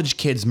 college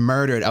kids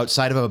murdered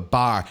outside of a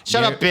bar.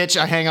 Shut up, bitch.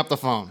 I hang up the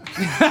phone.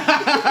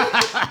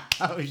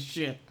 Oh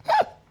shit.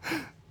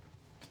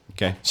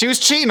 Okay. She was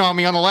cheating on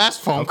me on the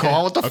last phone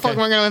call. What the fuck am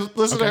I going to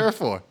listen to her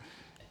for?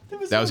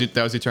 That was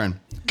your turn.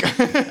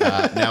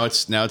 Now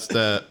it's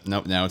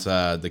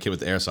the kid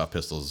with the airsoft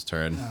pistol's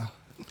turn.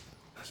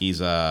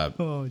 He's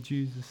Oh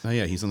Jesus. oh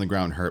yeah, he's on the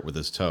ground hurt with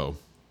his toe.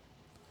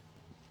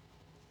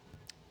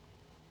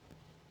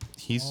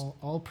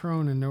 All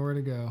prone and nowhere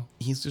to go.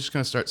 He's just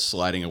gonna start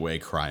sliding away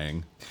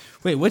crying.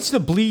 Wait, what's the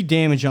bleed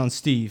damage on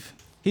Steve?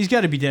 He's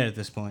got to be dead at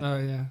this point. Oh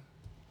yeah.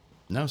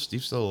 No,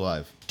 Steve's still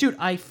alive. Dude,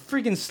 I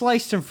freaking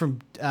sliced him from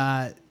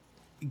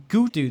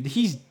Goot dude.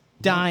 He's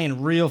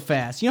dying real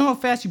fast. You know how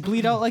fast you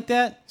bleed out like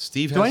that?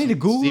 Steve. Do I has need to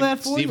some- Google Steve, that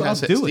for Steve you?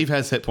 Has I'll hit, do Steve it.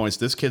 has hit points.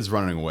 This kid's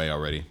running away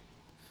already.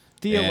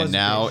 Theo And wasn't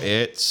now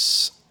there.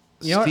 it's.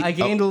 You know what? I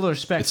gained a little It's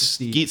respect for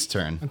Steve. Skeet's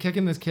turn. I'm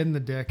kicking this kid in the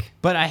dick.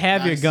 But I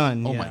have your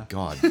gun. Oh yeah. my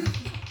god.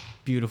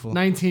 Beautiful.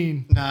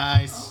 19.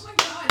 Nice.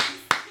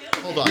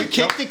 Hold on. You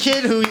kicked the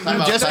kid who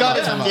out, just time got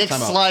out, time his out, dick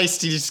time out.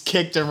 sliced. You just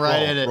kicked him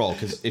right at it. Roll,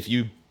 because if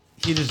you.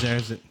 He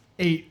deserves it.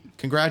 8.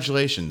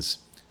 Congratulations.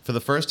 For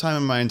the first time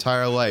in my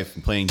entire life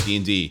playing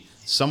D&D,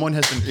 someone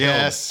has been killed.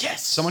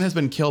 Yes. Someone has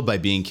been killed by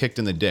being kicked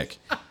in the dick.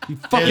 You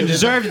fucking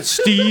deserved it,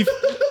 Steve.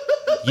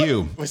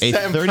 You, We're a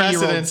setting 30-year-old,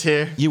 precedents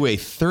here. you, a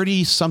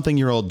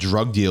 30-something-year-old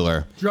drug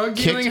dealer, Drug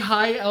dealing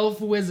high elf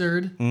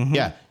wizard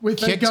yeah,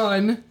 with a kicked,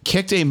 gun.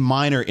 kicked a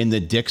minor in the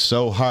dick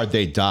so hard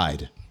they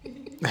died.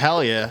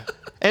 Hell yeah.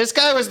 And this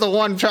guy was the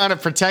one trying to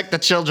protect the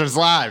children's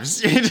lives.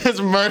 He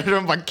just murdered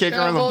him by kicking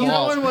Yeah, him in well, the that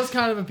balls. one was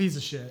kind of a piece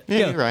of shit. Yeah,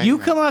 Yo, you're right, you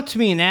right. come up to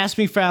me and ask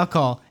me for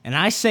alcohol, and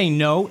I say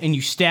no, and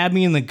you stab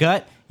me in the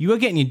gut, you are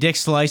getting your dick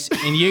sliced,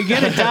 and you're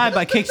gonna die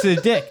by kicks to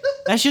the dick.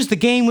 That's just the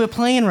game we're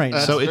playing right now.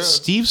 So true. it's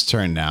Steve's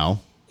turn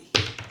now.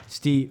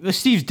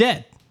 Steve's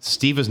dead.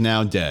 Steve is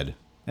now dead.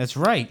 That's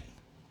right.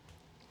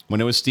 When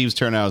it was Steve's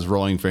turn, I was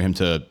rolling for him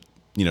to,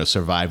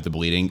 survive the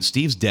bleeding.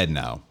 Steve's dead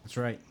now. That's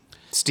right.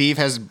 Steve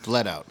has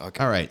bled out.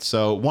 Okay. All right,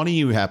 so one of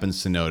you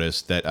happens to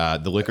notice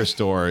that the liquor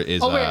store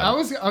is. Oh wait, I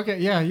was okay.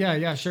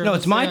 Yeah, sure. No,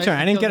 Let's it's my say turn.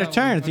 I didn't killed get a that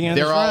turn one. at the end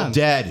They're of this all round.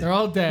 dead. They're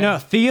all dead. No,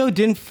 Theo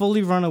didn't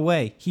fully run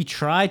away. He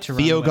tried to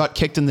run Theo away. got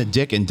kicked in the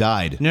dick and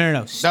died.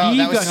 No. Steve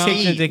that was got kicked in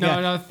the Steve. dick.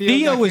 No, Theo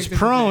Theo got was kicked in the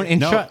prone dick.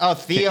 and No. tried. Oh,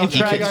 Theo and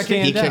tried to got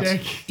stand kicked in up. the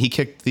kicked, dick. he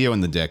kicked Theo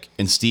in the dick,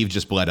 and Steve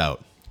just bled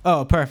out.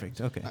 Oh, perfect.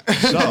 Okay.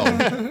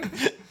 So,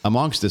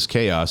 amongst this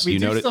chaos, We you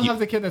do notice. still have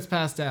the kid that's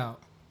passed out.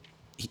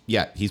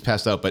 Yeah, he's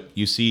passed out, but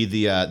you see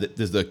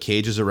there's the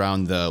cages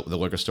around the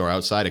liquor store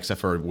outside,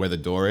 except for where the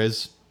door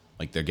is.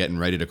 Like they're getting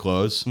ready to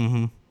close.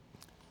 Mm-hmm.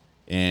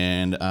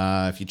 And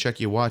if you check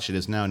your watch, it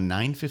is now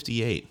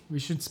 9:58. We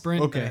should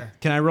sprint Okay. there.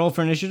 Can I roll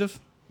for initiative?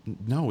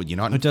 No, you're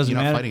not. It doesn't you're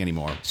not matter. fighting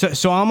anymore.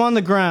 So I'm on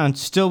the ground,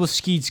 still with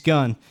Skeet's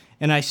gun,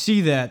 and I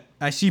see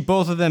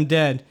both of them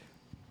dead.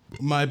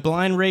 My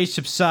blind rage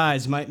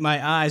subsides. My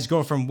eyes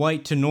go from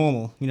white to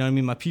normal. You know what I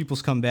mean? My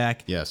pupils come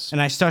back. Yes.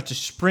 And I start to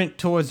sprint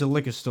towards the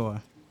liquor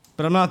store.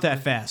 But I'm not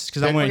that fast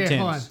because I'm wearing Okay,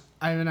 hold on. Timbs.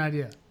 I have an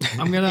idea.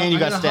 I'm gonna, And you I'm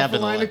got gonna stabbed huff a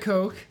in the line leg. of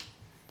coke,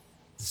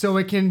 so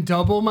it can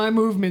double my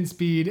movement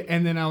speed,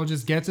 and then I'll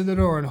just get to the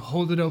door and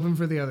hold it open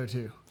for the other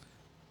two.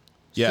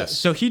 Yes.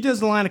 So he does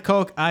the line of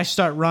coke. I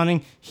start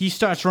running. He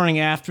starts running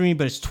after me,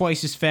 but it's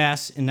twice as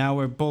fast. And now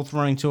we're both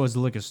running towards the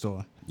liquor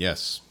store.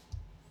 Yes.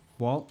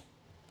 Walt?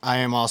 I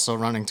am also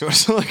running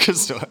towards the liquor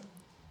store.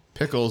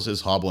 Pickles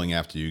is hobbling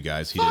after you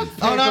guys. He didn't.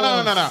 Oh,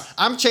 no.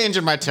 I'm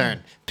changing my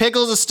turn.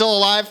 Pickles is still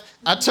alive.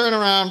 I turn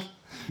around.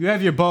 You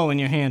have your bow in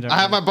your hand. I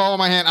have my bow in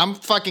my hand. I'm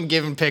fucking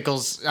giving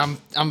Pickles. I'm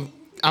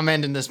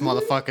ending this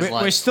motherfucker's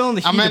life. We're still in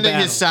the heat I'm of ending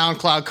his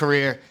SoundCloud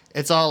career.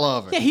 It's all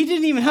over. Yeah, he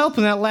didn't even help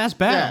in that last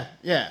battle.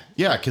 Yeah.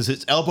 Yeah, because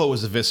his elbow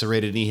was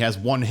eviscerated and he has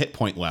 1 hit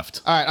point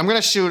left. All right, I'm gonna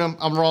shoot him.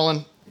 I'm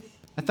rolling.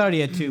 I thought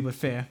he had 2, but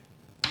fair.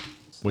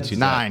 What's your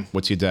 9.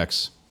 What's your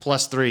dex?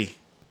 +3.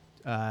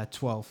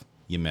 12.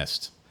 You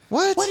missed.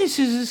 What? What is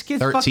this kid's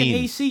 13. fucking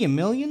AC?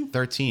 1,000,000?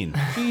 13.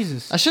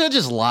 Jesus. I should have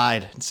just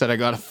lied and said I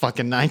got a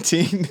fucking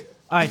 19.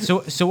 All right,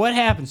 so what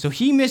happened? So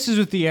he misses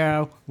with the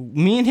arrow.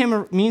 Me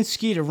and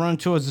Skeet are running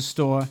towards the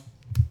store.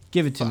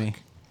 Give it to me.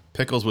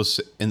 Pickles was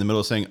in the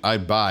middle of saying, I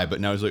buy, but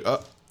now he's like,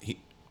 oh,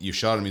 you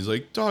shot him. He's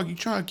like, dog, you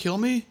trying to kill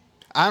me?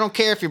 I don't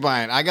care if you're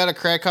buying. I got a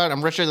credit card.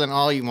 I'm richer than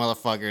all you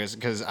motherfuckers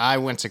because I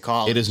went to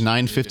college. It is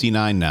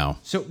 9:59 now.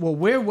 So, well,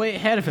 we're way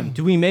ahead of him.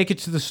 Do we make it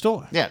to the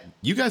store? Yeah.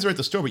 You guys are at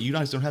the store, but you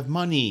guys don't have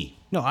money.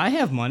 No, I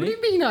have What do money.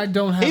 you mean I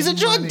don't have? He's a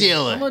drug money?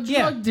 dealer. I'm a drug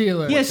Yeah.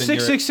 dealer. He has What's in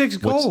your-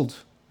 666 what's- gold.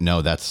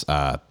 No, that's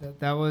That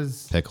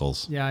was.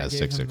 Pickles. Yeah, I has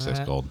gave him 666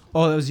 that. gold.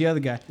 Oh, that was the other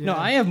guy. No, Yeah.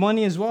 I have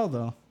money as well,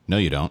 though. No,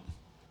 you don't.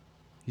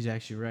 He's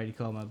actually right. He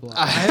called my bluff.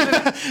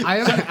 I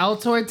have an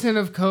Altoid tin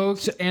of coke,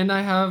 and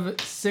I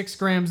have 6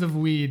 grams of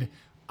weed.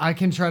 I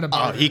can try to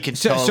buy. Oh, he can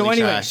So, totally so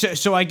anyway, try.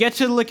 so I get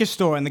to the liquor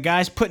store and the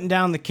guy's putting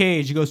down the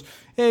cage. He goes,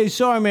 "Hey,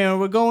 sorry, man,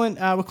 we're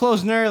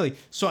closing early."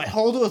 So I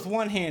hold it with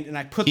one hand and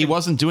I put. He the,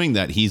 wasn't doing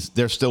that.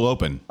 They're still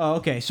open. Oh,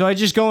 okay. So I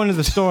just go into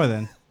the store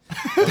then.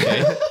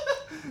 Okay.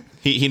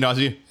 he nods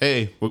at you.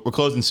 Hey, we're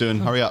closing soon.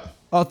 Hurry up.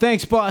 Oh,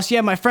 thanks, boss.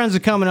 Yeah, my friends are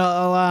coming.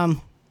 I'll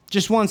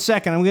just 1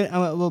 second.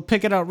 We'll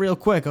pick it out real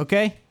quick,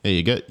 okay? Hey,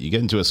 you get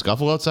into a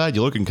scuffle outside.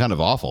 You're looking kind of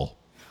awful.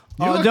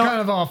 You look don't- kind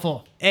of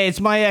awful. Hey,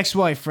 it's my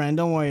ex-wife, friend.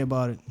 Don't worry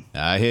about it.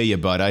 I hear you,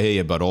 bud. I hear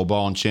you, bud. Old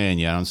ball and chain.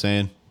 You know what I'm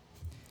saying?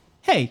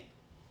 Hey,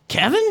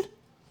 Kevin?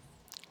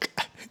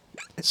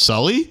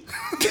 Sully?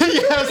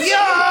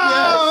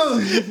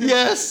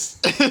 Yes.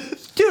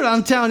 Dude,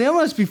 I'm telling you, I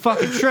must be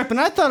fucking tripping.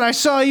 I thought I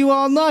saw you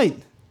all night.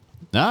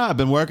 Nah, I've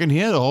been working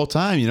here the whole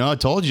time. You know, I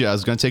told you I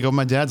was going to take over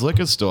my dad's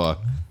liquor store.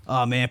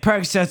 Oh, man,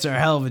 Percocets are a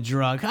hell of a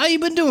drug. How you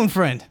been doing,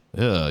 friend?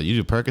 Ugh, you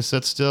do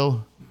Percocet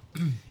still?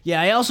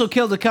 Yeah, I also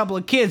killed a couple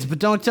of kids, but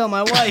don't tell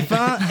my wife,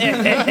 huh?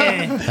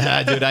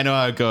 Ah, dude, I know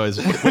how it goes.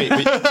 Wait.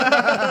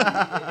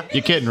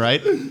 You're kidding,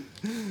 right?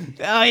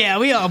 Oh, yeah,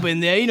 we all been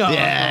there. You know how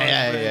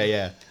it goes.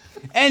 Yeah.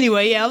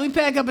 Anyway, yeah, let me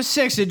pack up a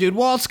sixer, dude.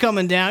 Walt's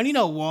coming down. You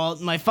know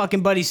Walt, my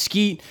fucking buddy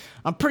Skeet.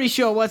 I'm pretty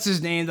sure what's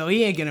his name, though.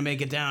 He ain't gonna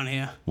make it down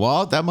here.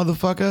 Walt, that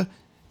motherfucker?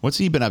 What's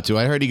he been up to?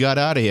 I heard he got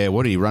out of here.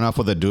 What, did he run off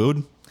with a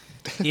dude?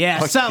 Yeah,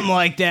 something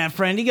like that,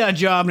 friend. He got a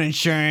job in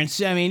insurance.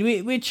 I mean,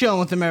 we're chilling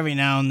with him every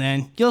now and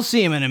then. You'll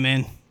see him in a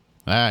minute.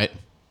 All right.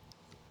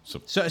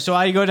 So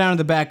I go down to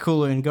the back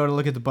cooler and go to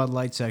look at the Bud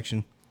Light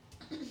section.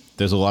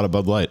 There's a lot of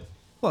Bud Light.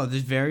 Well,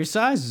 there's various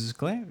sizes,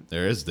 Claire.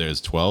 There's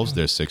 12s,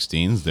 there's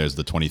 16s, there's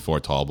the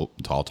 24 tall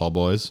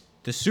boys.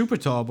 The super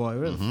tall boy.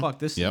 Where the fuck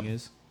this Yep. thing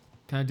is?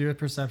 Can I do a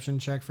perception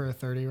check for a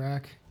 30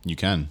 rack? You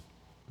can.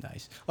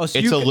 Nice. Oh, so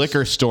It's you a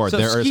liquor store. so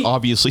There is Skeet-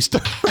 obviously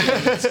stuff.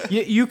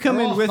 You come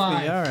We're in all with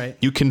five. me. All right.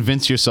 You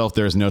convince yourself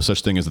there is no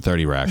such thing as a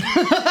 30 rack.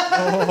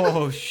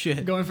 Oh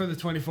shit. Going for the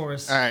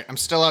 24s. All right, I'm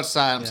still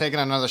outside. I'm taking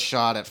another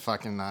shot at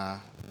fucking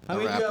How the many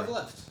do you have rapper.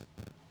 left?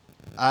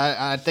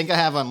 I think I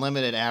have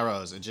unlimited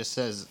arrows. It just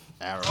says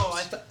arrows.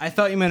 Oh, I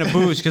thought you meant a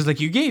booze because like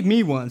you gave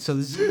me one, so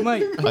this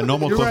might. A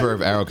normal You're quiver right.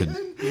 of arrow could.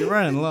 You're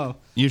running low.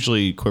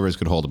 Usually quivers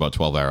could hold about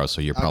 12 arrows,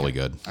 so you're probably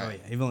good. Oh yeah,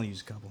 you've only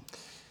used a couple.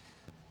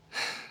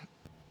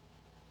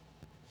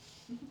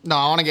 No,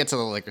 I want to get to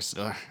the liquor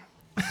store.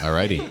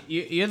 Alrighty.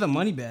 You're the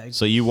money bag.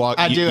 So you walk.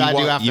 I you- do- you I do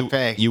walk- have to you-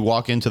 pay. You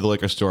walk into the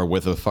liquor store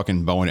with a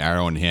fucking bow and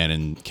arrow in hand,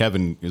 and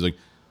Kevin is like,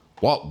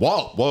 Walt,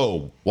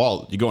 whoa,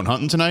 Walt, you going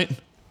hunting tonight?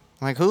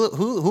 I'm like,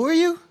 who are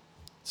you?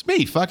 It's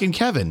me, fucking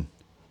Kevin.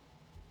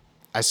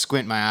 I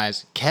squint my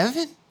eyes.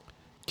 Kevin?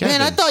 Kevin.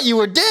 Man, I thought you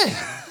were dead.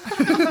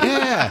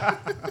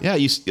 Yeah.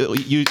 You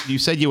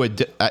said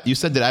you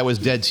said that I was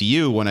dead to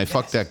you when I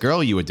fucked that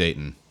girl you were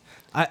dating.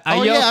 I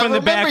Oh, yell yeah, I from the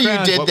remember you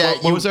background. did What,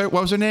 that.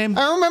 what was her name?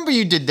 I remember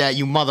you did that,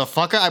 you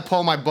motherfucker. I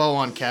pull my bow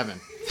on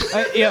Kevin.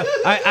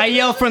 I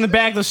yell from the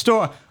back of the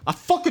store. I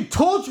fucking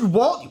told you,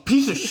 Walt, you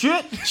piece of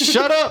shit.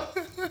 Shut up.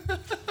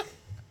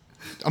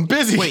 I'm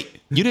busy. Wait,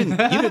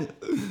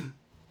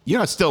 you're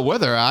not still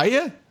with her, are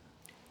you?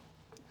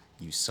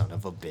 You son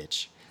of a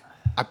bitch.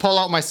 I pull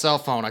out my cell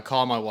phone. I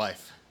call my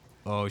wife.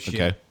 Oh shit.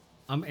 Okay.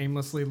 I'm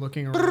aimlessly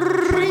looking around,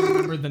 trying to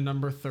remember the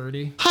number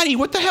 30. Honey,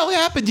 what the hell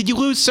happened? Did you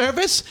lose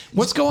service?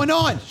 What's going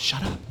on?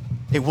 Shut up.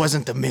 It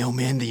wasn't the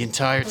mailman the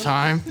entire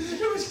time.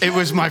 It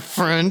was my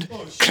friend,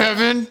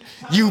 Kevin.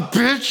 You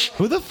bitch.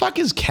 Who the fuck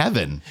is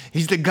Kevin?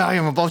 He's the guy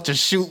I'm about to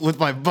shoot with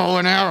my bow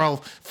and arrow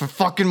for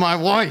fucking my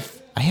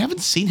wife. I haven't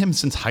seen him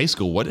since high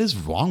school. What is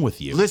wrong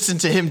with you? Listen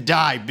to him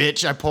die,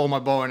 bitch. I pull my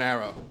bow and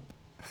arrow.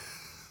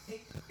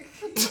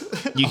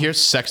 You hear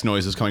sex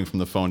noises coming from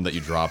the phone that you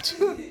dropped.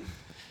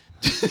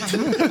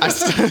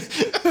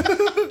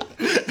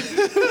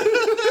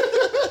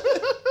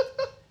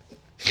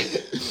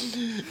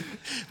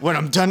 When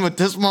I'm done with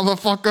this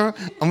motherfucker,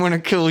 I'm gonna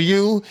kill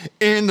you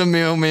and the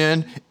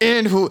mailman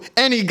and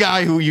any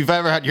guy who you've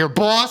ever had, your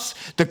boss,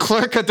 the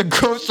clerk at the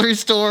grocery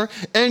store,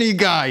 any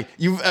guy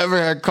you've ever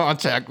had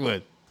contact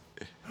with.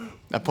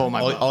 I pull my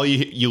bow. All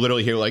you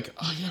literally hear like,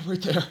 oh yeah,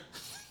 right there.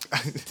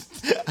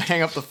 I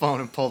hang up the phone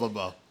and pull the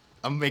bow.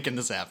 I'm making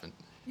this happen.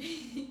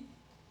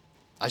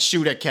 I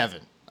shoot at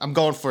Kevin. I'm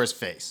going for his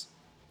face.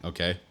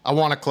 Okay. I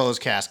want a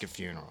closed casket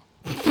funeral.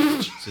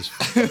 Jesus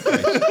Christ.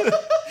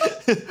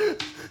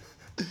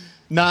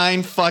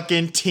 9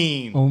 fucking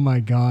teen. Oh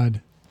my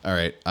god. All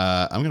right.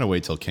 I'm gonna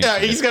wait till Kingston.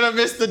 Yeah, he's gonna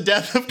miss the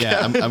death of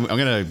Yeah, Kevin. I'm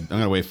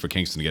gonna wait for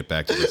Kingston to get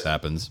back till this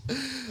happens.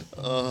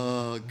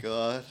 Oh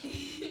god.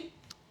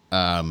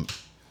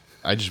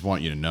 I just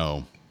want you to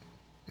know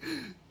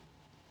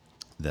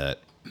that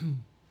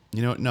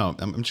no,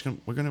 I'm just gonna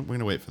we're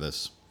gonna wait for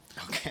this.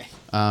 Okay.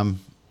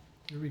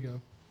 Here we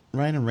go.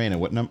 Ryan and Raina,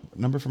 what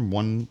number from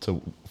 1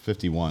 to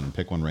 51?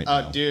 Pick one right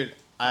now. Dude,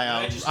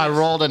 I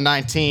rolled a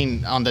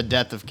 19 on the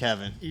death of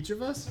Kevin. Each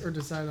of us, or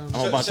decide on?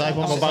 I'm about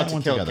to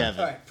one kill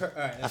together. Kevin.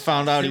 All right. I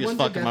found out he was one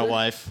fucking my together?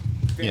 wife.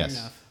 Yes.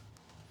 Enough.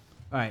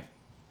 All right.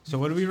 So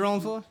what are we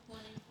rolling for?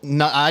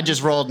 No, I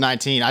just rolled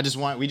 19.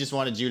 We just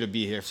wanted you to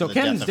be here for So the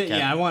Kevin's death of dead. Kevin.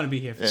 Yeah, I want to be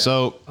here for that.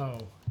 So Oh.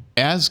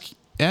 as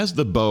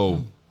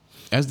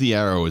the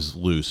arrow is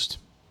loosed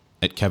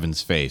at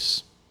Kevin's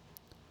face.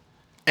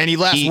 Any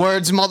last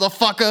words,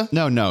 motherfucker?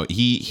 No.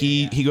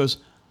 He goes,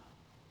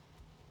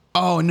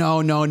 oh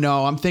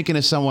no. I'm thinking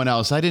of someone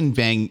else. I didn't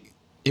bang.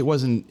 It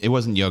wasn't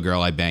your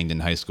girl I banged in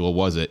high school,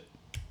 was it?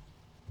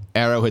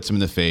 Arrow hits him in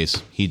the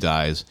face. He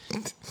dies.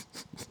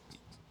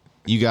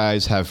 You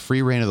guys have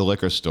free reign of the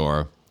liquor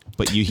store,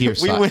 but you hear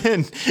We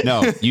win.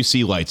 No, you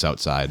see lights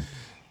outside.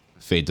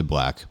 Fade to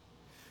black.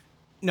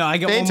 No, I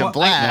got Fade one to more.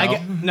 black. I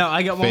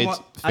got one Fade- more.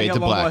 I fade got to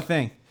one black. more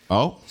thing.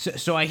 Oh,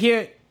 So I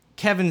hear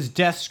Kevin's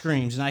death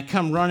screams, and I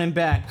come running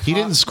back. he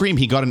didn't scream.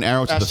 He got an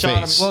arrow to the shot him.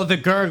 face. Well, the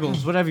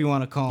gurgles, whatever you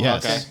want to call them.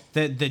 Yes.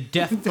 The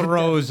death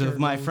throes of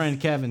my friend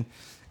Kevin,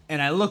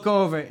 and I look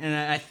over and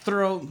I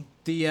throw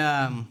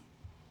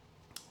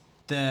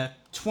the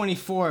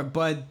 24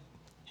 Bud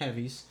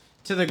Heavies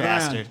to the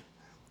Bastard. ground,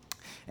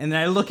 and then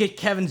I look at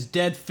Kevin's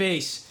dead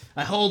face.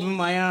 I hold him in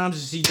my arms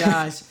as he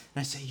dies,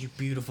 and I say, "You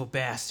beautiful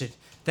bastard."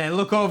 Then I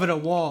look over to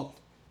Walt.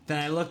 Then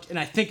I look and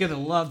I think of the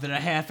love that I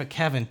have for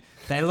Kevin.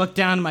 Then I look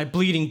down my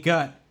bleeding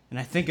gut and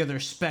I think of the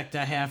respect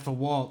I have for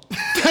Walt.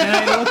 Then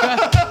I look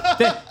up.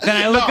 Then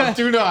I look up.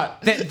 Do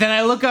not. Then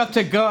I look up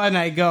to God and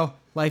I go,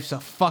 "Life's a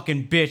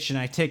fucking bitch," and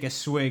I take a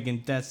swig,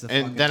 and that's the.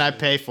 And fucking then I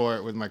pay for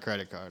it with my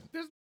credit card.